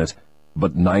definite,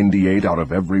 but 98 out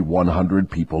of every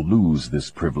 100 people lose this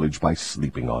privilege by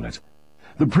sleeping on it.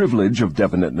 The privilege of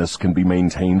definiteness can be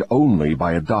maintained only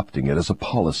by adopting it as a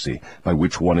policy by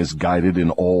which one is guided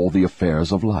in all the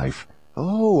affairs of life.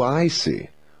 Oh, I see.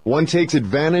 One takes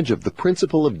advantage of the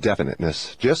principle of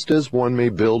definiteness, just as one may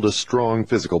build a strong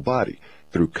physical body,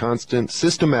 through constant,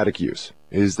 systematic use.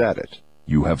 Is that it?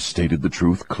 You have stated the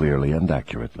truth clearly and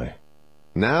accurately.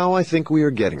 Now I think we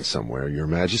are getting somewhere, Your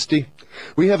Majesty.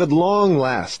 We have at long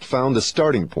last found the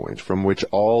starting point from which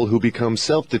all who become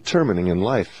self-determining in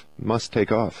life must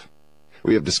take off.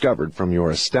 We have discovered from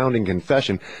your astounding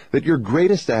confession that your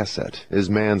greatest asset is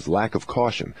man's lack of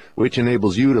caution, which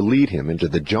enables you to lead him into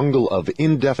the jungle of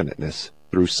indefiniteness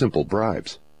through simple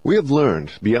bribes. We have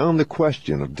learned, beyond the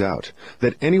question of doubt,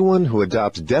 that anyone who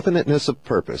adopts definiteness of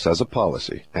purpose as a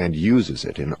policy and uses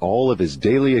it in all of his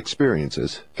daily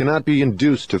experiences cannot be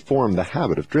induced to form the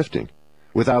habit of drifting.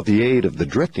 Without the aid of the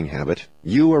drifting habit,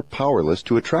 you are powerless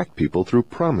to attract people through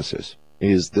promises.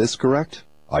 Is this correct?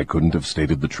 I couldn't have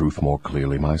stated the truth more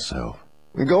clearly myself.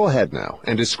 Go ahead now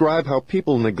and describe how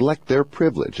people neglect their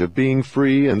privilege of being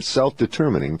free and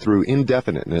self-determining through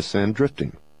indefiniteness and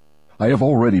drifting. I have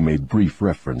already made brief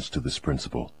reference to this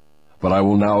principle, but I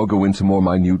will now go into more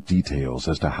minute details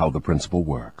as to how the principle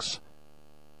works.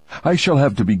 I shall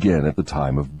have to begin at the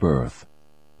time of birth.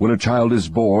 When a child is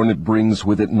born, it brings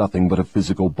with it nothing but a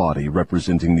physical body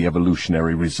representing the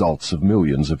evolutionary results of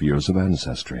millions of years of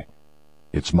ancestry.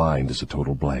 Its mind is a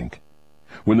total blank.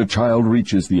 When the child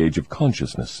reaches the age of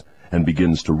consciousness and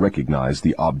begins to recognize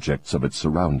the objects of its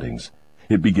surroundings,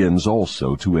 it begins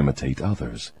also to imitate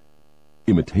others.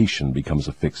 Imitation becomes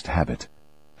a fixed habit.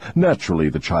 Naturally,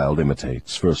 the child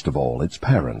imitates, first of all, its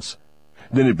parents.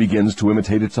 Then it begins to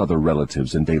imitate its other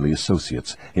relatives and daily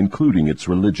associates, including its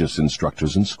religious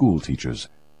instructors and school teachers.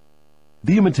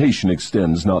 The imitation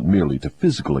extends not merely to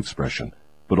physical expression,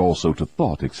 but also to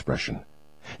thought expression.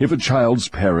 If a child's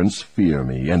parents fear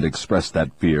me and express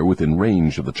that fear within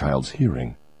range of the child's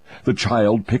hearing, the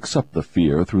child picks up the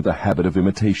fear through the habit of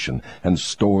imitation and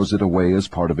stores it away as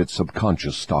part of its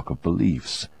subconscious stock of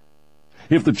beliefs.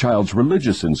 If the child's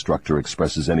religious instructor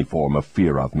expresses any form of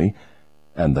fear of me,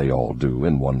 and they all do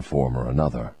in one form or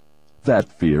another, that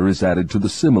fear is added to the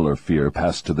similar fear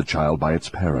passed to the child by its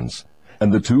parents,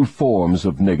 and the two forms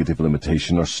of negative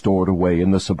limitation are stored away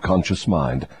in the subconscious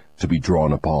mind to be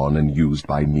drawn upon and used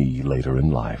by me later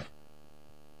in life.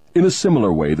 In a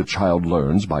similar way, the child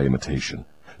learns by imitation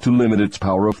to limit its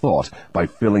power of thought by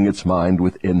filling its mind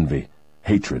with envy,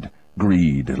 hatred,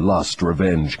 greed, lust,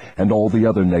 revenge, and all the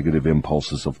other negative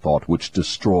impulses of thought which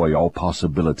destroy all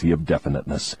possibility of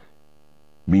definiteness.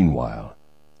 Meanwhile,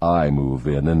 I move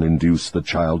in and induce the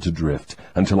child to drift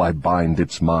until I bind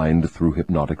its mind through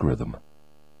hypnotic rhythm.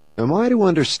 Am I to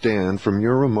understand from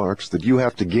your remarks that you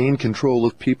have to gain control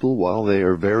of people while they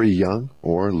are very young,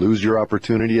 or lose your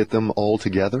opportunity at them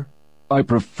altogether? I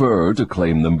prefer to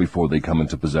claim them before they come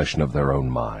into possession of their own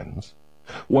minds.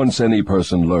 Once any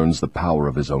person learns the power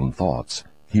of his own thoughts,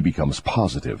 he becomes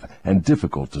positive and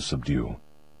difficult to subdue.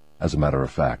 As a matter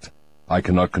of fact, I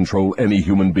cannot control any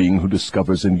human being who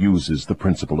discovers and uses the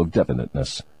principle of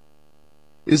definiteness.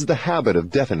 Is the habit of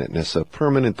definiteness a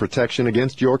permanent protection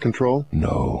against your control?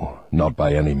 No, not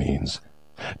by any means.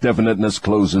 Definiteness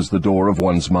closes the door of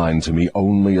one's mind to me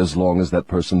only as long as that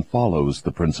person follows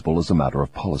the principle as a matter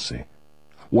of policy.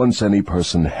 Once any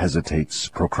person hesitates,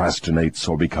 procrastinates,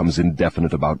 or becomes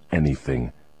indefinite about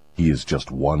anything, he is just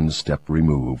one step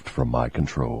removed from my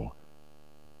control.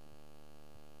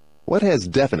 What has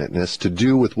definiteness to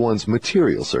do with one's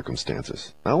material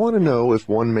circumstances? I want to know if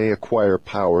one may acquire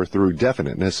power through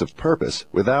definiteness of purpose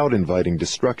without inviting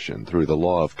destruction through the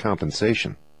law of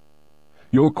compensation.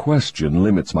 Your question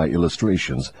limits my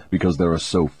illustrations because there are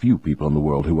so few people in the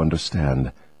world who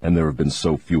understand, and there have been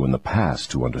so few in the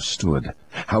past who understood,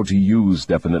 how to use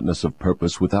definiteness of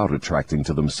purpose without attracting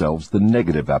to themselves the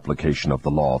negative application of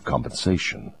the law of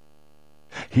compensation.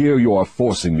 Here you are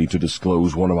forcing me to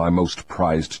disclose one of my most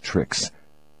prized tricks.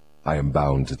 I am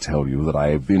bound to tell you that I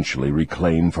eventually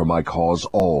reclaim for my cause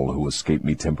all who escape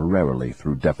me temporarily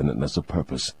through definiteness of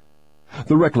purpose.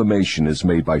 The reclamation is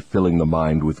made by filling the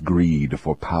mind with greed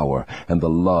for power and the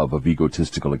love of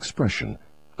egotistical expression,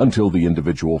 until the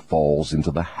individual falls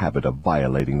into the habit of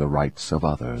violating the rights of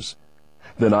others.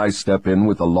 Then I step in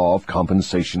with the law of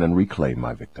compensation and reclaim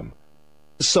my victim.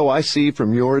 So I see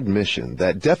from your admission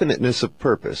that definiteness of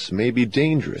purpose may be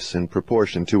dangerous in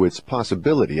proportion to its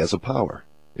possibility as a power.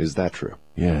 Is that true?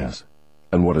 Yes.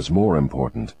 And what is more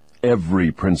important,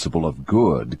 Every principle of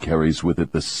good carries with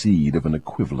it the seed of an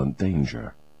equivalent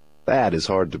danger. That is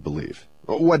hard to believe.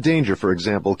 What danger, for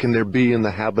example, can there be in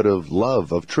the habit of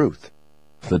love of truth?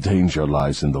 The danger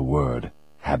lies in the word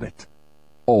habit.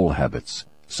 All habits,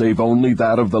 save only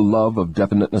that of the love of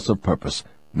definiteness of purpose,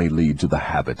 may lead to the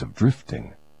habit of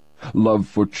drifting. Love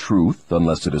for truth,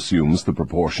 unless it assumes the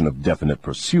proportion of definite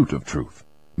pursuit of truth,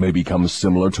 may become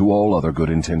similar to all other good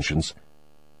intentions.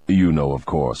 You know, of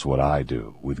course, what I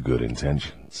do with good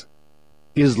intentions.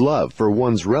 Is love for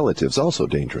one's relatives also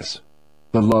dangerous?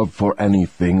 The love for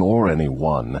anything or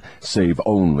anyone, save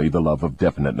only the love of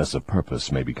definiteness of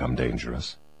purpose, may become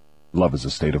dangerous. Love is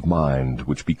a state of mind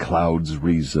which beclouds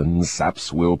reason,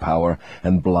 saps willpower,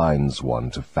 and blinds one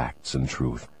to facts and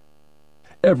truth.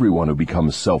 Everyone who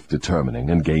becomes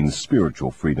self-determining and gains spiritual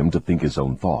freedom to think his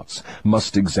own thoughts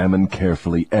must examine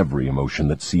carefully every emotion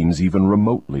that seems even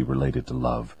remotely related to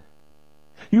love.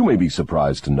 You may be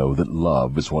surprised to know that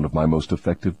love is one of my most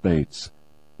effective baits.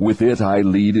 With it I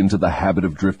lead into the habit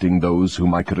of drifting those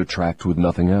whom I could attract with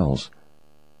nothing else.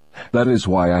 That is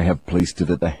why I have placed it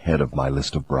at the head of my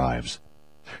list of bribes.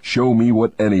 Show me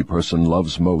what any person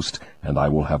loves most, and I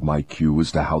will have my cue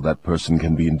as to how that person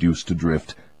can be induced to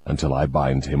drift, until I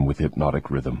bind him with hypnotic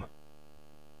rhythm.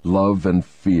 Love and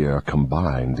fear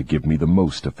combined give me the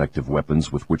most effective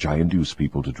weapons with which I induce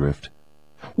people to drift.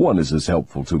 One is as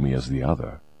helpful to me as the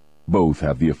other. Both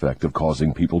have the effect of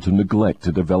causing people to neglect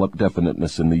to develop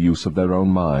definiteness in the use of their own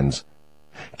minds.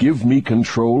 Give me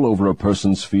control over a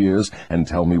person's fears, and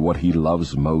tell me what he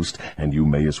loves most, and you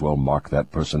may as well mark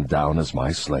that person down as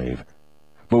my slave.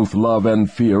 Both love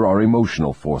and fear are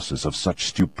emotional forces of such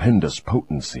stupendous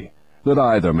potency that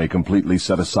either may completely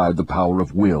set aside the power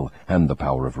of will and the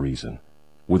power of reason.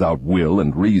 Without will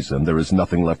and reason, there is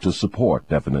nothing left to support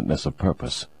definiteness of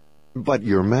purpose. But,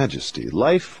 Your Majesty,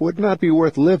 life would not be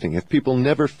worth living if people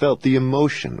never felt the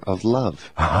emotion of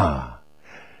love. Ah,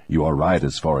 you are right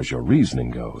as far as your reasoning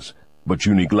goes, but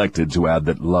you neglected to add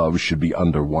that love should be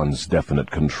under one's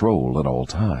definite control at all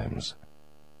times.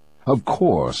 Of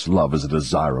course, love is a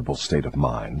desirable state of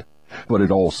mind, but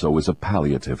it also is a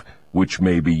palliative, which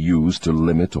may be used to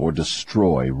limit or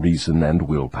destroy reason and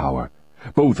willpower,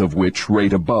 both of which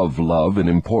rate above love in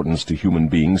importance to human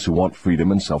beings who want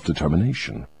freedom and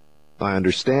self-determination. I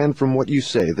understand from what you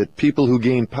say that people who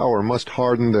gain power must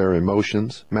harden their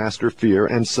emotions, master fear,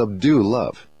 and subdue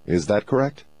love. Is that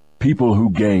correct? People who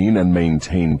gain and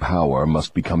maintain power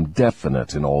must become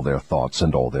definite in all their thoughts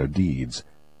and all their deeds.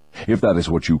 If that is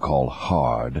what you call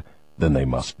hard, then they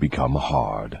must become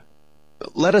hard.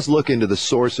 Let us look into the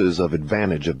sources of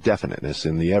advantage of definiteness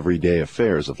in the everyday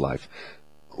affairs of life.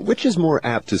 Which is more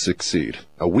apt to succeed,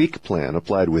 a weak plan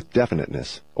applied with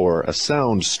definiteness, or a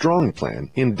sound, strong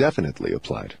plan indefinitely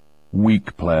applied?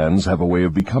 Weak plans have a way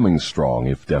of becoming strong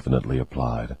if definitely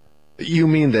applied. You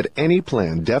mean that any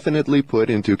plan definitely put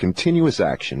into continuous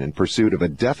action in pursuit of a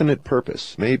definite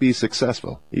purpose may be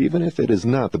successful, even if it is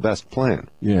not the best plan?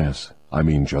 Yes, I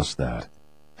mean just that.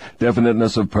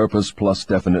 Definiteness of purpose plus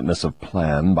definiteness of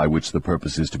plan by which the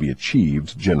purpose is to be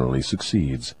achieved generally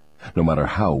succeeds, no matter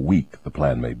how weak the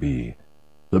plan may be.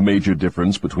 The major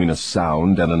difference between a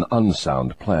sound and an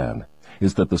unsound plan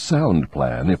is that the sound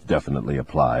plan, if definitely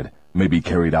applied, may be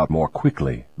carried out more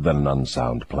quickly than an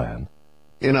unsound plan.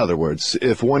 In other words,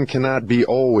 if one cannot be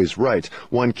always right,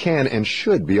 one can and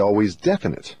should be always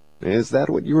definite. Is that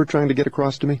what you were trying to get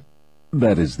across to me?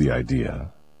 That is the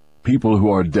idea. People who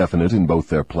are definite in both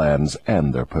their plans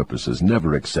and their purposes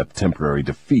never accept temporary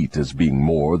defeat as being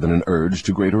more than an urge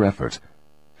to greater effort.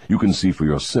 You can see for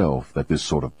yourself that this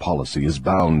sort of policy is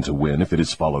bound to win if it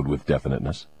is followed with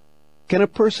definiteness. Can a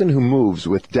person who moves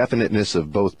with definiteness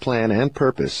of both plan and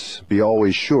purpose be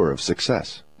always sure of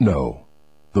success? No.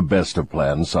 The best of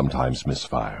plans sometimes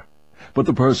misfire. But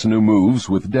the person who moves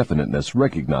with definiteness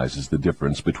recognizes the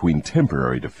difference between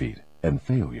temporary defeat and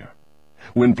failure.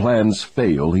 When plans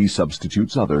fail, he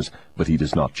substitutes others, but he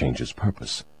does not change his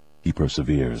purpose. He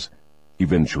perseveres.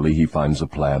 Eventually, he finds a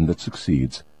plan that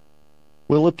succeeds.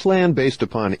 Will a plan based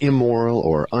upon immoral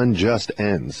or unjust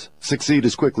ends succeed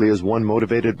as quickly as one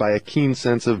motivated by a keen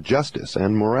sense of justice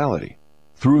and morality?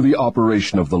 Through the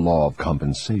operation of the law of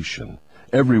compensation,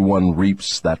 everyone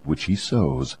reaps that which he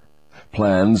sows.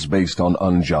 Plans based on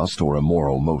unjust or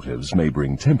immoral motives may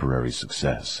bring temporary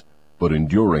success, but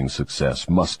enduring success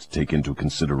must take into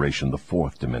consideration the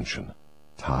fourth dimension,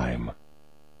 time.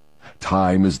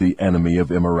 Time is the enemy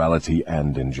of immorality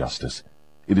and injustice.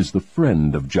 It is the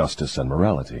friend of justice and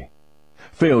morality.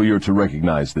 Failure to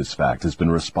recognize this fact has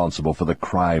been responsible for the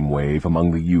crime wave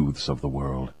among the youths of the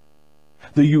world.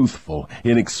 The youthful,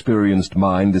 inexperienced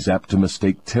mind is apt to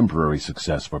mistake temporary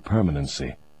success for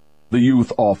permanency. The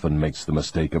youth often makes the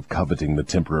mistake of coveting the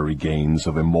temporary gains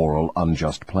of immoral,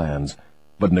 unjust plans,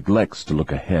 but neglects to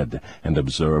look ahead and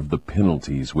observe the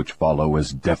penalties which follow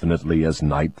as definitely as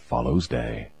night follows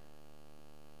day.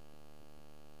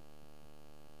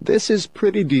 This is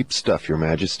pretty deep stuff, Your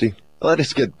Majesty. Let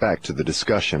us get back to the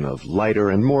discussion of lighter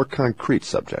and more concrete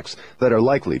subjects that are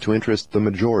likely to interest the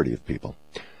majority of people.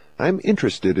 I'm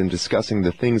interested in discussing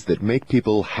the things that make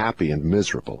people happy and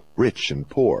miserable, rich and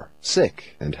poor,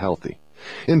 sick and healthy.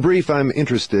 In brief, I'm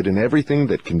interested in everything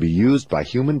that can be used by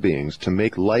human beings to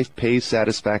make life pay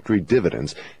satisfactory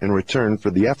dividends in return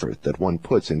for the effort that one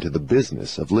puts into the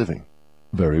business of living.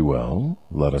 Very well.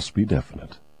 Let us be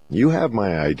definite. You have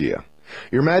my idea.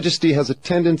 Your Majesty has a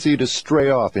tendency to stray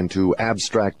off into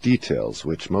abstract details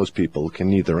which most people can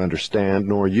neither understand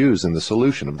nor use in the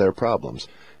solution of their problems.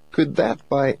 Could that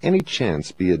by any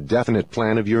chance be a definite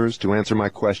plan of yours to answer my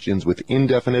questions with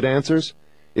indefinite answers?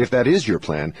 If that is your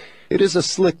plan, it is a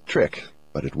slick trick,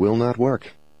 but it will not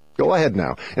work. Go ahead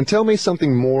now, and tell me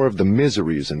something more of the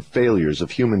miseries and failures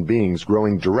of human beings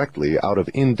growing directly out of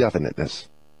indefiniteness.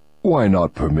 Why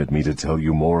not permit me to tell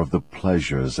you more of the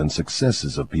pleasures and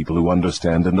successes of people who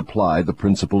understand and apply the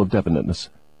principle of definiteness?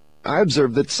 I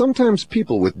observe that sometimes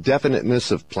people with definiteness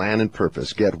of plan and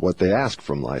purpose get what they ask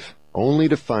from life, only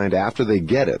to find after they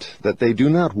get it that they do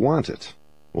not want it.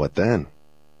 What then?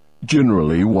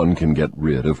 Generally, one can get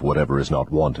rid of whatever is not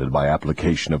wanted by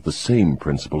application of the same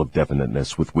principle of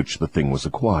definiteness with which the thing was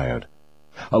acquired.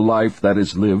 A life that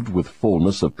is lived with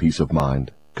fullness of peace of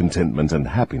mind, contentment, and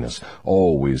happiness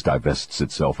always divests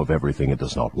itself of everything it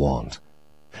does not want.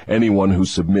 Anyone who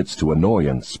submits to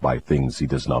annoyance by things he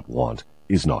does not want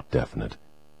is not definite.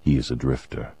 He is a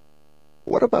drifter.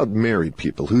 What about married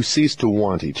people who cease to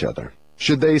want each other?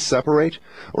 Should they separate?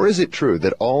 Or is it true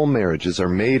that all marriages are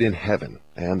made in heaven,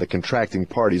 and the contracting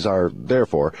parties are,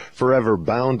 therefore, forever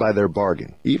bound by their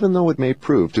bargain, even though it may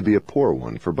prove to be a poor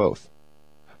one for both?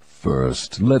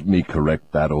 First, let me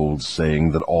correct that old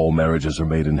saying that all marriages are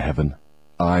made in heaven.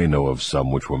 I know of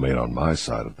some which were made on my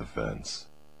side of the fence.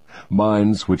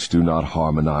 Minds which do not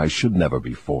harmonize should never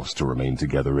be forced to remain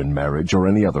together in marriage or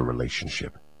any other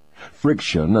relationship.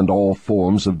 Friction and all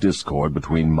forms of discord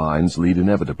between minds lead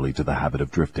inevitably to the habit of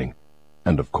drifting,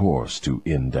 and of course to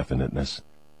indefiniteness.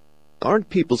 Aren't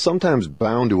people sometimes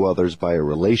bound to others by a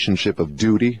relationship of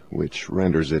duty, which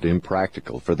renders it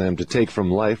impractical for them to take from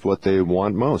life what they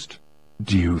want most?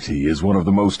 Duty is one of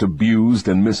the most abused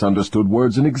and misunderstood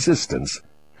words in existence.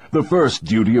 The first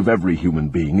duty of every human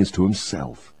being is to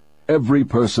himself. Every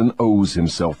person owes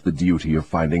himself the duty of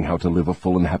finding how to live a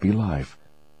full and happy life.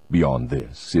 Beyond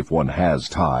this, if one has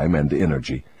time and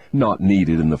energy, not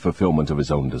needed in the fulfillment of his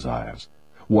own desires,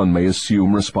 one may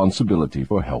assume responsibility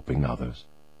for helping others.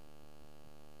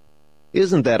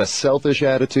 Isn't that a selfish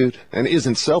attitude? And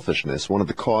isn't selfishness one of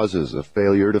the causes of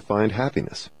failure to find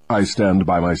happiness? I stand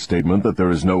by my statement that there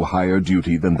is no higher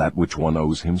duty than that which one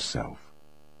owes himself.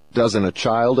 Doesn't a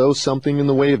child owe something in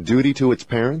the way of duty to its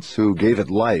parents, who gave it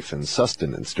life and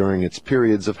sustenance during its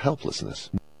periods of helplessness?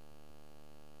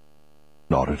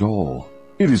 Not at all.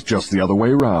 It is just the other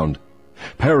way round.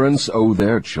 Parents owe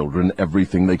their children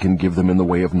everything they can give them in the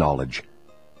way of knowledge.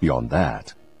 Beyond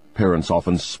that, parents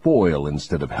often spoil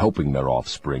instead of helping their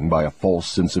offspring by a false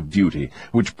sense of duty,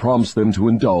 which prompts them to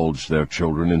indulge their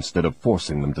children instead of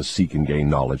forcing them to seek and gain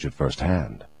knowledge at first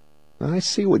hand. I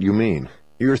see what you mean.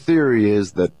 Your theory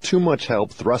is that too much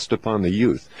help thrust upon the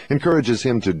youth encourages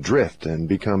him to drift and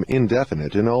become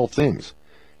indefinite in all things.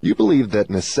 You believe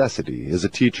that necessity is a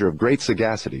teacher of great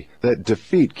sagacity, that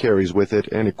defeat carries with it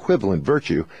an equivalent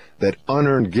virtue, that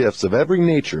unearned gifts of every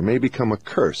nature may become a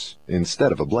curse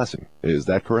instead of a blessing. Is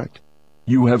that correct?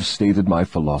 You have stated my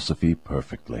philosophy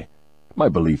perfectly. My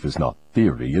belief is not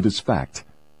theory, it is fact.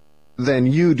 Then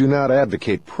you do not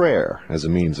advocate prayer as a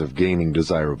means of gaining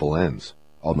desirable ends.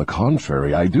 On the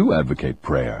contrary, I do advocate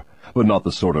prayer, but not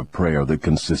the sort of prayer that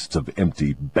consists of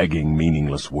empty, begging,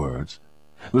 meaningless words.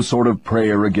 The sort of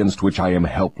prayer against which I am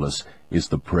helpless is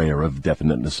the prayer of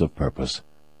definiteness of purpose.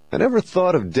 I never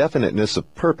thought of definiteness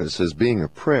of purpose as being a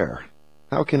prayer.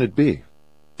 How can it be?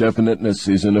 Definiteness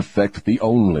is in effect the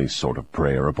only sort of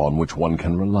prayer upon which one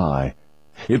can rely.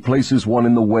 It places one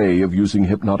in the way of using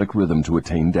hypnotic rhythm to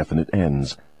attain definite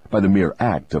ends, by the mere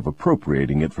act of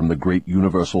appropriating it from the great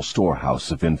universal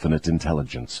storehouse of infinite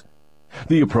intelligence.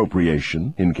 The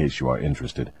appropriation, in case you are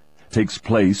interested, takes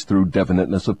place through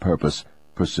definiteness of purpose,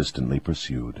 persistently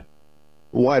pursued.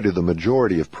 Why do the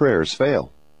majority of prayers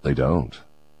fail? They don't.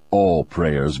 All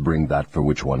prayers bring that for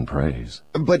which one prays.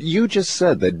 But you just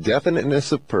said that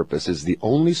definiteness of purpose is the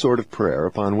only sort of prayer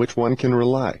upon which one can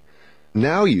rely.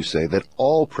 Now you say that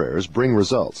all prayers bring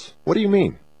results. What do you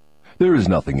mean? There is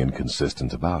nothing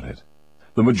inconsistent about it.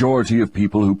 The majority of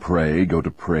people who pray go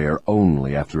to prayer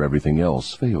only after everything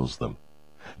else fails them.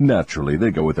 Naturally,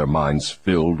 they go with their minds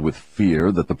filled with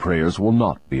fear that the prayers will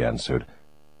not be answered.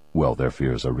 Well, their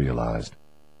fears are realized.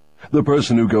 The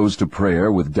person who goes to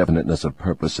prayer with definiteness of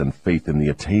purpose and faith in the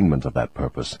attainment of that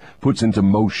purpose puts into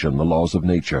motion the laws of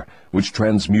nature, which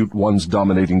transmute one's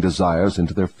dominating desires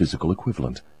into their physical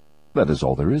equivalent. That is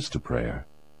all there is to prayer.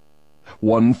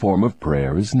 One form of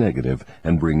prayer is negative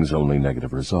and brings only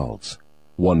negative results.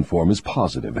 One form is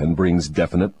positive and brings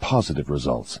definite positive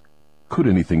results. Could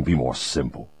anything be more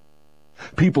simple?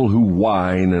 People who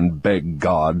whine and beg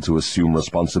God to assume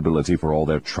responsibility for all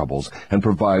their troubles and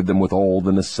provide them with all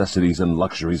the necessities and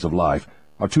luxuries of life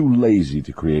are too lazy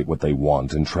to create what they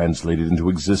want and translate it into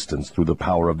existence through the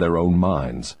power of their own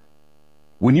minds.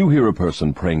 When you hear a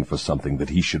person praying for something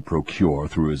that he should procure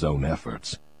through his own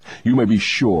efforts, you may be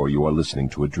sure you are listening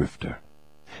to a drifter.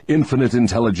 Infinite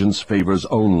intelligence favors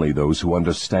only those who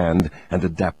understand and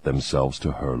adapt themselves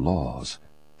to her laws.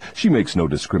 She makes no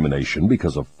discrimination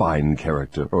because of fine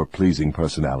character or pleasing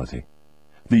personality.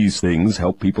 These things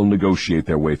help people negotiate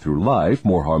their way through life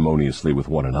more harmoniously with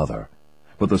one another.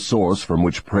 But the source from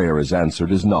which prayer is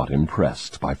answered is not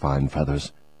impressed by fine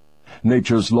feathers.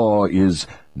 Nature's law is,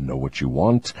 know what you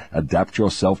want, adapt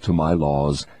yourself to my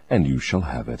laws, and you shall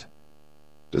have it.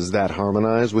 Does that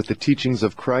harmonize with the teachings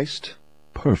of Christ?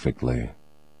 Perfectly.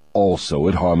 Also,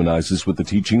 it harmonizes with the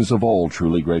teachings of all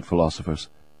truly great philosophers.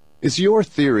 Is your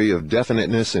theory of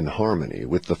definiteness in harmony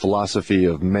with the philosophy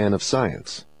of men of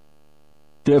science?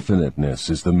 Definiteness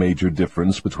is the major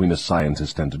difference between a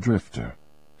scientist and a drifter.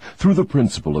 Through the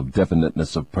principle of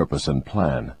definiteness of purpose and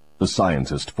plan, the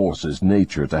scientist forces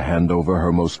nature to hand over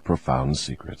her most profound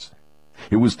secrets.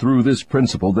 It was through this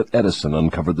principle that Edison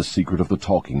uncovered the secret of the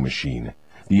talking machine,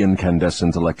 the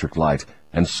incandescent electric light,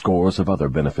 and scores of other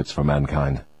benefits for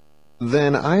mankind.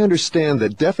 Then I understand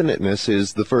that definiteness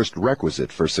is the first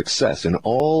requisite for success in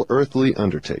all earthly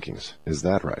undertakings. Is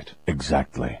that right?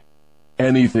 Exactly.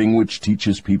 Anything which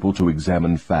teaches people to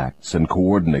examine facts and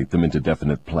coordinate them into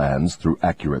definite plans through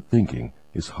accurate thinking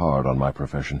is hard on my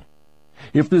profession.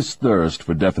 If this thirst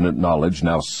for definite knowledge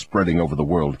now spreading over the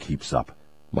world keeps up,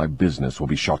 my business will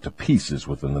be shot to pieces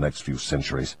within the next few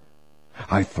centuries.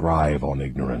 I thrive on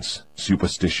ignorance,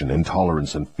 superstition,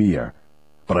 intolerance, and fear.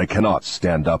 But I cannot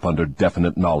stand up under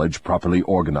definite knowledge properly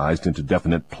organized into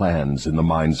definite plans in the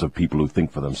minds of people who think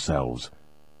for themselves.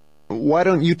 Why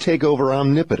don't you take over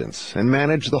omnipotence and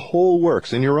manage the whole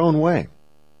works in your own way?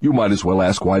 You might as well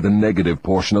ask why the negative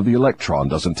portion of the electron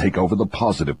doesn't take over the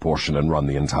positive portion and run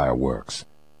the entire works.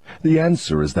 The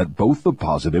answer is that both the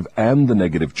positive and the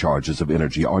negative charges of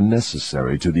energy are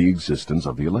necessary to the existence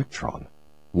of the electron.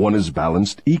 One is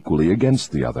balanced equally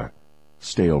against the other,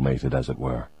 stalemated as it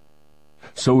were.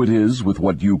 So it is with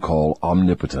what you call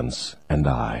omnipotence and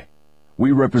I.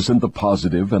 We represent the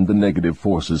positive and the negative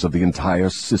forces of the entire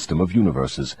system of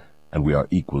universes, and we are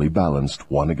equally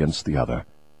balanced one against the other.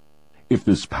 If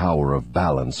this power of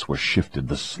balance were shifted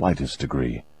the slightest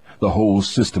degree, the whole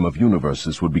system of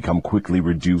universes would become quickly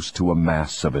reduced to a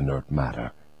mass of inert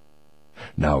matter.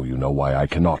 Now you know why I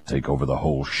cannot take over the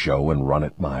whole show and run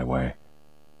it my way.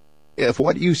 If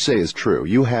what you say is true,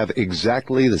 you have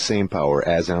exactly the same power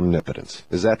as omnipotence.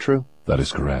 Is that true? That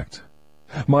is correct.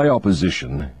 My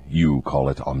opposition, you call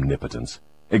it omnipotence,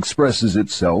 expresses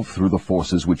itself through the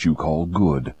forces which you call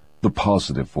good, the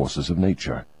positive forces of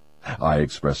nature. I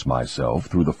express myself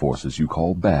through the forces you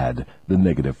call bad, the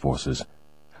negative forces.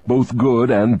 Both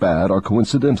good and bad are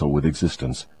coincidental with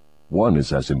existence. One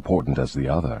is as important as the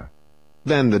other.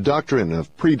 Then the doctrine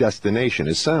of predestination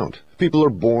is sound. People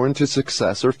are born to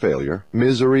success or failure,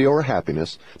 misery or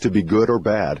happiness, to be good or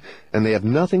bad, and they have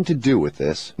nothing to do with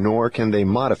this, nor can they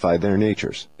modify their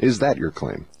natures. Is that your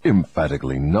claim?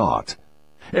 Emphatically not.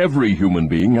 Every human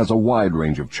being has a wide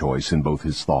range of choice in both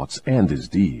his thoughts and his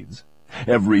deeds.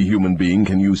 Every human being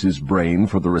can use his brain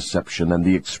for the reception and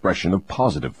the expression of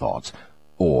positive thoughts,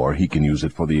 or he can use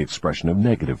it for the expression of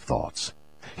negative thoughts.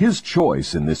 His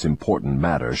choice in this important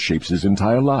matter shapes his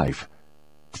entire life.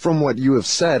 From what you have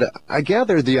said, I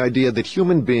gather the idea that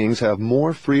human beings have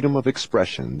more freedom of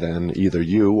expression than either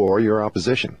you or your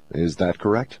opposition. Is that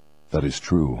correct? That is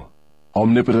true.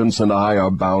 Omnipotence and I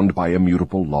are bound by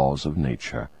immutable laws of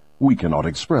nature. We cannot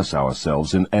express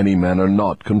ourselves in any manner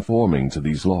not conforming to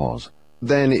these laws.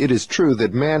 Then it is true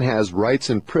that man has rights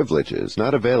and privileges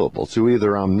not available to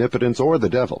either omnipotence or the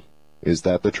devil. Is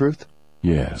that the truth?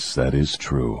 Yes, that is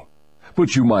true.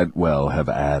 But you might well have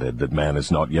added that man is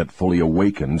not yet fully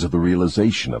awakened to the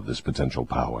realization of this potential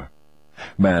power.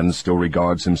 Man still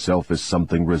regards himself as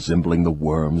something resembling the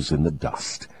worms in the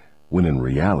dust. when in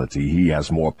reality he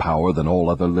has more power than all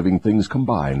other living things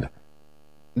combined.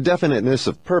 Definiteness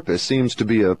of purpose seems to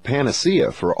be a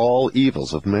panacea for all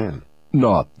evils of man.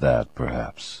 Not that,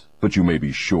 perhaps, but you may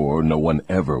be sure no one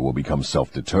ever will become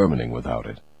self-determining without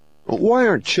it. Why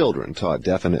aren't children taught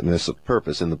definiteness of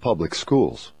purpose in the public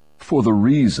schools? For the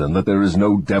reason that there is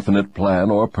no definite plan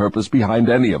or purpose behind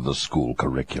any of the school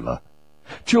curricula.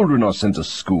 Children are sent to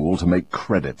school to make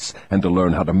credits and to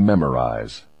learn how to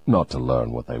memorize, not to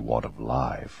learn what they want of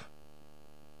life.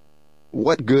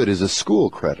 What good is a school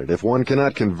credit if one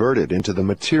cannot convert it into the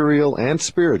material and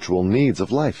spiritual needs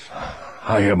of life?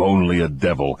 I am only a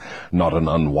devil, not an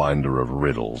unwinder of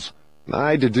riddles.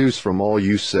 I deduce from all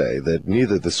you say that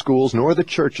neither the schools nor the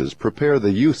churches prepare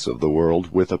the youths of the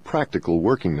world with a practical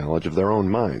working knowledge of their own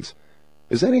minds.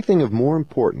 Is anything of more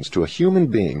importance to a human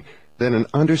being than an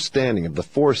understanding of the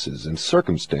forces and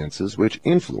circumstances which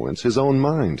influence his own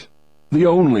mind? The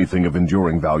only thing of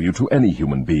enduring value to any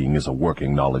human being is a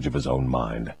working knowledge of his own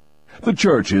mind. The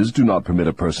churches do not permit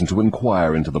a person to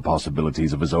inquire into the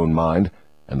possibilities of his own mind,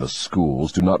 and the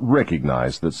schools do not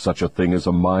recognize that such a thing as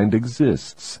a mind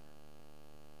exists.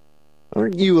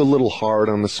 Aren't you a little hard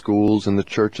on the schools and the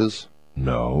churches?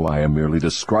 No, I am merely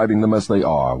describing them as they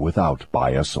are, without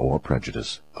bias or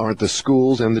prejudice. Aren't the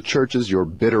schools and the churches your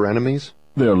bitter enemies?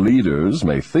 Their leaders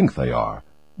may think they are,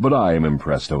 but I am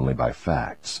impressed only by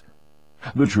facts.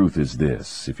 The truth is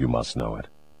this, if you must know it.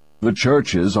 The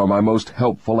churches are my most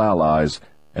helpful allies,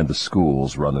 and the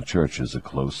schools run the churches a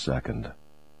close second.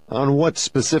 On what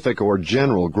specific or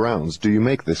general grounds do you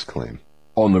make this claim?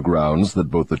 On the grounds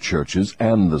that both the churches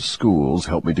and the schools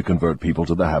help me to convert people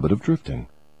to the habit of drifting.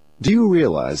 Do you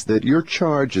realize that your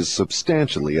charge is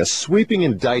substantially a sweeping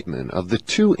indictment of the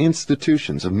two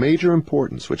institutions of major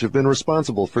importance which have been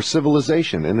responsible for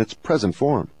civilization in its present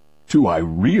form? Do I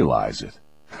realize it?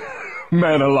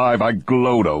 Man alive, I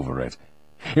gloat over it.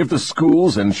 If the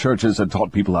schools and churches had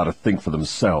taught people how to think for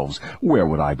themselves, where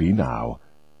would I be now?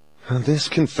 This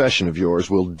confession of yours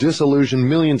will disillusion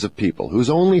millions of people whose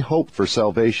only hope for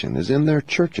salvation is in their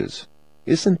churches.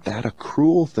 Isn't that a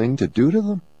cruel thing to do to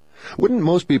them? Wouldn't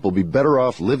most people be better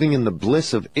off living in the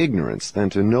bliss of ignorance than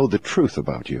to know the truth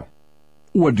about you?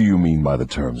 What do you mean by the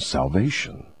term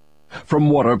salvation? From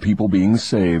what are people being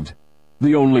saved?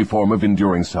 The only form of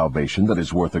enduring salvation that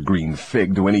is worth a green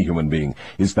fig to any human being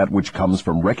is that which comes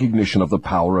from recognition of the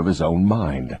power of his own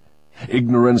mind.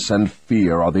 Ignorance and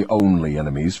fear are the only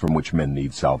enemies from which men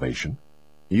need salvation.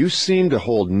 You seem to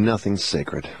hold nothing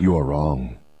sacred. You are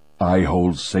wrong. I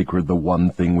hold sacred the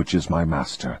one thing which is my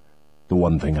master, the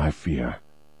one thing I fear.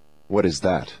 What is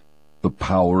that? The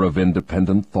power of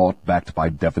independent thought backed by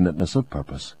definiteness of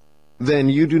purpose. Then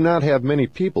you do not have many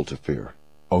people to fear.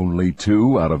 Only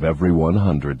 2 out of every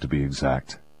 100, to be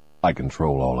exact. I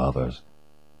control all others.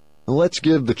 Let's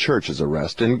give the churches a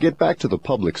rest and get back to the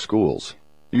public schools.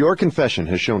 Your confession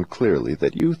has shown clearly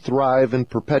that you thrive and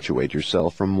perpetuate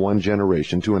yourself from one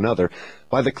generation to another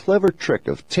by the clever trick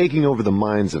of taking over the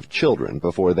minds of children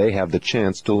before they have the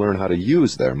chance to learn how to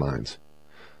use their minds.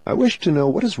 I wish to know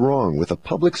what is wrong with a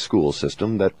public school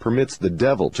system that permits the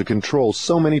devil to control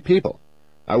so many people.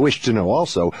 I wish to know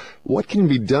also what can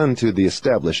be done to the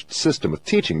established system of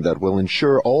teaching that will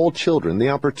ensure all children the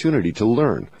opportunity to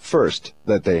learn, first,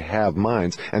 that they have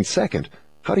minds, and second,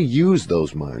 how to use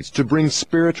those minds to bring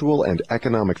spiritual and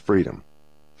economic freedom.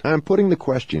 I am putting the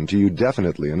question to you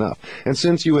definitely enough, and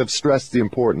since you have stressed the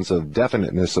importance of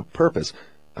definiteness of purpose,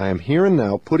 I am here and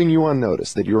now putting you on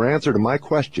notice that your answer to my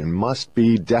question must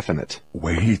be definite.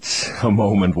 Wait a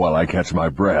moment while I catch my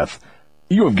breath.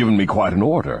 You have given me quite an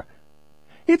order.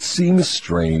 It seems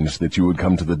strange that you would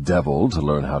come to the devil to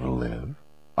learn how to live.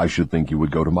 I should think you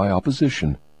would go to my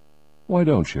opposition. Why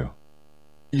don't you?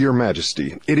 Your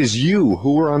Majesty, it is you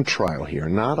who are on trial here,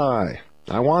 not I.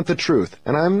 I want the truth,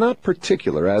 and I am not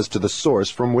particular as to the source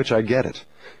from which I get it.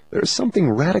 There is something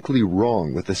radically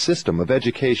wrong with the system of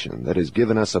education that has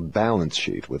given us a balance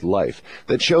sheet with life,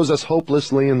 that shows us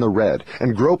hopelessly in the red,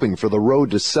 and groping for the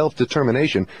road to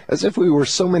self-determination as if we were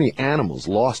so many animals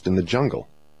lost in the jungle.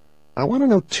 I want to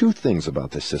know 2 things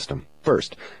about this system.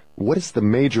 First, what is the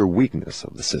major weakness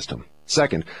of the system?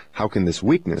 Second, how can this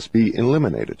weakness be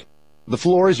eliminated? The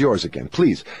floor is yours again.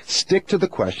 Please, stick to the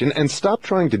question and stop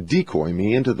trying to decoy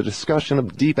me into the discussion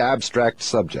of deep abstract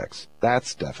subjects.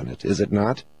 That's definite, is it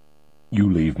not? You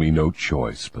leave me no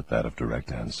choice but that of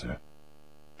direct answer.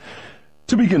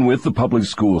 To begin with, the public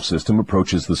school system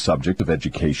approaches the subject of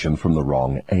education from the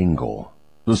wrong angle.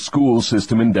 The school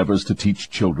system endeavors to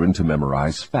teach children to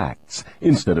memorize facts,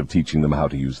 instead of teaching them how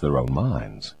to use their own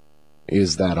minds.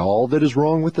 Is that all that is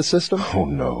wrong with the system? Oh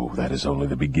no, that is only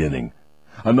the beginning.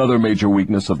 Another major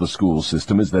weakness of the school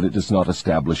system is that it does not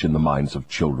establish in the minds of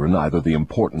children either the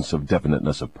importance of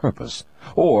definiteness of purpose,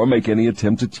 or make any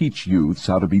attempt to teach youths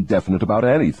how to be definite about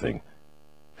anything.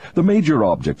 The major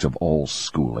object of all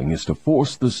schooling is to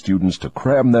force the students to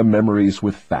cram their memories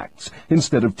with facts,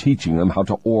 instead of teaching them how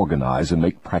to organize and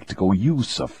make practical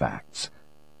use of facts.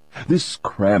 This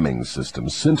cramming system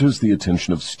centers the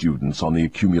attention of students on the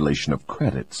accumulation of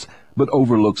credits, but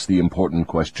overlooks the important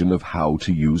question of how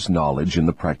to use knowledge in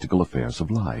the practical affairs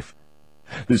of life.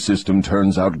 This system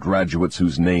turns out graduates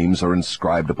whose names are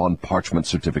inscribed upon parchment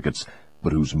certificates,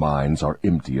 but whose minds are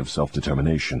empty of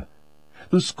self-determination.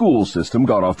 The school system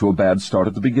got off to a bad start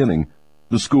at the beginning.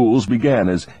 The schools began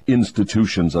as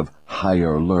institutions of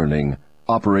higher learning,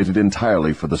 operated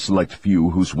entirely for the select few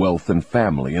whose wealth and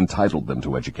family entitled them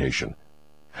to education.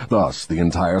 Thus, the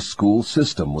entire school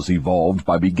system was evolved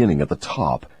by beginning at the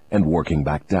top and working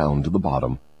back down to the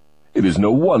bottom. It is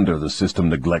no wonder the system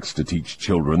neglects to teach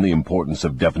children the importance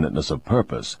of definiteness of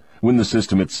purpose, when the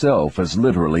system itself has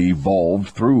literally evolved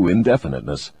through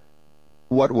indefiniteness.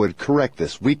 What would correct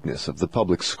this weakness of the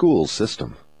public school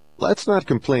system? Let's not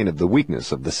complain of the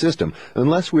weakness of the system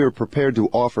unless we are prepared to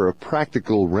offer a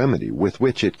practical remedy with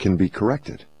which it can be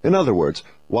corrected. In other words,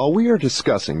 while we are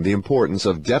discussing the importance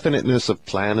of definiteness of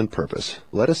plan and purpose,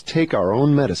 let us take our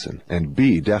own medicine and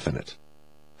be definite.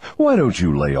 Why don't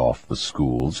you lay off the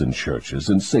schools and churches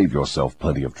and save yourself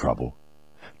plenty of trouble?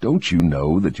 Don't you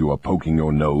know that you are poking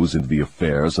your nose into the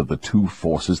affairs of the two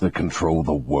forces that control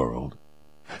the world?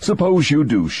 Suppose you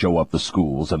do show up the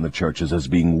schools and the churches as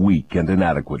being weak and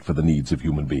inadequate for the needs of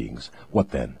human beings.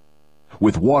 What then?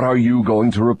 With what are you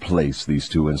going to replace these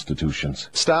two institutions?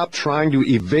 Stop trying to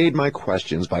evade my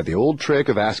questions by the old trick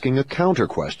of asking a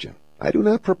counter-question. I do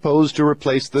not propose to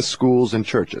replace the schools and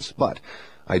churches, but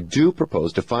I do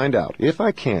propose to find out, if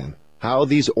I can, how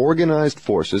these organized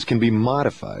forces can be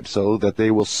modified so that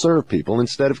they will serve people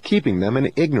instead of keeping them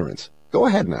in ignorance. Go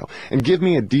ahead now and give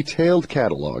me a detailed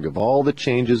catalog of all the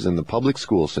changes in the public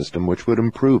school system which would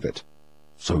improve it.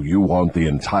 So you want the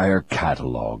entire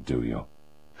catalog, do you?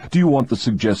 Do you want the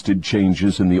suggested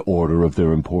changes in the order of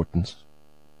their importance?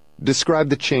 Describe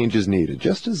the changes needed,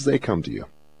 just as they come to you.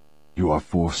 You are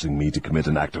forcing me to commit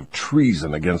an act of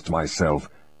treason against myself.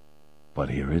 But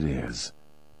here it is.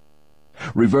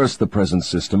 Reverse the present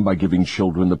system by giving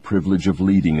children the privilege of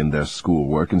leading in their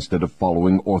schoolwork instead of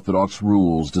following orthodox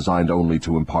rules designed only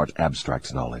to impart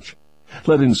abstract knowledge.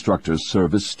 Let instructors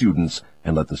serve as students,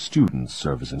 and let the students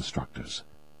serve as instructors.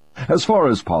 As far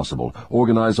as possible,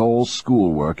 organize all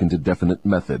schoolwork into definite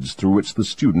methods through which the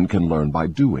student can learn by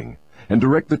doing, and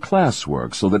direct the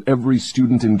classwork so that every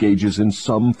student engages in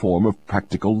some form of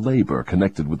practical labor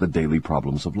connected with the daily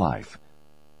problems of life.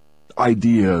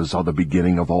 Ideas are the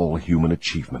beginning of all human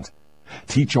achievement.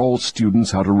 Teach all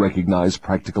students how to recognize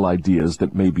practical ideas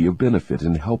that may be of benefit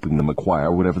in helping them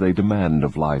acquire whatever they demand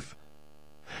of life.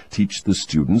 Teach the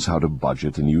students how to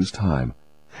budget and use time.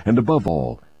 And above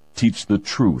all, teach the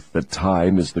truth that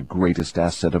time is the greatest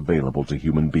asset available to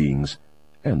human beings,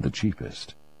 and the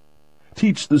cheapest.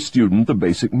 Teach the student the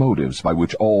basic motives by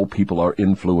which all people are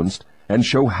influenced, and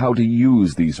show how to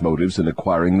use these motives in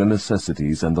acquiring the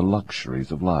necessities and the luxuries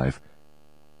of life.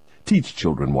 Teach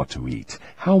children what to eat,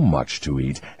 how much to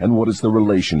eat, and what is the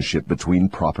relationship between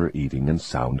proper eating and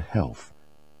sound health.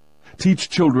 Teach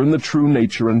children the true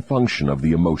nature and function of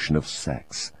the emotion of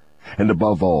sex. And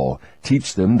above all,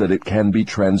 teach them that it can be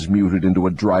transmuted into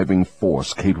a driving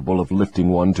force capable of lifting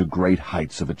one to great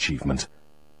heights of achievement.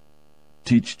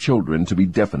 Teach children to be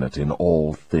definite in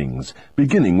all things,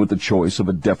 beginning with the choice of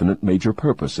a definite major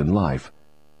purpose in life.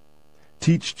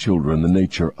 Teach children the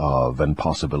nature of and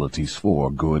possibilities for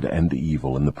good and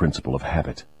evil in the principle of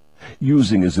habit,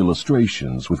 using as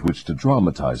illustrations with which to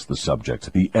dramatize the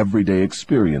subject the everyday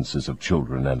experiences of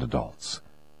children and adults.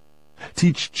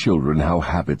 Teach children how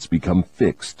habits become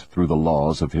fixed through the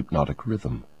laws of hypnotic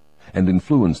rhythm, and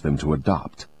influence them to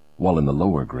adopt, while in the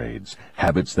lower grades,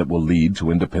 habits that will lead to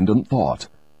independent thought.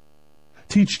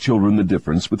 Teach children the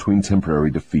difference between temporary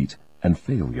defeat and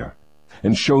failure,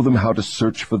 and show them how to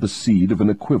search for the seed of an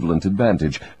equivalent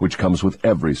advantage which comes with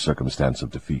every circumstance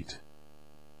of defeat.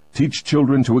 Teach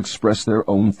children to express their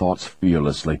own thoughts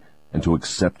fearlessly, and to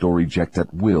accept or reject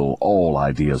at will all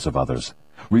ideas of others,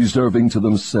 reserving to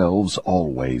themselves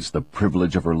always the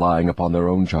privilege of relying upon their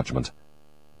own judgment.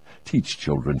 Teach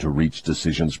children to reach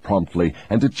decisions promptly,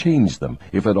 and to change them,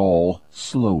 if at all,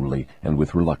 slowly and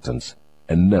with reluctance,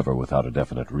 and never without a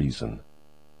definite reason.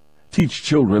 Teach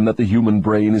children that the human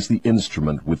brain is the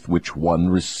instrument with which one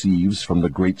receives from the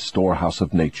great storehouse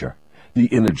of nature the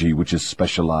energy which is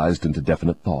specialized into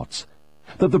definite thoughts,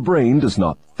 that the brain does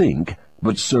not think,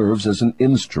 but serves as an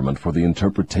instrument for the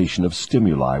interpretation of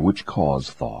stimuli which cause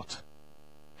thought.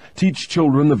 Teach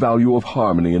children the value of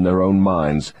harmony in their own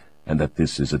minds, and that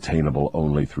this is attainable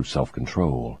only through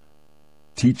self-control.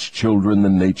 Teach children the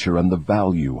nature and the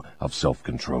value of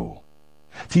self-control.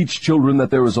 Teach children that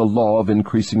there is a law of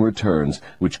increasing returns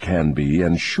which can be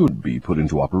and should be put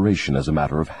into operation as a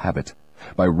matter of habit,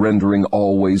 by rendering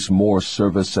always more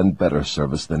service and better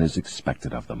service than is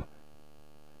expected of them.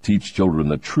 Teach children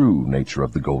the true nature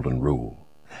of the Golden Rule,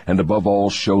 and above all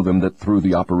show them that through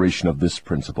the operation of this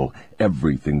principle,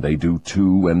 everything they do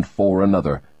to and for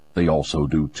another, they also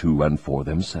do to and for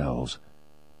themselves.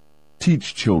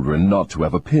 Teach children not to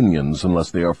have opinions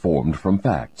unless they are formed from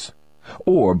facts,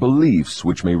 or beliefs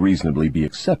which may reasonably be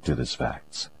accepted as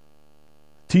facts.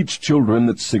 Teach children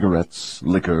that cigarettes,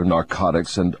 liquor,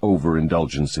 narcotics, and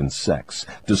overindulgence in sex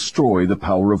destroy the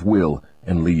power of will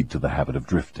and lead to the habit of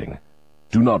drifting.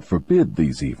 Do not forbid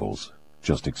these evils,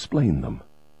 just explain them.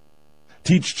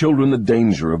 Teach children the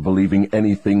danger of believing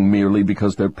anything merely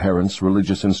because their parents,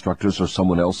 religious instructors, or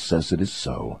someone else says it is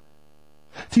so.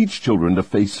 Teach children to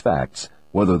face facts,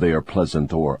 whether they are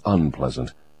pleasant or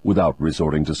unpleasant, without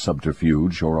resorting to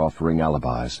subterfuge or offering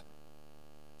alibis.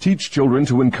 Teach children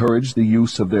to encourage the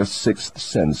use of their sixth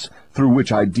sense, through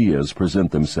which ideas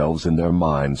present themselves in their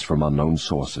minds from unknown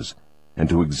sources, and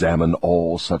to examine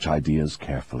all such ideas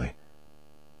carefully.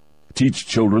 Teach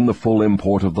children the full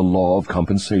import of the law of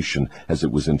compensation, as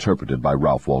it was interpreted by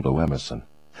Ralph Waldo Emerson,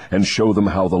 and show them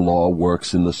how the law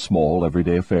works in the small,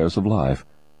 everyday affairs of life.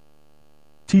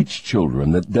 Teach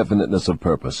children that definiteness of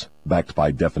purpose, backed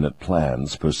by definite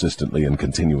plans, persistently and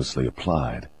continuously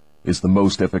applied, is the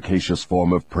most efficacious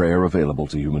form of prayer available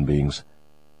to human beings.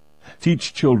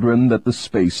 Teach children that the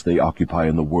space they occupy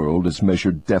in the world is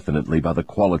measured definitely by the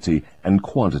quality and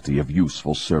quantity of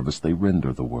useful service they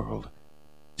render the world.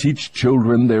 Teach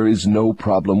children there is no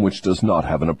problem which does not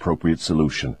have an appropriate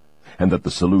solution, and that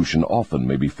the solution often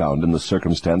may be found in the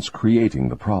circumstance creating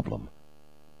the problem.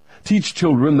 Teach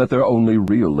children that their only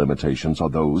real limitations are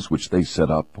those which they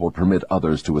set up or permit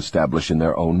others to establish in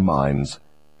their own minds.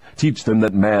 Teach them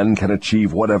that man can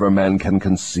achieve whatever man can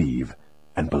conceive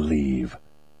and believe.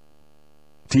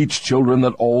 Teach children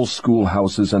that all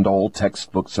schoolhouses and all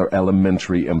textbooks are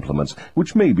elementary implements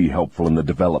which may be helpful in the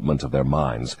development of their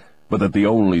minds, but that the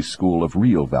only school of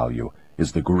real value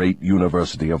is the great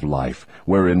university of life,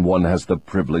 wherein one has the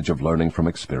privilege of learning from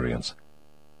experience.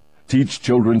 Teach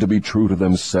children to be true to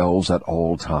themselves at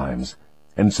all times,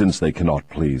 and since they cannot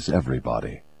please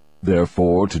everybody,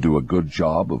 therefore to do a good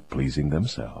job of pleasing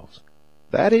themselves.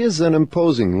 That is an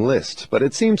imposing list, but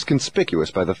it seems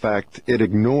conspicuous by the fact it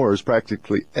ignores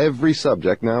practically every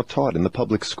subject now taught in the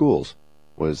public schools.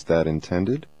 Was that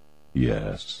intended?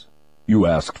 Yes. You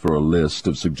asked for a list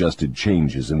of suggested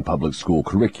changes in public school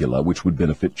curricula which would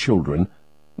benefit children.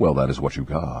 Well, that is what you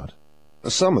got.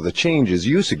 Some of the changes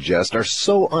you suggest are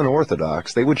so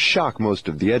unorthodox they would shock most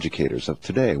of the educators of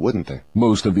today, wouldn't they?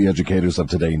 Most of the educators of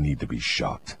today need to be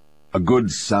shocked. A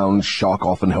good sound shock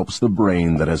often helps the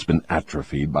brain that has been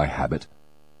atrophied by habit.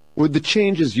 Would the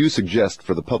changes you suggest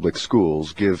for the public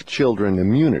schools give children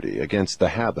immunity against the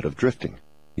habit of drifting?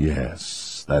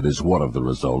 Yes, that is one of the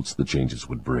results the changes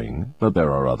would bring, but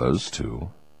there are others, too.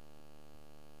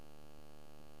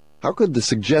 How could the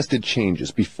suggested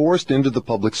changes be forced into the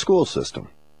public school system?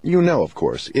 You know, of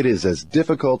course, it is as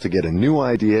difficult to get a new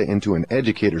idea into an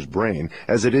educator's brain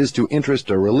as it is to interest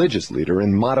a religious leader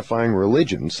in modifying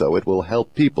religion so it will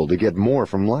help people to get more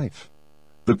from life.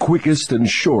 The quickest and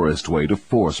surest way to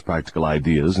force practical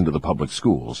ideas into the public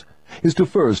schools is to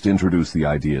first introduce the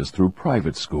ideas through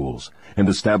private schools and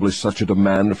establish such a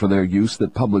demand for their use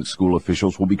that public school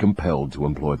officials will be compelled to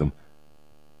employ them.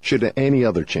 Should any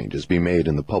other changes be made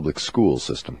in the public school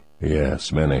system?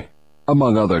 Yes, many.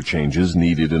 Among other changes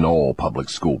needed in all public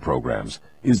school programs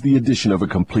is the addition of a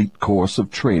complete course of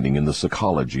training in the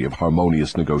psychology of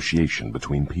harmonious negotiation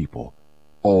between people.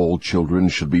 All children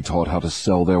should be taught how to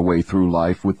sell their way through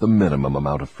life with the minimum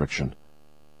amount of friction.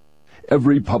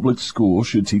 Every public school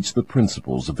should teach the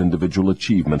principles of individual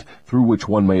achievement through which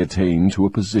one may attain to a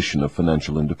position of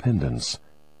financial independence.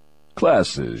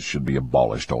 Classes should be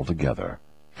abolished altogether.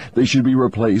 They should be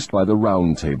replaced by the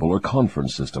round table or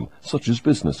conference system, such as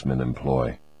businessmen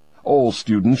employ. All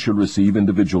students should receive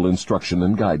individual instruction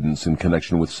and guidance in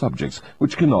connection with subjects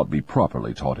which cannot be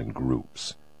properly taught in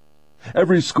groups.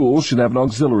 Every school should have an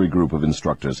auxiliary group of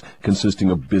instructors consisting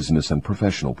of business and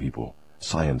professional people,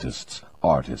 scientists,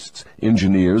 artists,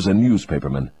 engineers, and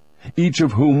newspapermen, each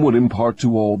of whom would impart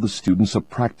to all the students a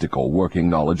practical working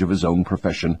knowledge of his own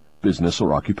profession, business,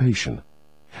 or occupation.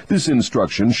 This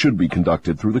instruction should be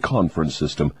conducted through the conference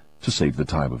system, to save the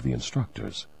time of the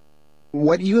instructors.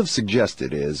 What you have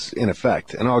suggested is, in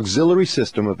effect, an auxiliary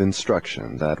system of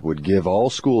instruction that would give all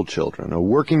school children a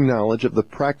working knowledge of the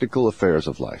practical affairs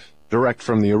of life, direct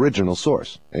from the original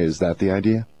source. Is that the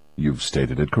idea? You've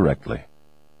stated it correctly.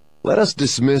 Let us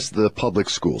dismiss the public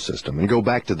school system and go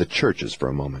back to the churches for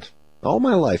a moment. All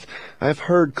my life, I have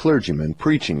heard clergymen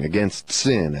preaching against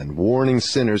sin and warning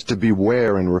sinners to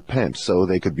beware and repent so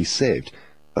they could be saved,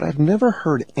 but I've never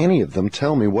heard any of them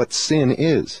tell me what sin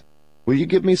is. Will you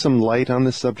give me some light on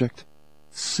this subject?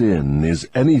 Sin is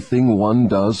anything one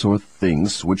does or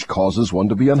thinks which causes one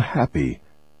to be unhappy.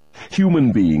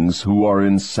 Human beings who are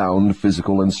in sound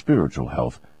physical and spiritual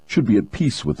health should be at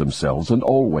peace with themselves and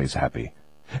always happy.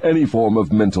 Any form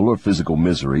of mental or physical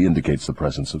misery indicates the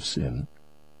presence of sin.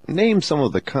 Name some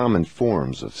of the common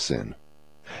forms of sin.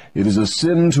 It is a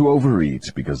sin to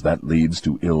overeat, because that leads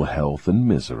to ill health and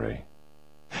misery.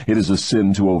 It is a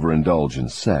sin to overindulge in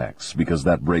sex, because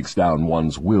that breaks down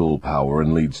one's willpower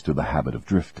and leads to the habit of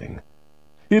drifting.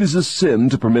 It is a sin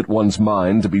to permit one's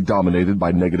mind to be dominated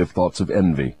by negative thoughts of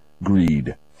envy,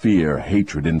 greed, fear,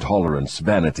 hatred, intolerance,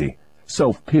 vanity,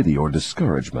 self-pity, or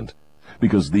discouragement,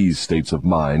 because these states of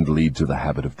mind lead to the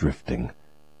habit of drifting.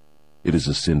 It is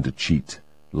a sin to cheat,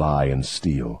 lie, and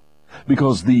steal,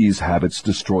 because these habits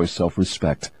destroy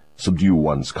self-respect, subdue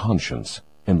one's conscience,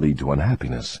 and lead to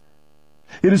unhappiness.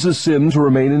 It is a sin to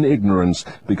remain in ignorance,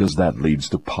 because that leads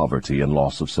to poverty and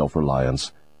loss of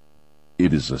self-reliance.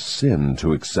 It is a sin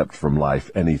to accept from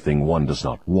life anything one does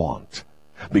not want,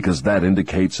 because that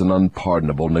indicates an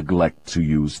unpardonable neglect to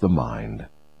use the mind.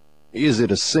 Is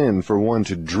it a sin for one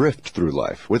to drift through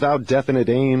life without definite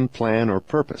aim, plan, or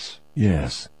purpose?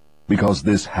 Yes, because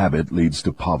this habit leads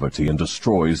to poverty and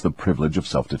destroys the privilege of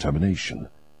self-determination.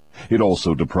 It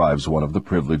also deprives one of the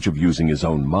privilege of using his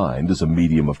own mind as a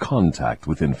medium of contact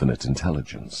with infinite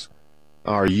intelligence.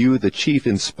 Are you the chief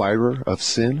inspirer of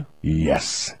sin?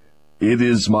 Yes. It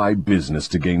is my business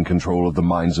to gain control of the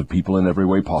minds of people in every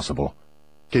way possible.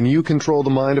 Can you control the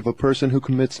mind of a person who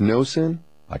commits no sin?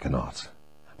 I cannot,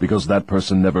 because that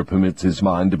person never permits his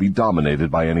mind to be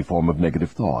dominated by any form of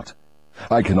negative thought.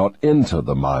 I cannot enter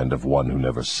the mind of one who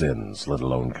never sins, let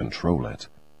alone control it.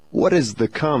 What is the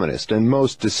commonest and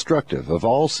most destructive of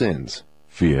all sins?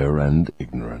 Fear and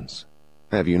ignorance.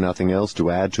 Have you nothing else to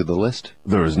add to the list?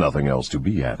 There is nothing else to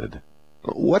be added.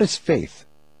 What is faith?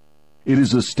 It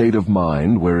is a state of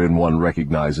mind wherein one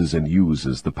recognizes and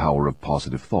uses the power of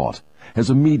positive thought as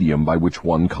a medium by which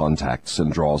one contacts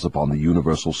and draws upon the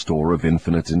universal store of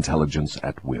infinite intelligence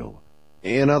at will.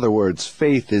 In other words,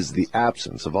 faith is the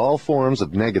absence of all forms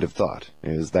of negative thought.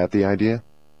 Is that the idea?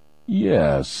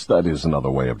 Yes, that is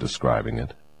another way of describing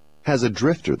it. Has a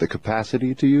drifter the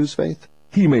capacity to use faith?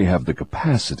 He may have the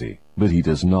capacity, but he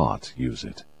does not use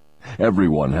it.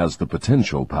 Everyone has the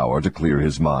potential power to clear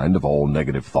his mind of all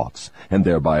negative thoughts, and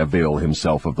thereby avail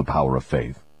himself of the power of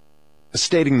faith.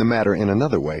 Stating the matter in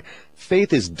another way,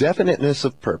 faith is definiteness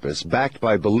of purpose backed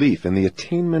by belief in the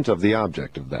attainment of the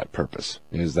object of that purpose.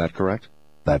 Is that correct?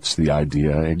 That's the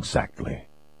idea exactly.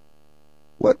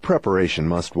 What preparation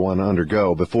must one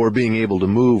undergo before being able to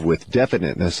move with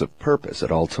definiteness of purpose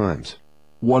at all times?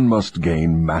 One must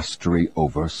gain mastery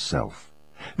over self.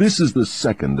 This is the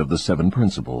second of the 7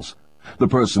 principles. The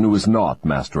person who is not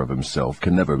master of himself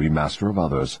can never be master of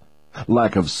others.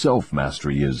 Lack of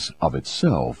self-mastery is, of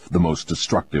itself, the most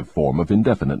destructive form of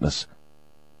indefiniteness.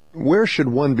 Where should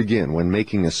one begin when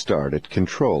making a start at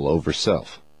control over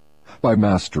self? By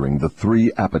mastering the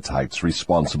 3 appetites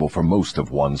responsible for most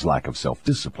of one's lack of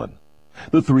self-discipline.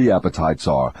 The 3 appetites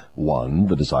are 1.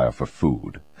 The desire for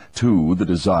food, 2. The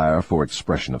desire for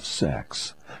expression of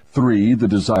sex, 3. The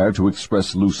desire to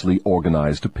express loosely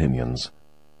organized opinions.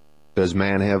 Does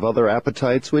man have other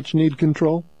appetites which need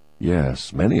control?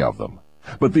 Yes, many of them.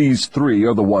 But these 3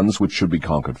 are the ones which should be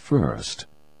conquered first.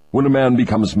 When a man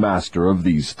becomes master of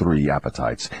these 3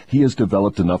 appetites, he has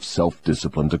developed enough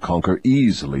self-discipline to conquer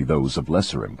easily those of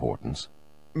lesser importance.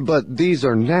 But these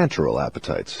are natural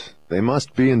appetites. They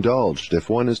must be indulged if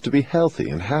one is to be healthy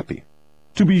and happy.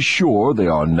 To be sure, they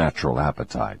are natural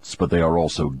appetites, but they are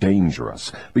also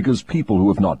dangerous, because people who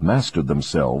have not mastered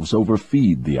themselves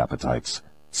overfeed the appetites.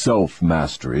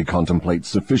 Self-mastery contemplates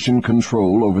sufficient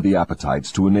control over the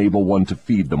appetites to enable one to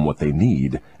feed them what they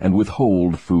need and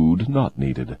withhold food not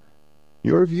needed.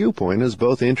 Your viewpoint is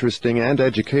both interesting and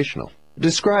educational.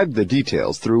 Describe the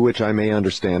details through which I may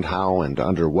understand how and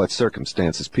under what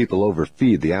circumstances people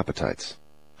overfeed the appetites.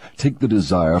 Take the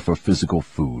desire for physical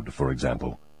food, for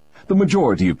example. The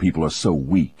majority of people are so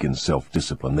weak in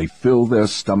self-discipline they fill their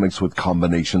stomachs with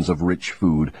combinations of rich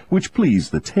food which please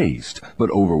the taste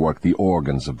but overwork the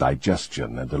organs of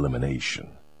digestion and elimination.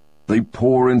 They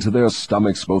pour into their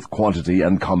stomachs both quantity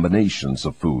and combinations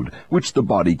of food, which the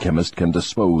body chemist can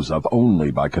dispose of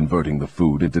only by converting the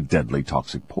food into deadly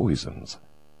toxic poisons.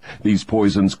 These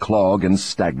poisons clog and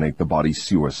stagnate the body's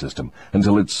sewer system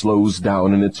until it slows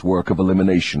down in its work of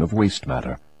elimination of waste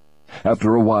matter.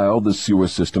 After a while, the sewer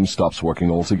system stops working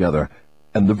altogether,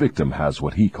 and the victim has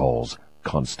what he calls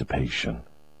constipation.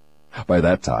 By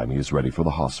that time, he is ready for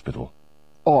the hospital.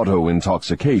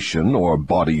 Auto-intoxication, or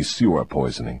body sewer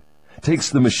poisoning,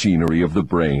 takes the machinery of the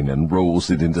brain and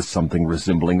rolls it into something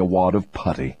resembling a wad of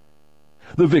putty.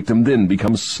 The victim then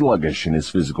becomes sluggish in his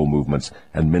physical movements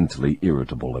and mentally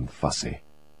irritable and fussy.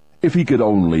 If he could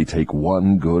only take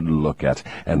one good look at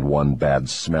and one bad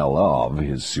smell of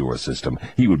his sewer system,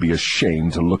 he would be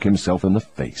ashamed to look himself in the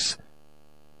face.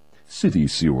 City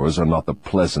sewers are not the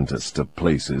pleasantest of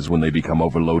places when they become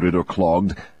overloaded or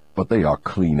clogged, but they are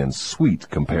clean and sweet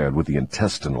compared with the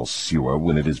intestinal sewer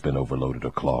when it has been overloaded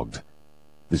or clogged.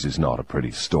 This is not a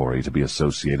pretty story to be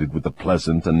associated with the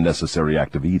pleasant and necessary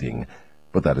act of eating,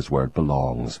 but that is where it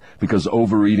belongs, because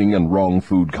overeating and wrong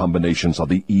food combinations are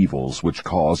the evils which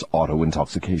cause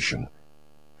auto-intoxication.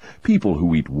 People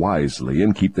who eat wisely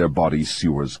and keep their body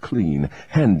sewers clean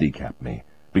handicap me,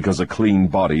 because a clean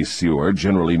body sewer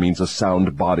generally means a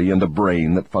sound body and a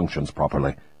brain that functions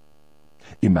properly.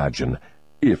 Imagine,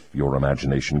 if your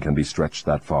imagination can be stretched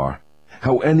that far,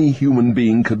 how any human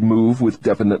being could move with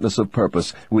definiteness of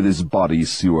purpose with his body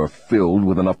sewer filled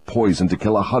with enough poison to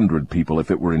kill 100 people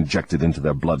if it were injected into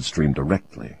their bloodstream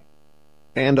directly.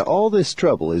 And all this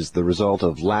trouble is the result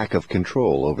of lack of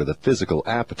control over the physical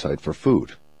appetite for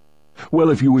food. Well,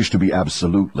 if you wish to be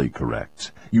absolutely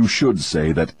correct, you should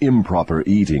say that improper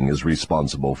eating is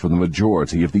responsible for the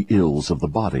majority of the ills of the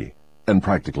body, and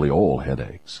practically all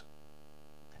headaches.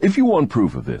 If you want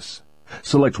proof of this,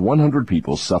 select 100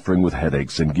 people suffering with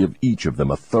headaches and give each of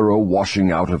them a thorough washing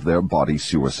out of their body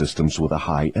sewer systems with a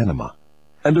high enema,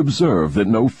 and observe that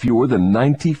no fewer than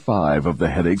 95 of the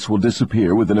headaches will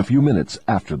disappear within a few minutes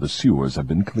after the sewers have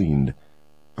been cleaned.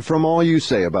 From all you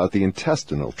say about the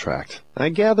intestinal tract, I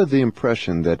gather the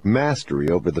impression that mastery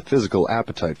over the physical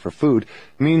appetite for food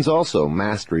means also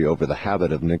mastery over the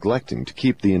habit of neglecting to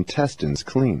keep the intestines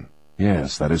clean.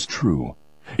 Yes, that is true.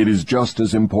 It is just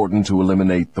as important to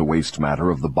eliminate the waste matter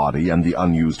of the body and the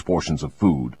unused portions of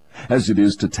food as it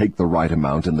is to take the right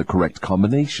amount and the correct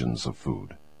combinations of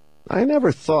food. I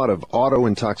never thought of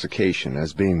auto-intoxication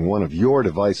as being one of your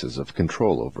devices of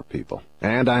control over people,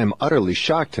 and I am utterly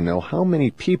shocked to know how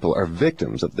many people are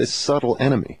victims of this subtle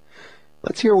enemy.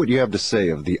 Let's hear what you have to say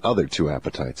of the other two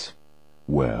appetites.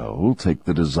 Well, take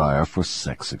the desire for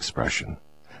sex expression.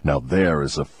 Now there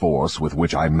is a force with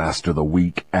which I master the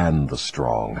weak and the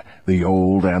strong, the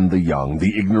old and the young,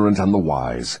 the ignorant and the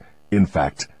wise. In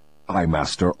fact, I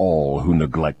master all who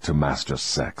neglect to master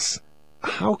sex.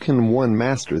 How can one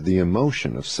master the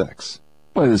emotion of sex?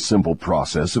 By the simple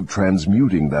process of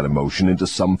transmuting that emotion into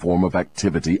some form of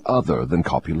activity other than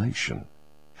copulation.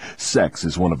 Sex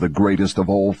is one of the greatest of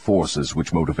all forces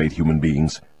which motivate human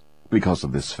beings. Because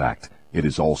of this fact, it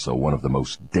is also one of the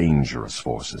most dangerous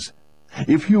forces.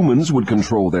 If humans would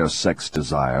control their sex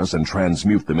desires and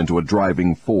transmute them into a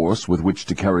driving force with which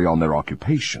to carry on their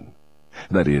occupation,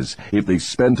 that is, if they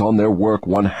spent on their work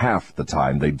 1/2 the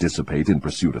time they dissipate in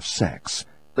pursuit of sex,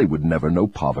 they would never know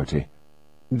poverty.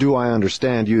 Do I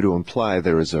understand you to imply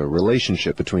there is a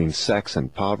relationship between sex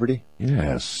and poverty?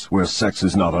 Yes, where sex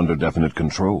is not under definite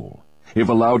control. If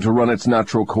allowed to run its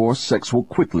natural course, sex will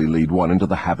quickly lead one into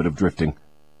the habit of drifting.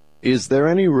 Is there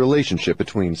any relationship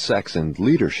between sex and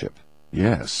leadership?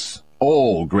 Yes.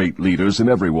 All great leaders in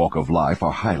every walk of life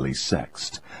are highly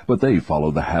sexed, but they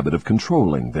follow the habit of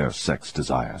controlling their sex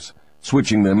desires,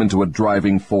 switching them into a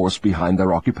driving force behind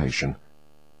their occupation.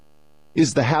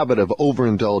 Is the habit of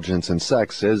overindulgence in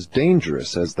sex as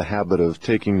dangerous as the habit of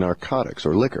taking narcotics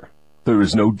or liquor? There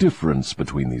is no difference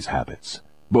between these habits.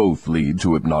 Both lead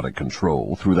to hypnotic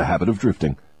control through the habit of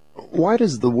drifting. Why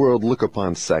does the world look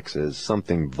upon sex as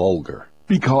something vulgar?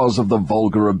 Because of the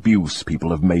vulgar abuse people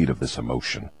have made of this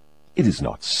emotion. It is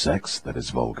not sex that is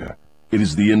vulgar. It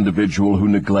is the individual who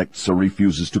neglects or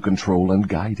refuses to control and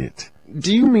guide it.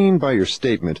 Do you mean by your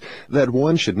statement that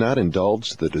one should not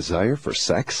indulge the desire for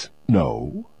sex?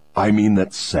 No. I mean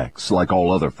that sex, like all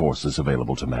other forces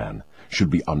available to man, should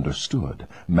be understood,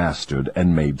 mastered,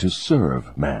 and made to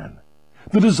serve man.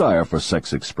 The desire for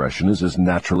sex expression is as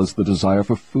natural as the desire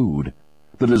for food.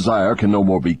 The desire can no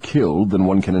more be killed than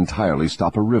one can entirely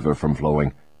stop a river from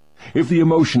flowing. If the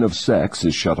emotion of sex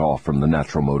is shut off from the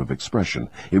natural mode of expression,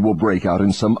 it will break out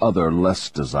in some other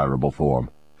less desirable form,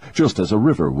 just as a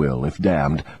river will, if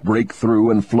dammed, break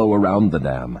through and flow around the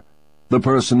dam. The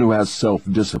person who has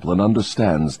self-discipline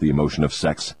understands the emotion of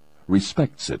sex,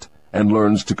 respects it, and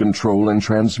learns to control and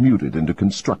transmute it into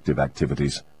constructive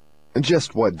activities.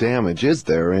 Just what damage is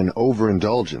there in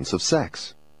overindulgence of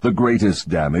sex? The greatest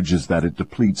damage is that it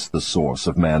depletes the source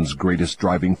of man's greatest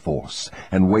driving force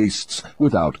and wastes,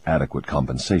 without adequate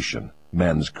compensation,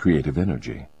 man's creative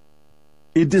energy.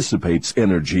 It dissipates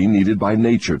energy needed by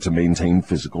nature to maintain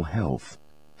physical health.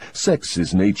 Sex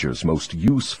is nature's most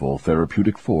useful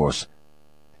therapeutic force.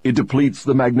 It depletes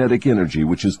the magnetic energy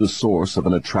which is the source of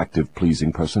an attractive,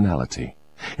 pleasing personality.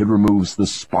 It removes the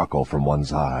sparkle from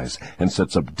one's eyes and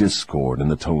sets up discord in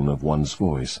the tone of one's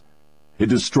voice. It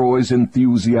destroys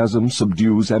enthusiasm,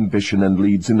 subdues ambition, and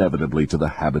leads inevitably to the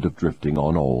habit of drifting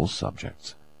on all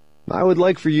subjects. I would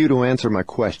like for you to answer my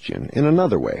question in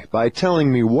another way by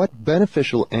telling me what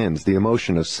beneficial ends the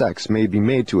emotion of sex may be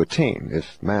made to attain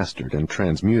if mastered and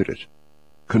transmuted.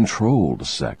 Controlled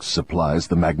sex supplies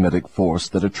the magnetic force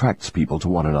that attracts people to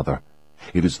one another.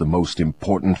 It is the most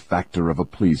important factor of a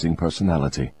pleasing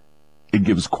personality. It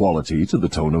gives quality to the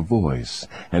tone of voice,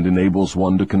 and enables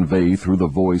one to convey through the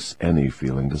voice any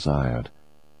feeling desired.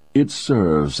 It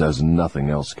serves, as nothing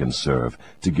else can serve,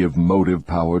 to give motive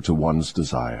power to one's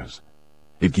desires.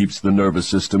 It keeps the nervous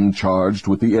system charged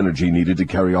with the energy needed to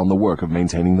carry on the work of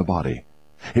maintaining the body.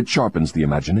 It sharpens the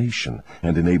imagination,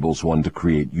 and enables one to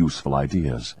create useful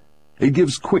ideas. It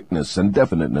gives quickness and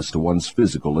definiteness to one's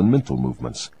physical and mental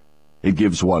movements. It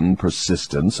gives one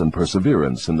persistence and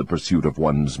perseverance in the pursuit of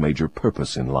one's major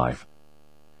purpose in life.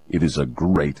 It is a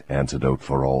great antidote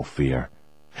for all fear.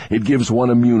 It gives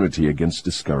one immunity against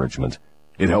discouragement.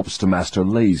 It helps to master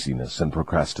laziness and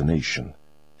procrastination.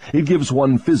 It gives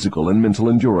one physical and mental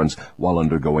endurance while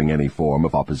undergoing any form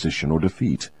of opposition or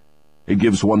defeat. It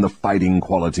gives one the fighting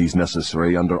qualities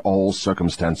necessary under all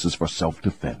circumstances for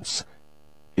self-defense.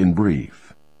 In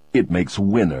brief, it makes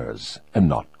winners and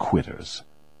not quitters.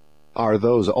 Are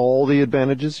those all the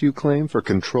advantages you claim for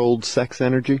controlled sex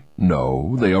energy?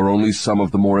 No, they are only some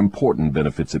of the more important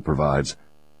benefits it provides.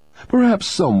 Perhaps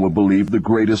some will believe the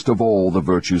greatest of all the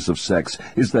virtues of sex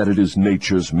is that it is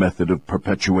nature's method of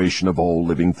perpetuation of all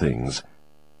living things.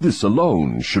 This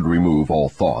alone should remove all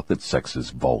thought that sex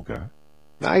is vulgar.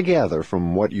 I gather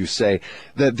from what you say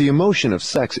that the emotion of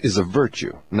sex is a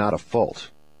virtue, not a fault.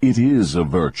 It is a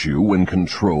virtue when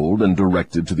controlled and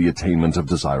directed to the attainment of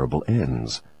desirable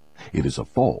ends. It is a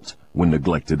fault when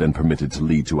neglected and permitted to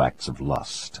lead to acts of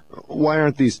lust. Why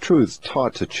aren't these truths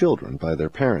taught to children by their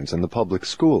parents in the public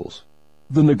schools?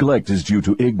 The neglect is due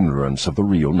to ignorance of the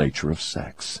real nature of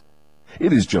sex.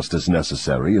 It is just as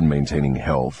necessary in maintaining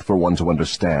health for one to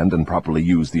understand and properly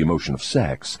use the emotion of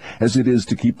sex as it is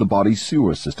to keep the body's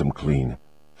sewer system clean.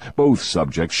 Both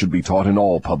subjects should be taught in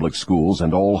all public schools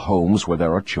and all homes where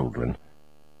there are children.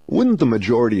 Wouldn't the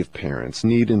majority of parents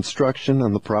need instruction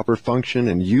on the proper function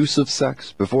and use of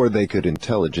sex before they could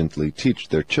intelligently teach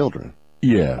their children?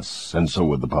 Yes, and so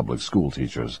would the public school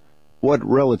teachers. What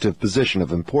relative position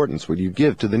of importance would you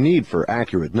give to the need for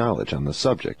accurate knowledge on the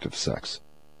subject of sex?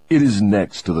 It is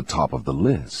next to the top of the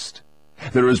list.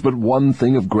 There is but one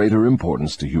thing of greater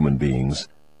importance to human beings.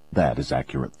 That is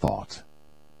accurate thought.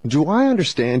 Do I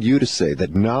understand you to say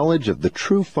that knowledge of the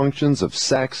true functions of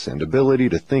sex and ability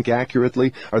to think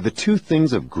accurately are the two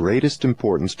things of greatest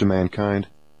importance to mankind?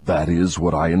 That is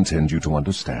what I intend you to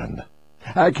understand.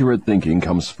 Accurate thinking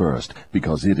comes first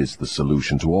because it is the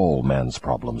solution to all man's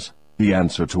problems, the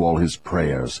answer to all his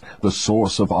prayers, the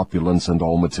source of opulence and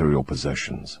all material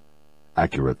possessions.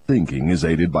 Accurate thinking is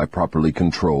aided by properly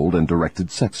controlled and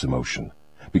directed sex emotion,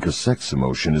 because sex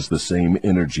emotion is the same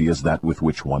energy as that with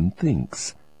which one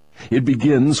thinks. It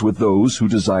begins with those who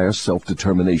desire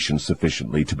self-determination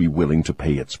sufficiently to be willing to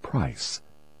pay its price.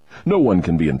 No one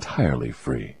can be entirely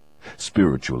free,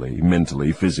 spiritually,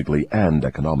 mentally, physically, and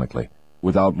economically,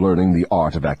 without learning the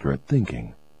art of accurate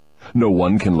thinking. No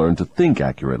one can learn to think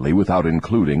accurately without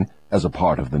including, as a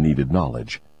part of the needed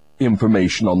knowledge,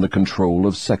 information on the control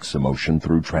of sex emotion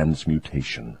through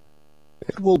transmutation.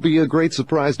 It will be a great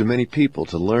surprise to many people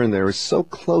to learn there is so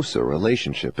close a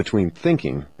relationship between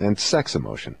thinking and sex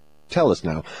emotion. Tell us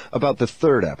now about the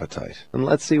third appetite, and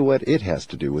let's see what it has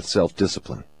to do with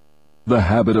self-discipline. The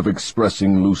habit of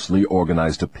expressing loosely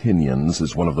organized opinions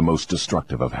is one of the most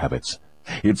destructive of habits.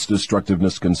 Its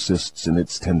destructiveness consists in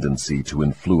its tendency to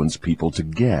influence people to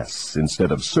guess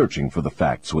instead of searching for the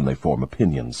facts when they form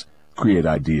opinions, create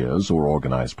ideas, or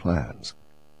organize plans.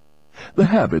 The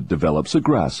habit develops a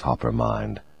grasshopper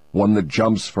mind, one that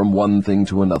jumps from one thing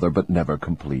to another but never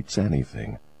completes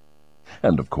anything.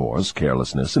 And, of course,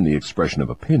 carelessness in the expression of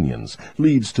opinions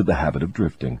leads to the habit of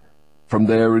drifting. From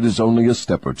there it is only a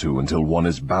step or two until one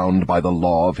is bound by the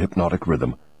law of hypnotic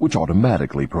rhythm, which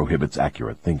automatically prohibits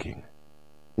accurate thinking.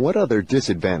 What other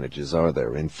disadvantages are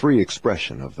there in free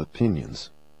expression of opinions?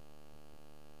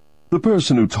 The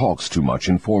person who talks too much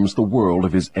informs the world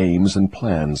of his aims and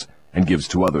plans, and gives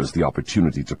to others the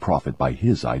opportunity to profit by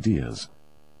his ideas.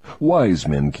 Wise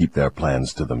men keep their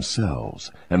plans to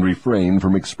themselves, and refrain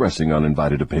from expressing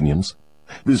uninvited opinions.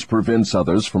 This prevents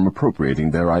others from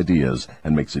appropriating their ideas,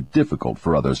 and makes it difficult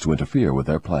for others to interfere with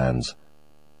their plans.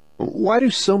 Why do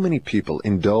so many people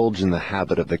indulge in the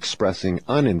habit of expressing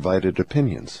uninvited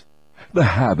opinions? The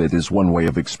habit is one way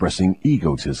of expressing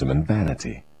egotism and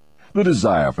vanity. The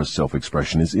desire for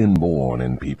self-expression is inborn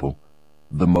in people.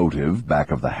 The motive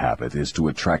back of the habit is to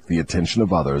attract the attention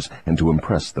of others and to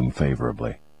impress them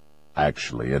favorably.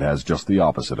 Actually, it has just the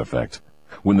opposite effect.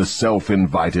 When the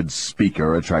self-invited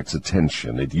speaker attracts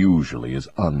attention, it usually is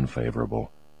unfavorable.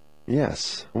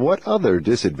 Yes. What other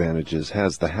disadvantages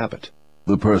has the habit?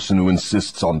 The person who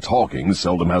insists on talking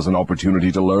seldom has an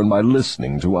opportunity to learn by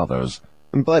listening to others.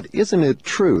 But isn't it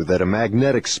true that a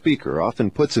magnetic speaker often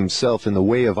puts himself in the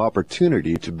way of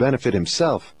opportunity to benefit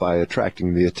himself by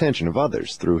attracting the attention of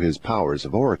others through his powers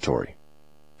of oratory?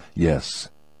 Yes,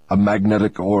 a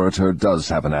magnetic orator does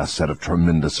have an asset of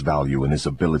tremendous value in his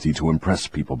ability to impress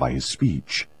people by his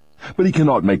speech. But he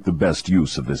cannot make the best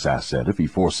use of this asset if he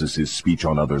forces his speech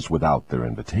on others without their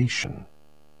invitation.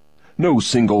 No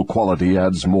single quality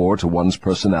adds more to one's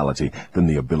personality than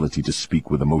the ability to speak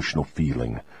with emotional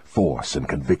feeling, force, and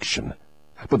conviction.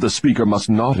 But the speaker must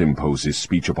not impose his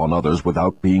speech upon others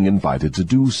without being invited to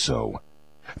do so.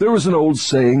 There is an old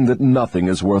saying that nothing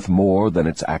is worth more than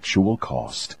its actual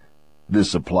cost.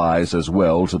 This applies as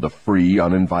well to the free,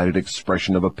 uninvited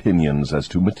expression of opinions as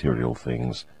to material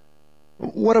things.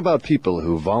 What about people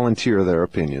who volunteer their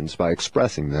opinions by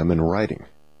expressing them in writing?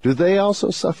 Do they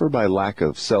also suffer by lack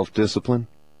of self-discipline?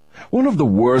 One of the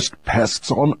worst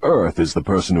pests on earth is the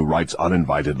person who writes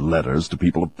uninvited letters to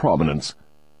people of prominence.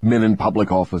 Men in public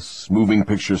office, moving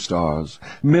picture stars,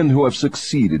 men who have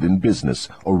succeeded in business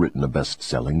or written a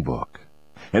best-selling book.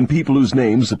 And people whose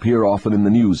names appear often in the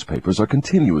newspapers are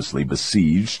continuously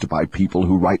besieged by people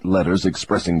who write letters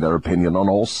expressing their opinion on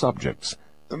all subjects.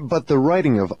 But the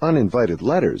writing of uninvited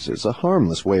letters is a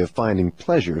harmless way of finding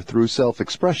pleasure through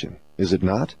self-expression, is it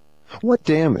not? What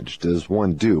damage does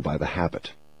one do by the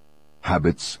habit?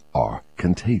 Habits are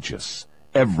contagious.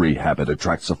 Every habit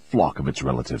attracts a flock of its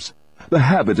relatives. The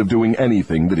habit of doing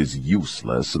anything that is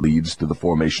useless leads to the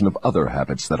formation of other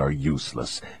habits that are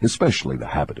useless, especially the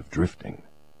habit of drifting.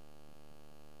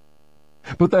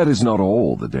 But that is not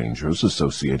all the dangers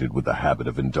associated with the habit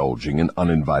of indulging in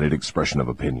uninvited expression of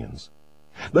opinions.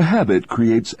 The habit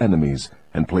creates enemies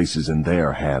and places in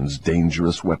their hands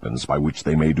dangerous weapons by which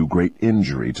they may do great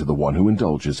injury to the one who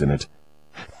indulges in it.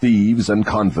 Thieves and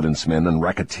confidence men and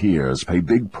racketeers pay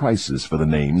big prices for the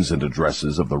names and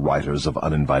addresses of the writers of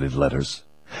uninvited letters.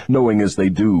 Knowing as they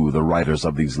do, the writers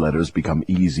of these letters become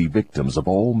easy victims of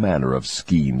all manner of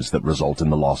schemes that result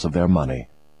in the loss of their money.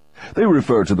 They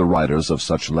refer to the writers of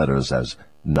such letters as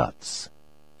nuts.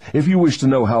 If you wish to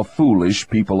know how foolish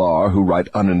people are who write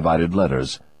uninvited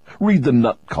letters, read the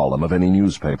nut column of any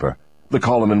newspaper, the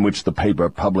column in which the paper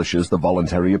publishes the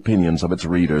voluntary opinions of its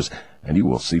readers, and you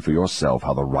will see for yourself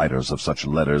how the writers of such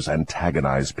letters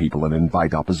antagonize people and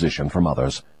invite opposition from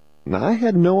others. I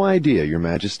had no idea, Your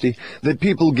Majesty, that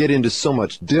people get into so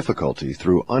much difficulty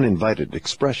through uninvited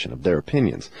expression of their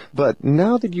opinions. But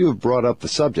now that you have brought up the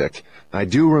subject, I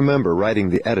do remember writing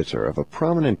the editor of a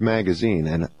prominent magazine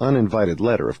an uninvited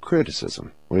letter of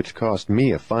criticism, which cost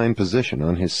me a fine position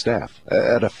on his staff,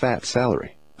 at a fat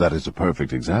salary. That is a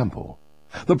perfect example.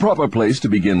 The proper place to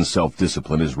begin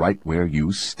self-discipline is right where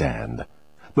you stand.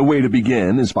 The way to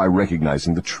begin is by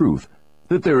recognizing the truth,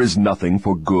 that there is nothing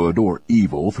for good or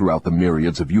evil throughout the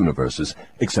myriads of universes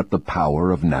except the power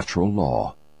of natural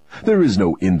law. There is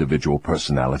no individual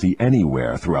personality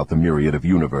anywhere throughout the myriad of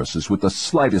universes with the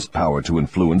slightest power to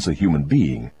influence a human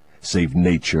being, save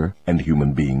nature and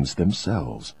human beings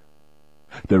themselves.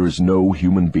 There is no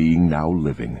human being now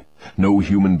living, no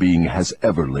human being has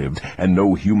ever lived, and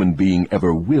no human being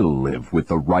ever will live with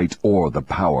the right or the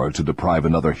power to deprive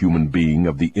another human being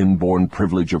of the inborn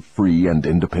privilege of free and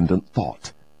independent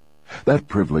thought. That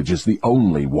privilege is the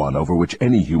only one over which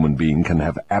any human being can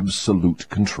have absolute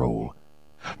control.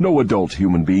 No adult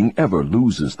human being ever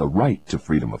loses the right to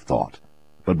freedom of thought,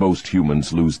 but most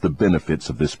humans lose the benefits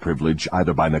of this privilege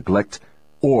either by neglect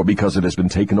or because it has been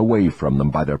taken away from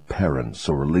them by their parents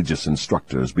or religious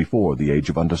instructors before the age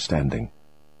of understanding.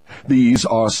 These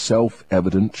are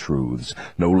self-evident truths,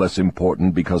 no less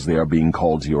important because they are being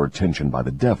called to your attention by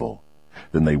the devil.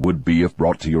 than they would be if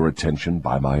brought to your attention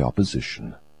by my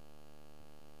opposition.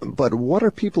 But what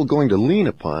are people going to lean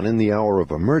upon in the hour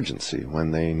of emergency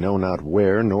when they know not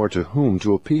where nor to whom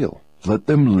to appeal? Let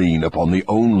them lean upon the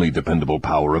only dependable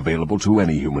power available to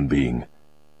any human being.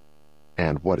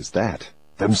 And what is that?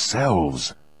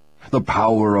 Themselves. The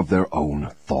power of their own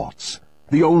thoughts.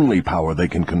 The only power they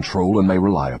can control and may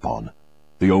rely upon.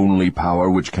 The only power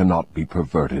which cannot be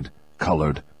perverted,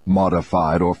 colored,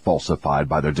 modified, or falsified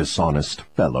by their dishonest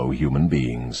fellow human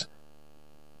beings.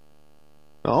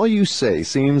 All you say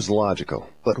seems logical,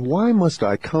 but why must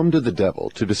I come to the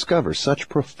devil to discover such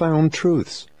profound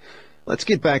truths? Let's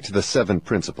get back to the 7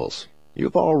 principles.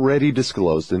 You've already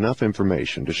disclosed enough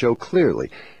information to show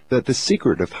clearly that the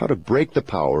secret of how to break the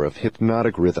power of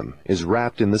hypnotic rhythm is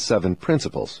wrapped in the 7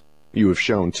 principles. You have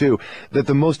shown, too, that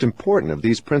the most important of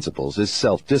these principles is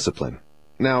self-discipline.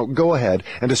 Now, go ahead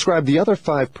and describe the other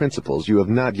 5 principles you have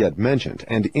not yet mentioned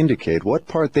and indicate what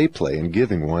part they play in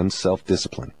giving one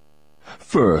self-discipline.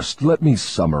 First, let me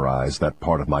summarize that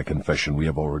part of my confession we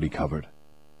have already covered.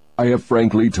 I have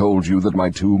frankly told you that my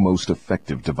 2 most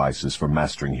effective devices for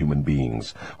mastering human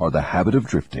beings are the habit of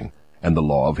drifting and the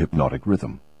law of hypnotic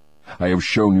rhythm. I have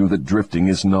shown you that drifting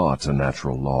is not a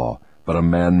natural law, but a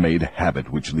man-made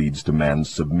habit which leads to man's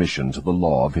submission to the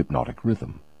law of hypnotic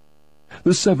rhythm.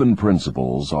 The 7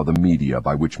 principles are the media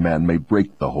by which man may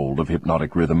break the hold of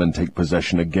hypnotic rhythm and take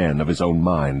possession again of his own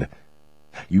mind.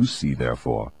 You see,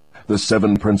 therefore, the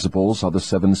 7 principles are the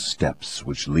 7 steps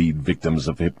which lead victims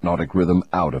of hypnotic rhythm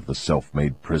out of the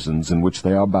self-made prisons in which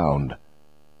they are bound.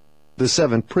 The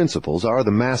 7 principles are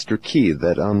the master key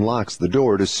that unlocks the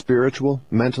door to spiritual,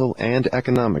 mental, and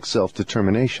economic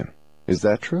self-determination. Is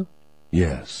that true?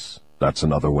 Yes, that's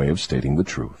another way of stating the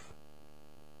truth.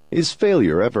 Is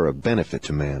failure ever a benefit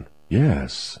to man?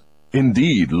 Yes.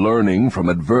 Indeed, learning from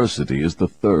adversity is the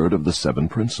 3rd of the 7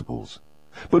 principles.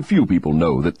 But few people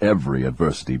know that every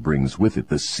adversity brings with it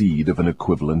the seed of an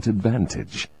equivalent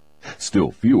advantage.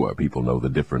 Still fewer people know the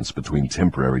difference between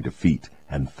temporary defeat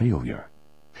and failure.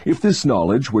 If this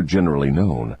knowledge were generally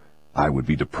known, I would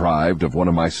be deprived of one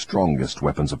of my strongest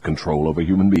weapons of control over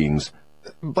human beings.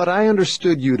 But I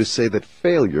understood you to say that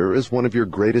failure is one of your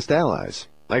greatest allies.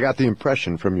 I got the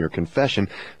impression from your confession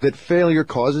that failure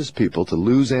causes people to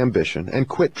lose ambition and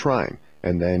quit trying,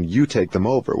 and then you take them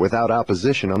over without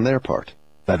opposition on their part.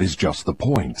 That is just the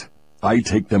point. I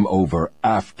take them over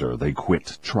after they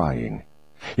quit trying.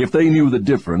 If they knew the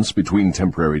difference between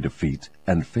temporary defeat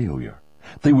and failure,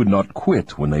 they would not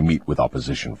quit when they meet with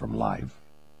opposition from life.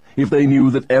 If they knew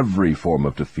that every form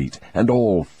of defeat and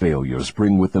all failures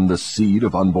bring with them the seed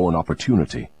of unborn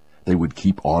opportunity, they would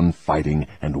keep on fighting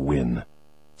and win.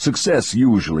 Success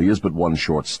usually is but one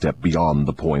short step beyond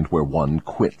the point where one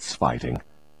quits fighting.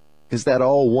 Is that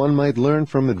all one might learn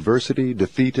from adversity,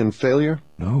 defeat, and failure?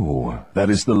 No, that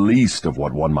is the least of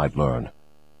what one might learn.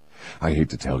 I hate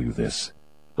to tell you this,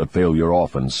 but failure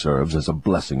often serves as a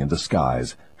blessing in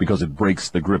disguise because it breaks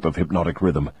the grip of hypnotic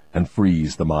rhythm and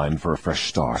frees the mind for a fresh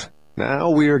start. Now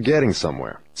we are getting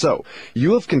somewhere. So,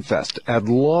 you have confessed at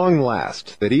long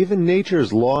last that even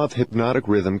nature's law of hypnotic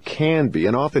rhythm can be,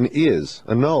 and often is,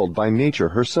 annulled by nature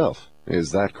herself.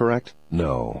 Is that correct?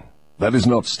 No. That is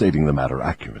not stating the matter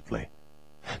accurately.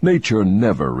 Nature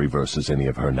never reverses any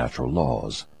of her natural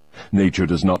laws. Nature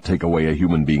does not take away a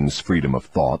human being's freedom of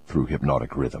thought through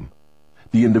hypnotic rhythm.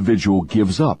 The individual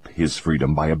gives up his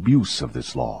freedom by abuse of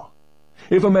this law.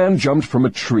 If a man jumped from a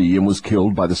tree and was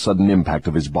killed by the sudden impact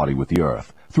of his body with the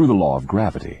earth, through the law of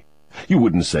gravity, you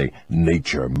wouldn't say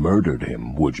nature murdered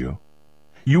him, would you?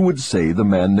 You would say the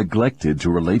man neglected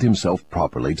to relate himself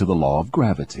properly to the law of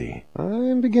gravity.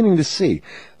 I'm beginning to see.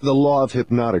 The law of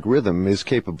hypnotic rhythm is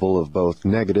capable of both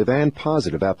negative and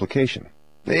positive application.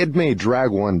 It may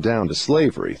drag one down to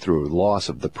slavery through loss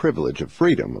of the privilege of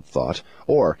freedom of thought,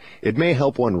 or it may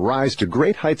help one rise to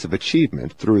great heights of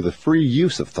achievement through the free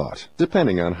use of thought,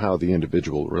 depending on how the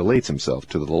individual relates himself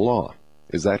to the law.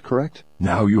 Is that correct?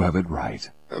 Now you have it right.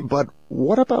 But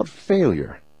what about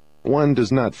failure? One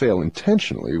does not fail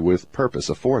intentionally with purpose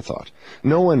aforethought.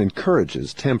 No one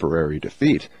encourages temporary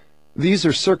defeat. These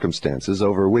are circumstances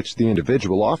over which the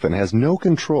individual often has no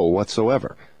control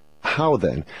whatsoever. How,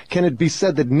 then, can it be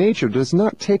said that nature does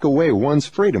not take away one's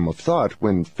freedom of thought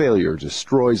when failure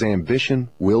destroys ambition,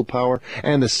 willpower,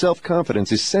 and the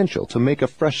self-confidence essential to make a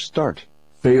fresh start?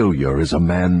 Failure is a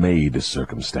man-made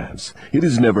circumstance. It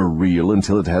is never real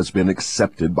until it has been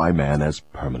accepted by man as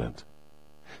permanent.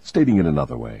 Stating it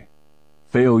another way,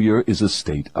 failure is a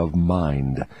state of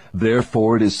mind.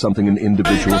 Therefore, it is something an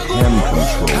individual can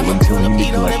control until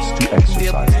he neglects to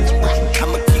exercise this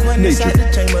privilege. Nature.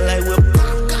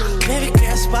 Baby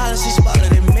girl, spoiler, she spoiler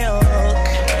than milk.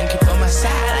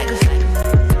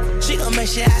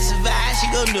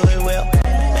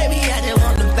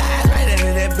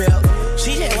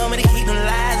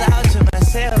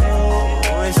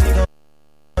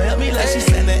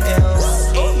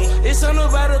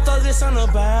 this on the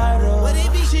battle. What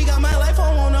it be? She got my life,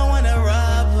 I want no one to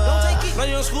rob her. Don't take it. Know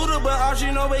your scooter, but all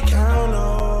she know it count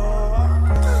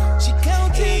on. She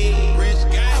counting. Rich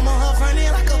gang. I'm on her front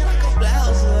end like a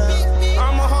blouse.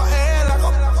 I'm on her head like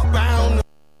a round.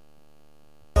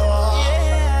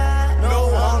 Yeah, no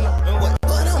one.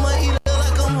 But I'ma eat her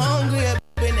like I'm hungry.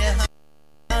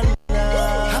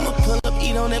 I'ma pull up,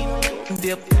 eat on that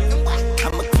dip.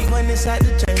 I'ma keep one inside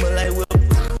the